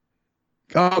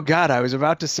Oh God, I was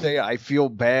about to say I feel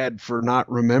bad for not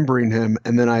remembering him,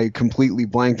 and then I completely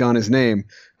blanked on his name.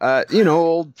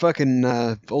 Old fucking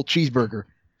old Cheeseburger.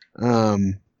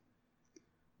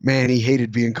 Man, he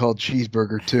hated being called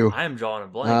Cheeseburger too. I am drawing a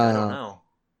blank. I don't know.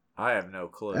 I have no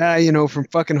clue. From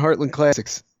fucking Heartland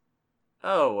Classics.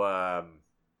 Oh,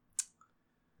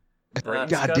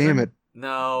 God damn it!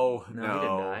 No, he didn't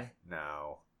die.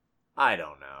 no. I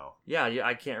don't know. Yeah,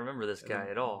 I can't remember this guy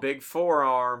at all. Big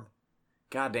forearm.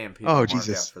 Goddamn people. Oh, mark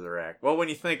Jesus. Out for the rack. Well, when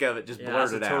you think of it, just blurt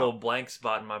that's it a out. total blank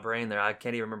spot in my brain there. I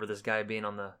can't even remember this guy being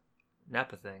on the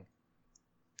Napa thing.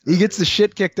 He gets the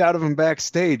shit kicked out of him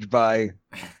backstage by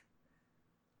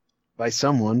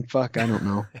someone. Fuck, I don't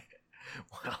know.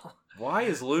 Well, why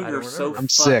is Luger so I'm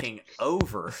fucking sick.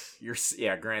 over?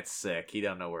 Grant's sick. He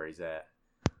don't know where he's at.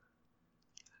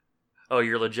 oh,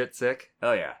 you're legit sick?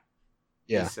 Oh yeah.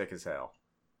 Yeah. He's sick as hell.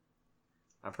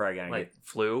 I'm probably gonna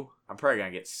flu? I'm probably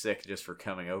gonna get sick just for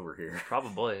coming over here.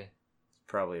 Probably.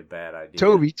 Probably a bad idea.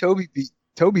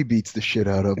 Toby beats the shit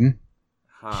out of him.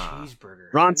 Huh.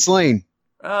 Cheeseburger. Ron Slane.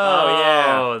 Oh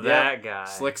yeah. That guy.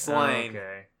 Slick Slane.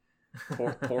 Okay.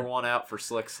 Pour one out for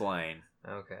Slick Slane.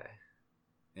 Okay.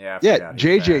 Yeah. Yeah,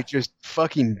 JJ just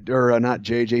fucking, or not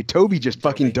JJ, Toby just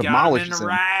fucking demolishes him.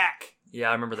 Rack. Yeah,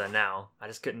 I remember that now. I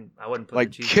wouldn't put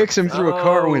Like the kicks him through a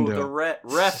car window. The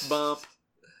ref bump.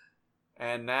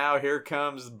 And now here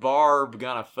comes Barb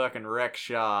gonna fucking wreck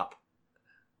shop.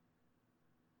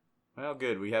 Well,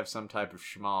 good. We have some type of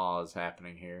schmoz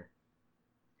happening here.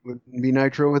 Wouldn't be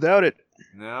Nitro without it.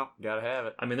 No, gotta have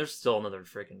it. I mean, there's still another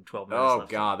freaking 12 minutes Oh,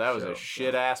 left. God, that was a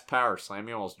shit-ass power slam.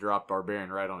 He almost dropped Barbarian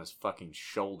right on his fucking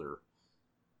shoulder.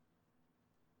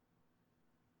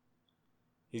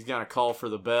 He's gonna call for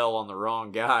the bell on the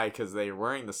wrong guy because they're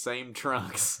wearing the same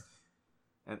trunks.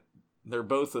 And they're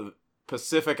both of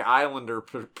Pacific Islander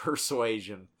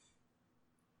persuasion.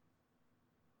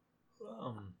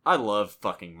 I love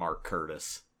fucking Mark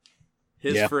Curtis.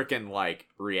 His freaking,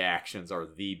 reactions are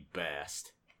the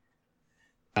best.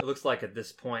 It looks like at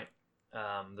this point,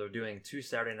 they're doing 2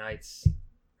 Saturday nights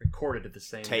recorded at the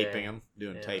same day. Taping them,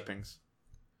 doing tapings.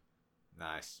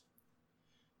 Nice.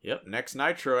 Yep, next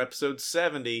Nitro, episode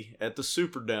 70 at the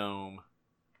Superdome.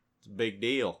 It's a big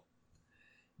deal.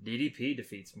 DDP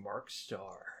defeats Mark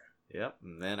Starr. Yep,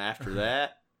 and then after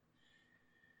that,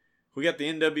 we got the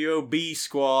NWO B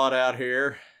squad out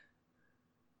here.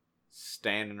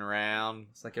 Standing around.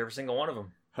 It's like every single one of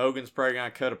them. Hogan's probably going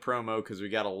to cut a promo because we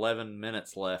got 11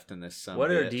 minutes left in this son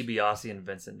What of a are bitch. DiBiase and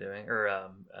Vincent doing? Or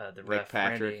the ref,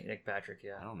 Patrick. Nick Patrick,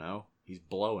 yeah. I don't know. He's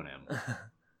blowing him.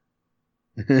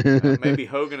 Maybe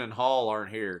Hogan and Hall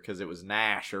aren't here because it was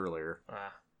Nash earlier.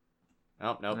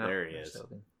 Oh, nope, there he is.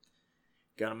 Hogan.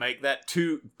 Gonna make that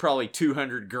probably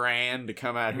 $200,000 to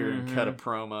come out here and cut a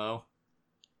promo.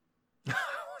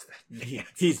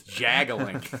 He's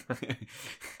jaggling.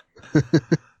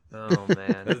 Oh,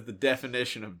 man. That's the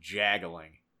definition of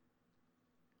jaggling.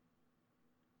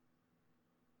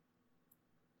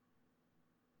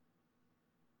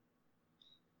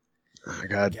 Oh my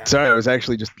God. Sorry, I was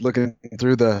actually just looking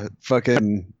through the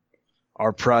fucking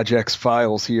our project's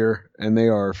files here, and they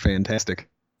are fantastic.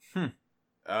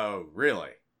 Oh, really?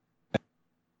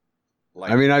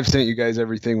 I mean, I've sent you guys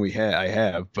everything I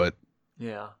have, but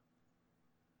Yeah.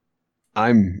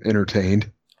 I'm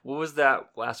entertained. What was that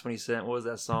last one you sent? What was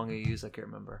that song you used? I can't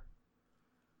remember.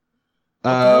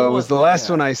 Was the last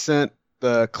one I sent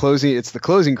the closing? It's the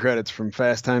closing credits from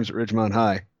Fast Times at Ridgemont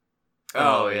High.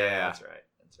 Oh yeah, that's right.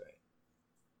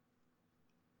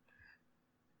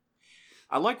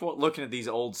 I like looking at these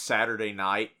old Saturday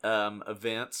night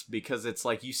events because it's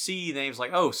like you see names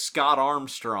like Scott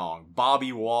Armstrong,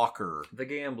 Bobby Walker, The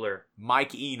Gambler,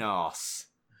 Mike Enos,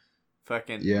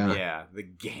 fucking yeah, The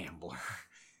Gambler.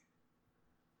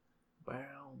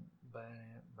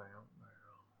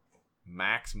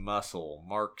 Max Muscle,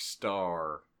 Mark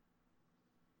Starr.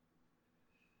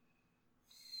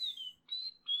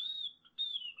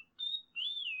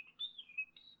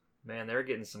 Man, they were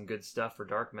getting some good stuff for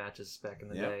dark matches back in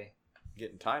the day.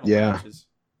 Getting title matches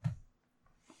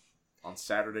on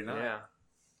Saturday night. Yeah.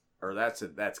 Or that's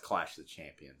Clash of the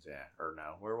Champions, yeah. Or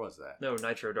no, where was that? No,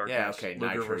 Nitro Dark Match. Match. Okay, Luger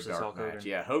Nitro versus Dark Hulk Match. Hogan.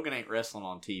 Yeah, Hogan ain't wrestling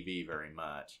on TV very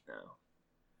much. No.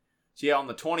 So yeah, on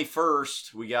the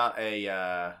 21st, we got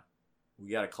a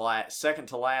second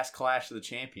to last Clash of the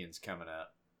Champions coming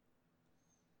up.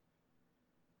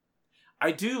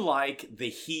 I do like the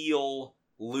heel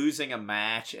losing a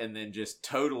match and then just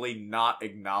totally not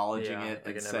acknowledging it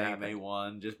and saying they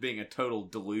won, just being a total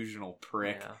delusional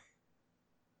prick. Yeah.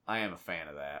 I am a fan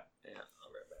of that. Yeah,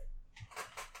 I'll be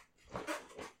right back.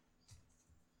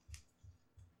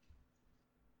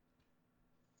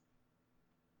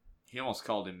 He almost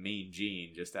called him Mean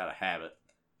Gene just out of habit.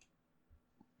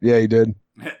 Yeah, he did.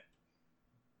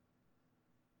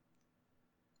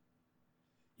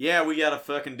 Yeah, we gotta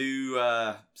fucking do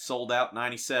Sold Out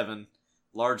 97.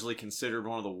 Largely considered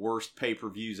one of the worst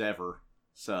pay-per-views ever.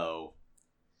 So,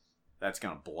 that's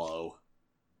gonna blow.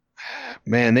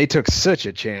 Man, they took such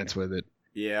a chance with it.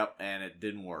 Yep, and it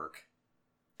didn't work.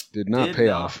 Did not pay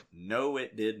off. No,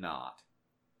 it did not.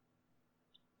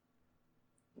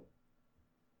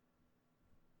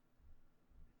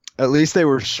 At least they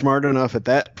were smart enough at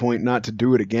that point not to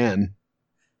do it again.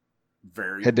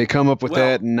 Had they come up with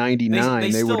that in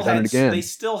 99, they would have done it again. They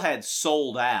still had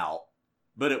Sold Out,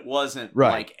 but it wasn't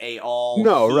right. like a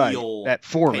all-heel that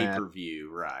format.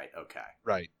 pay-per-view. Right, okay.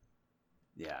 Right.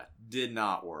 Yeah, did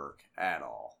not work at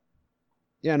all.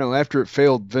 Yeah, no, after it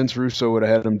failed, Vince Russo would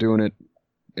have had them doing it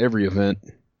every event.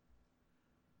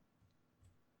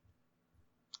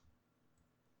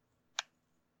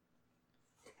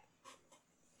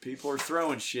 People are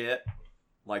throwing shit.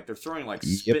 Like they're throwing like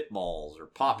spitballs or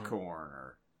popcorn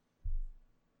or...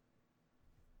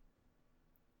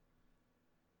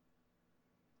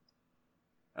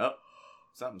 Oh,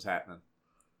 something's happening.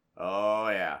 Oh,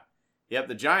 yeah. Yep,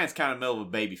 the Giant's kind of middle of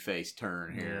a babyface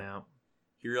turn here. Yeah.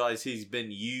 He realized he's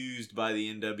been used by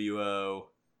the NWO.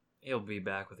 He'll be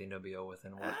back with the NWO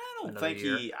within what? I don't think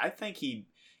he... I think he...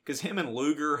 Because him and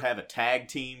Luger have a tag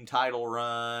team title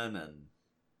run and...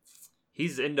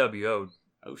 He's NWO.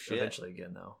 Oh, shit. Eventually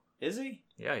again, though. Is he?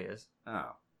 Yeah, he is.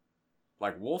 Oh.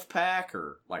 Like Wolfpack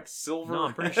or like Silver? No,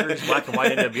 I'm pretty sure he's black and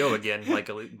white NWO again, like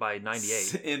by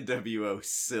 98. NWO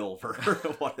Silver.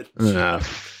 What a joke.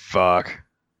 Fuck.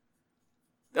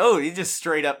 Oh, he's just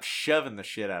straight up shoving the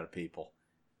shit out of people.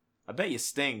 I bet you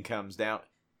Sting comes down.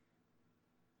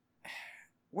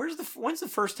 When's the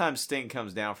first time Sting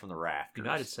comes down from the rafters?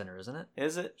 United Center, isn't it?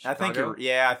 Is it? Chicago?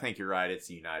 I think you're right. It's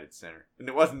the United Center. And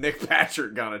it wasn't Nick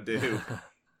Patrick gonna do.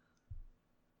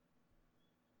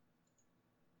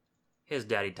 His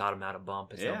daddy taught him how to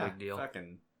bump. It's no big deal.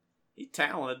 He's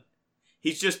talented.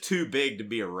 He's just too big to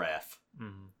be a ref.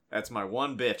 Mm-hmm. That's my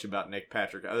one bitch about Nick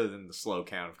Patrick, other than the slow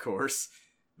count, of course.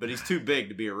 But he's too big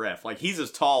to be a ref. Like, he's as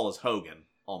tall as Hogan,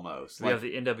 almost. Do we have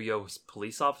the NWO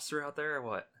police officer out there, or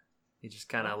what? He just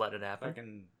kind of let it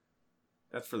happen?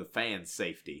 That's for the fans'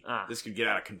 safety. This could get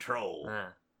out of control.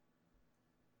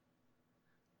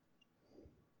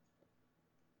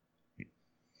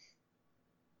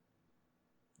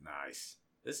 Nice.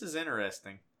 This is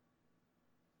interesting.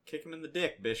 Kick him in the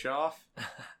dick, Bischoff.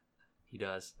 He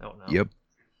does. I don't know. Yep.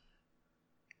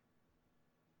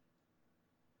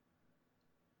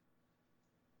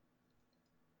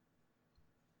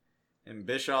 And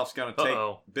Bischoff's gonna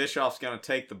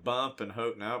take the bump and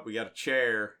hope. Nope, we got a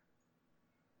chair.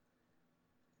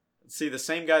 See, the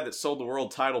same guy that sold the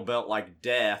world title belt like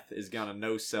death is gonna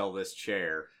no-sell this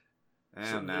chair.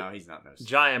 And no, he's not no-selling.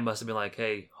 Giant must have been like,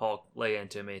 "Hey, Hulk, lay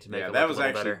into me to make it look that was a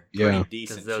little actually better." Pretty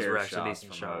decent. Those chair were actually shots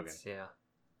decent from shots. Hogan. Yeah.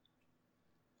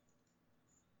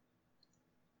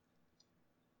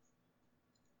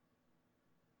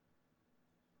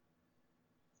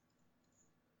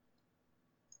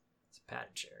 It's a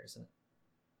padded chair, isn't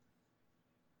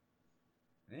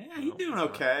it? Yeah, he's doing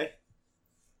okay.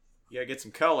 You gotta get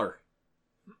some color.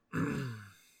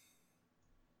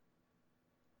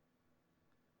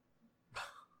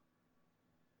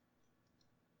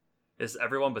 Is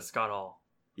everyone but Scott Hall?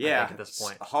 Yeah, I think at this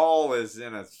point, Hall is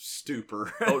in a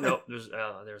stupor. Oh no, there's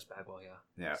Bagwell.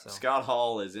 Yeah. Scott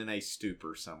Hall is in a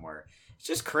stupor somewhere. It's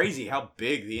just crazy how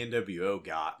big the NWO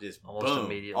got. Just almost boom.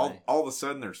 Immediately. All of a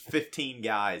sudden, there's 15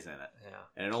 guys in it. Yeah,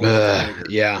 and it only gets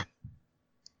bigger. Yeah.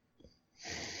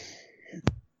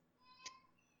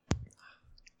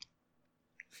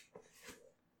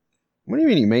 What do you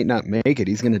mean he may not make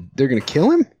it? They're gonna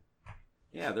kill him?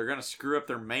 Yeah, they're gonna screw up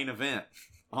their main event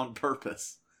on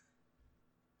purpose.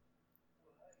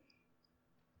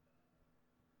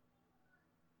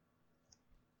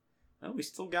 Well, we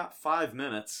still got 5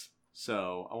 minutes,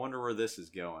 so I wonder where this is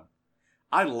going.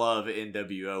 I love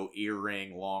NWO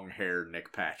earring, long hair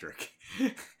Nick Patrick.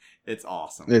 It's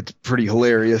awesome. It's pretty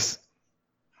hilarious.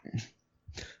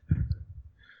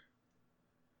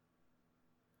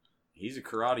 He's a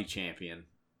karate champion.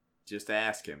 Just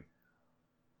ask him.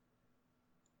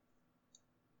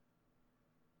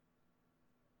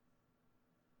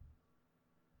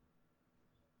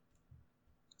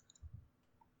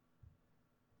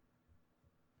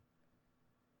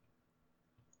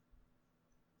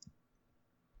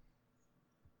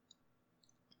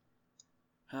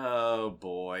 Oh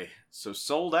boy. So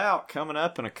Sold Out coming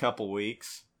up in a couple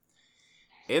weeks.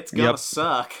 It's gonna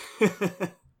suck.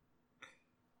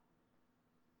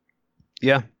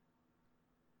 Yeah.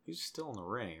 Who's still in the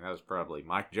ring? That was probably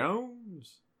Mike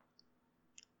Jones.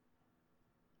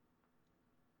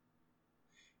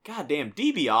 Goddamn,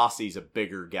 DiBiase's a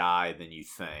bigger guy than you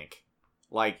think.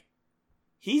 Like,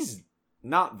 he's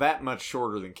not that much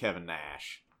shorter than Kevin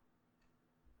Nash.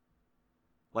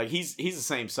 Like, he's the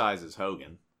same size as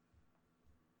Hogan.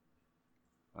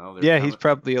 Oh, yeah, he's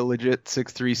probably a legit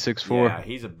 6'3", 6'4". Yeah,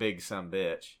 he's a big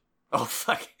sumbitch. Oh,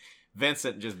 fuck.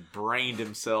 Vincent just brained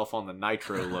himself on the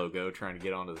Nitro logo trying to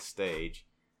get onto the stage.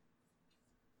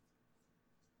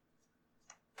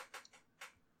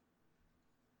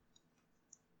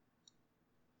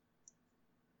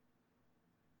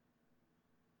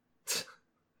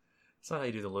 That's not how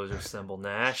you do the loser symbol,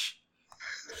 Nash.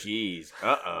 Jeez.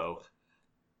 Uh-oh.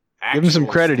 Give him some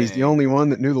credit. He's the only one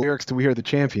that knew the lyrics to We Are the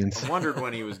Champions. I wondered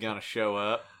when he was going to show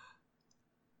up.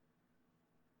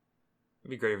 It'd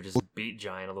be great if we just beat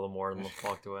Giant a little more and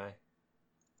walked away.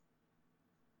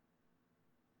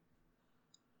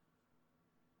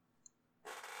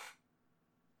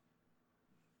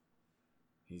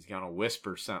 He's going to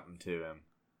whisper something to him.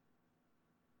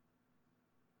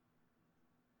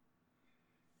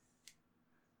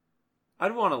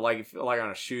 I'd want to, like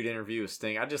on a shoot interview with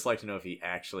Sting, I'd just like to know if he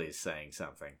actually is saying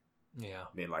something. Yeah.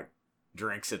 I mean, like,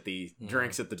 drinks at the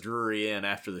Drury Inn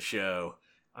after the show.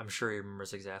 I'm sure he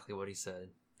remembers exactly what he said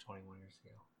 21 years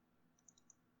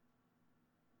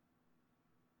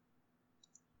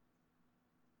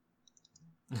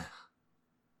ago.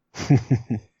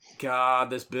 God,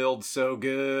 this build's so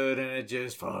good, and it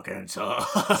just fucking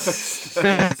sucks.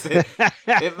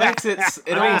 it makes it.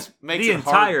 It almost makes it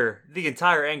hard. The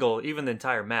entire angle, even the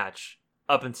entire match,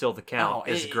 up until the count,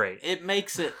 is great. It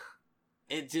makes it.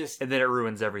 It just, and then it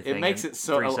ruins everything. It makes it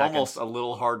so almost a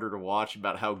little harder to watch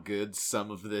about how good some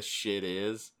of this shit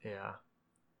is. Yeah.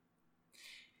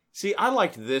 See, I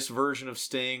liked this version of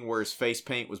Sting where his face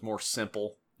paint was more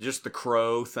simple. Just the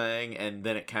crow thing, and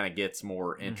then it kind of gets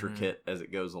more intricate as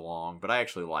it goes along. But I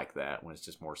actually like that when it's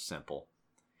just more simple.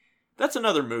 That's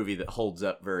another movie that holds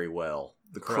up very well.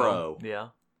 The Crow. Yeah,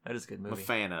 that is a good movie. I'm a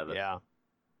fan of it. Yeah.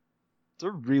 It's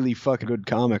a really fucking good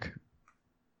comic.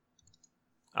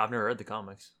 I've never read the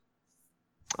comics.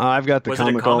 I've got the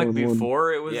comic. Was it a comic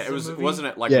before it was? Yeah, it was. Movie? Wasn't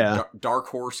it like a Dark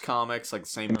Horse Comics, like the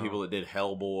same people that did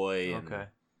Hellboy and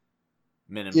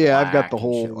Men in Black? I've got the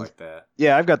whole shit like that.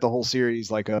 Yeah, I've got the whole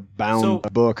series like a bound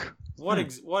book.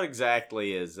 What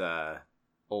exactly is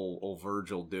old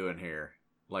Virgil doing here?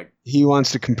 Like, he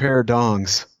wants to compare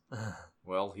dongs.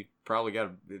 Well, he probably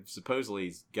supposedly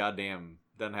he's goddamn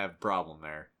doesn't have a problem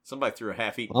there. Somebody threw a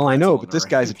half-eaten. Well, I know, but this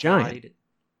guy's a giant.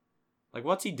 Like,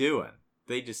 what's he doing?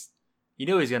 They just... You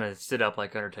know he's gonna sit up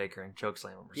like Undertaker and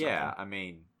chokeslam him or something. Yeah, I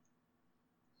mean...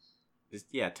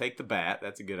 take the bat.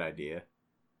 That's a good idea.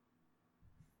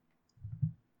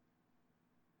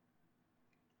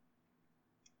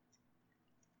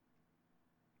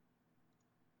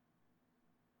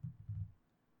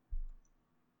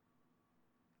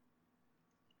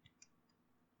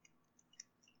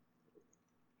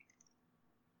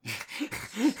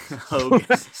 Hogan.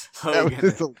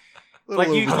 Like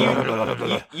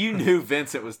you knew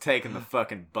Vincent was taking the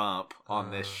fucking bump on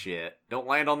this shit. Don't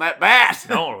land on that bat.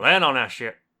 Don't land on that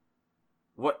shit.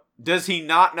 What does he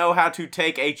not know how to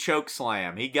take a choke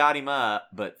slam? He got him up,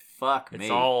 but fuck me.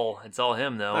 It's all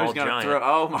him though. All Giant.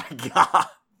 Oh my god.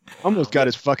 Almost got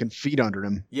his fucking feet under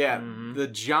him. Yeah, the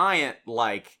Giant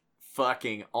like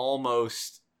fucking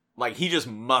almost like he just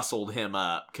muscled him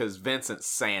up because Vincent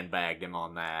sandbagged him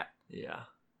on that. Yeah.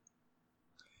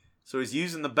 So he's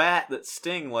using the bat that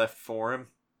Sting left for him.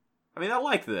 I mean, I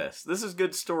like this. This is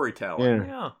good storytelling.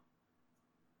 Yeah.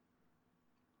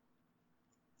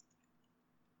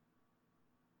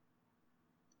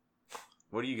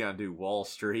 What are you gonna do, Wall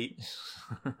Street?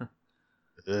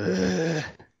 Try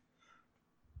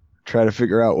to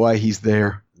figure out why he's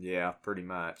there. Yeah, pretty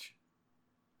much.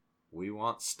 We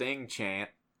want Sting chant.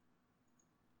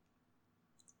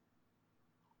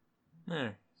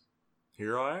 There.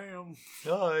 Here I am.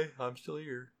 Hi, I'm still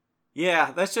here.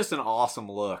 Yeah, that's just an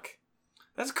awesome look.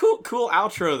 That's a cool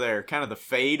outro there. Kind of the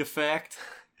fade effect.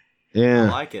 Yeah. I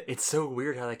like it. It's so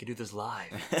weird how they could do this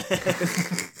live.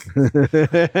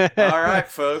 All right,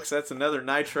 folks. That's another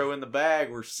Nitro in the bag.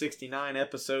 We're 69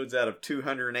 episodes out of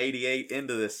 288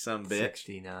 into this sumbitch.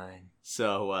 69.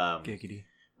 So, Giggity.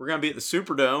 We're going to be at the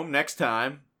Superdome next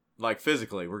time. Like,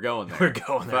 physically, we're going there. We're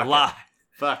going there live.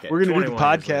 Fuck it. We're going to do the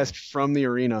podcast from the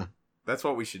arena. That's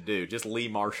what we should do. Just Lee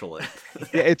Marshall it.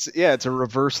 It's a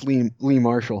reverse Lee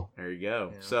Marshall. There you go.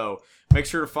 Yeah. So make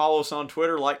sure to follow us on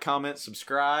Twitter, like, comment,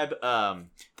 subscribe. I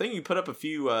think you put up a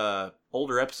few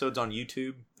older episodes on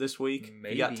YouTube this week.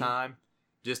 Maybe. If you got time.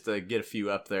 just to get a few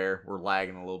up there. We're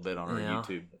lagging a little bit on our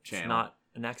YouTube channel. It's not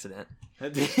an accident.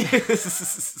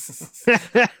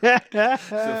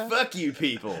 So fuck you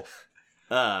people.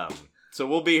 So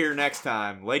we'll be here next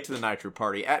time. Late to the Nitro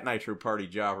Party at Nitro Party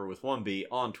Jobber with 1B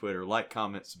on Twitter. Like,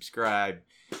 comment, subscribe.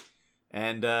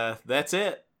 And that's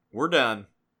it. We're done.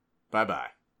 Bye-bye.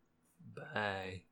 Bye.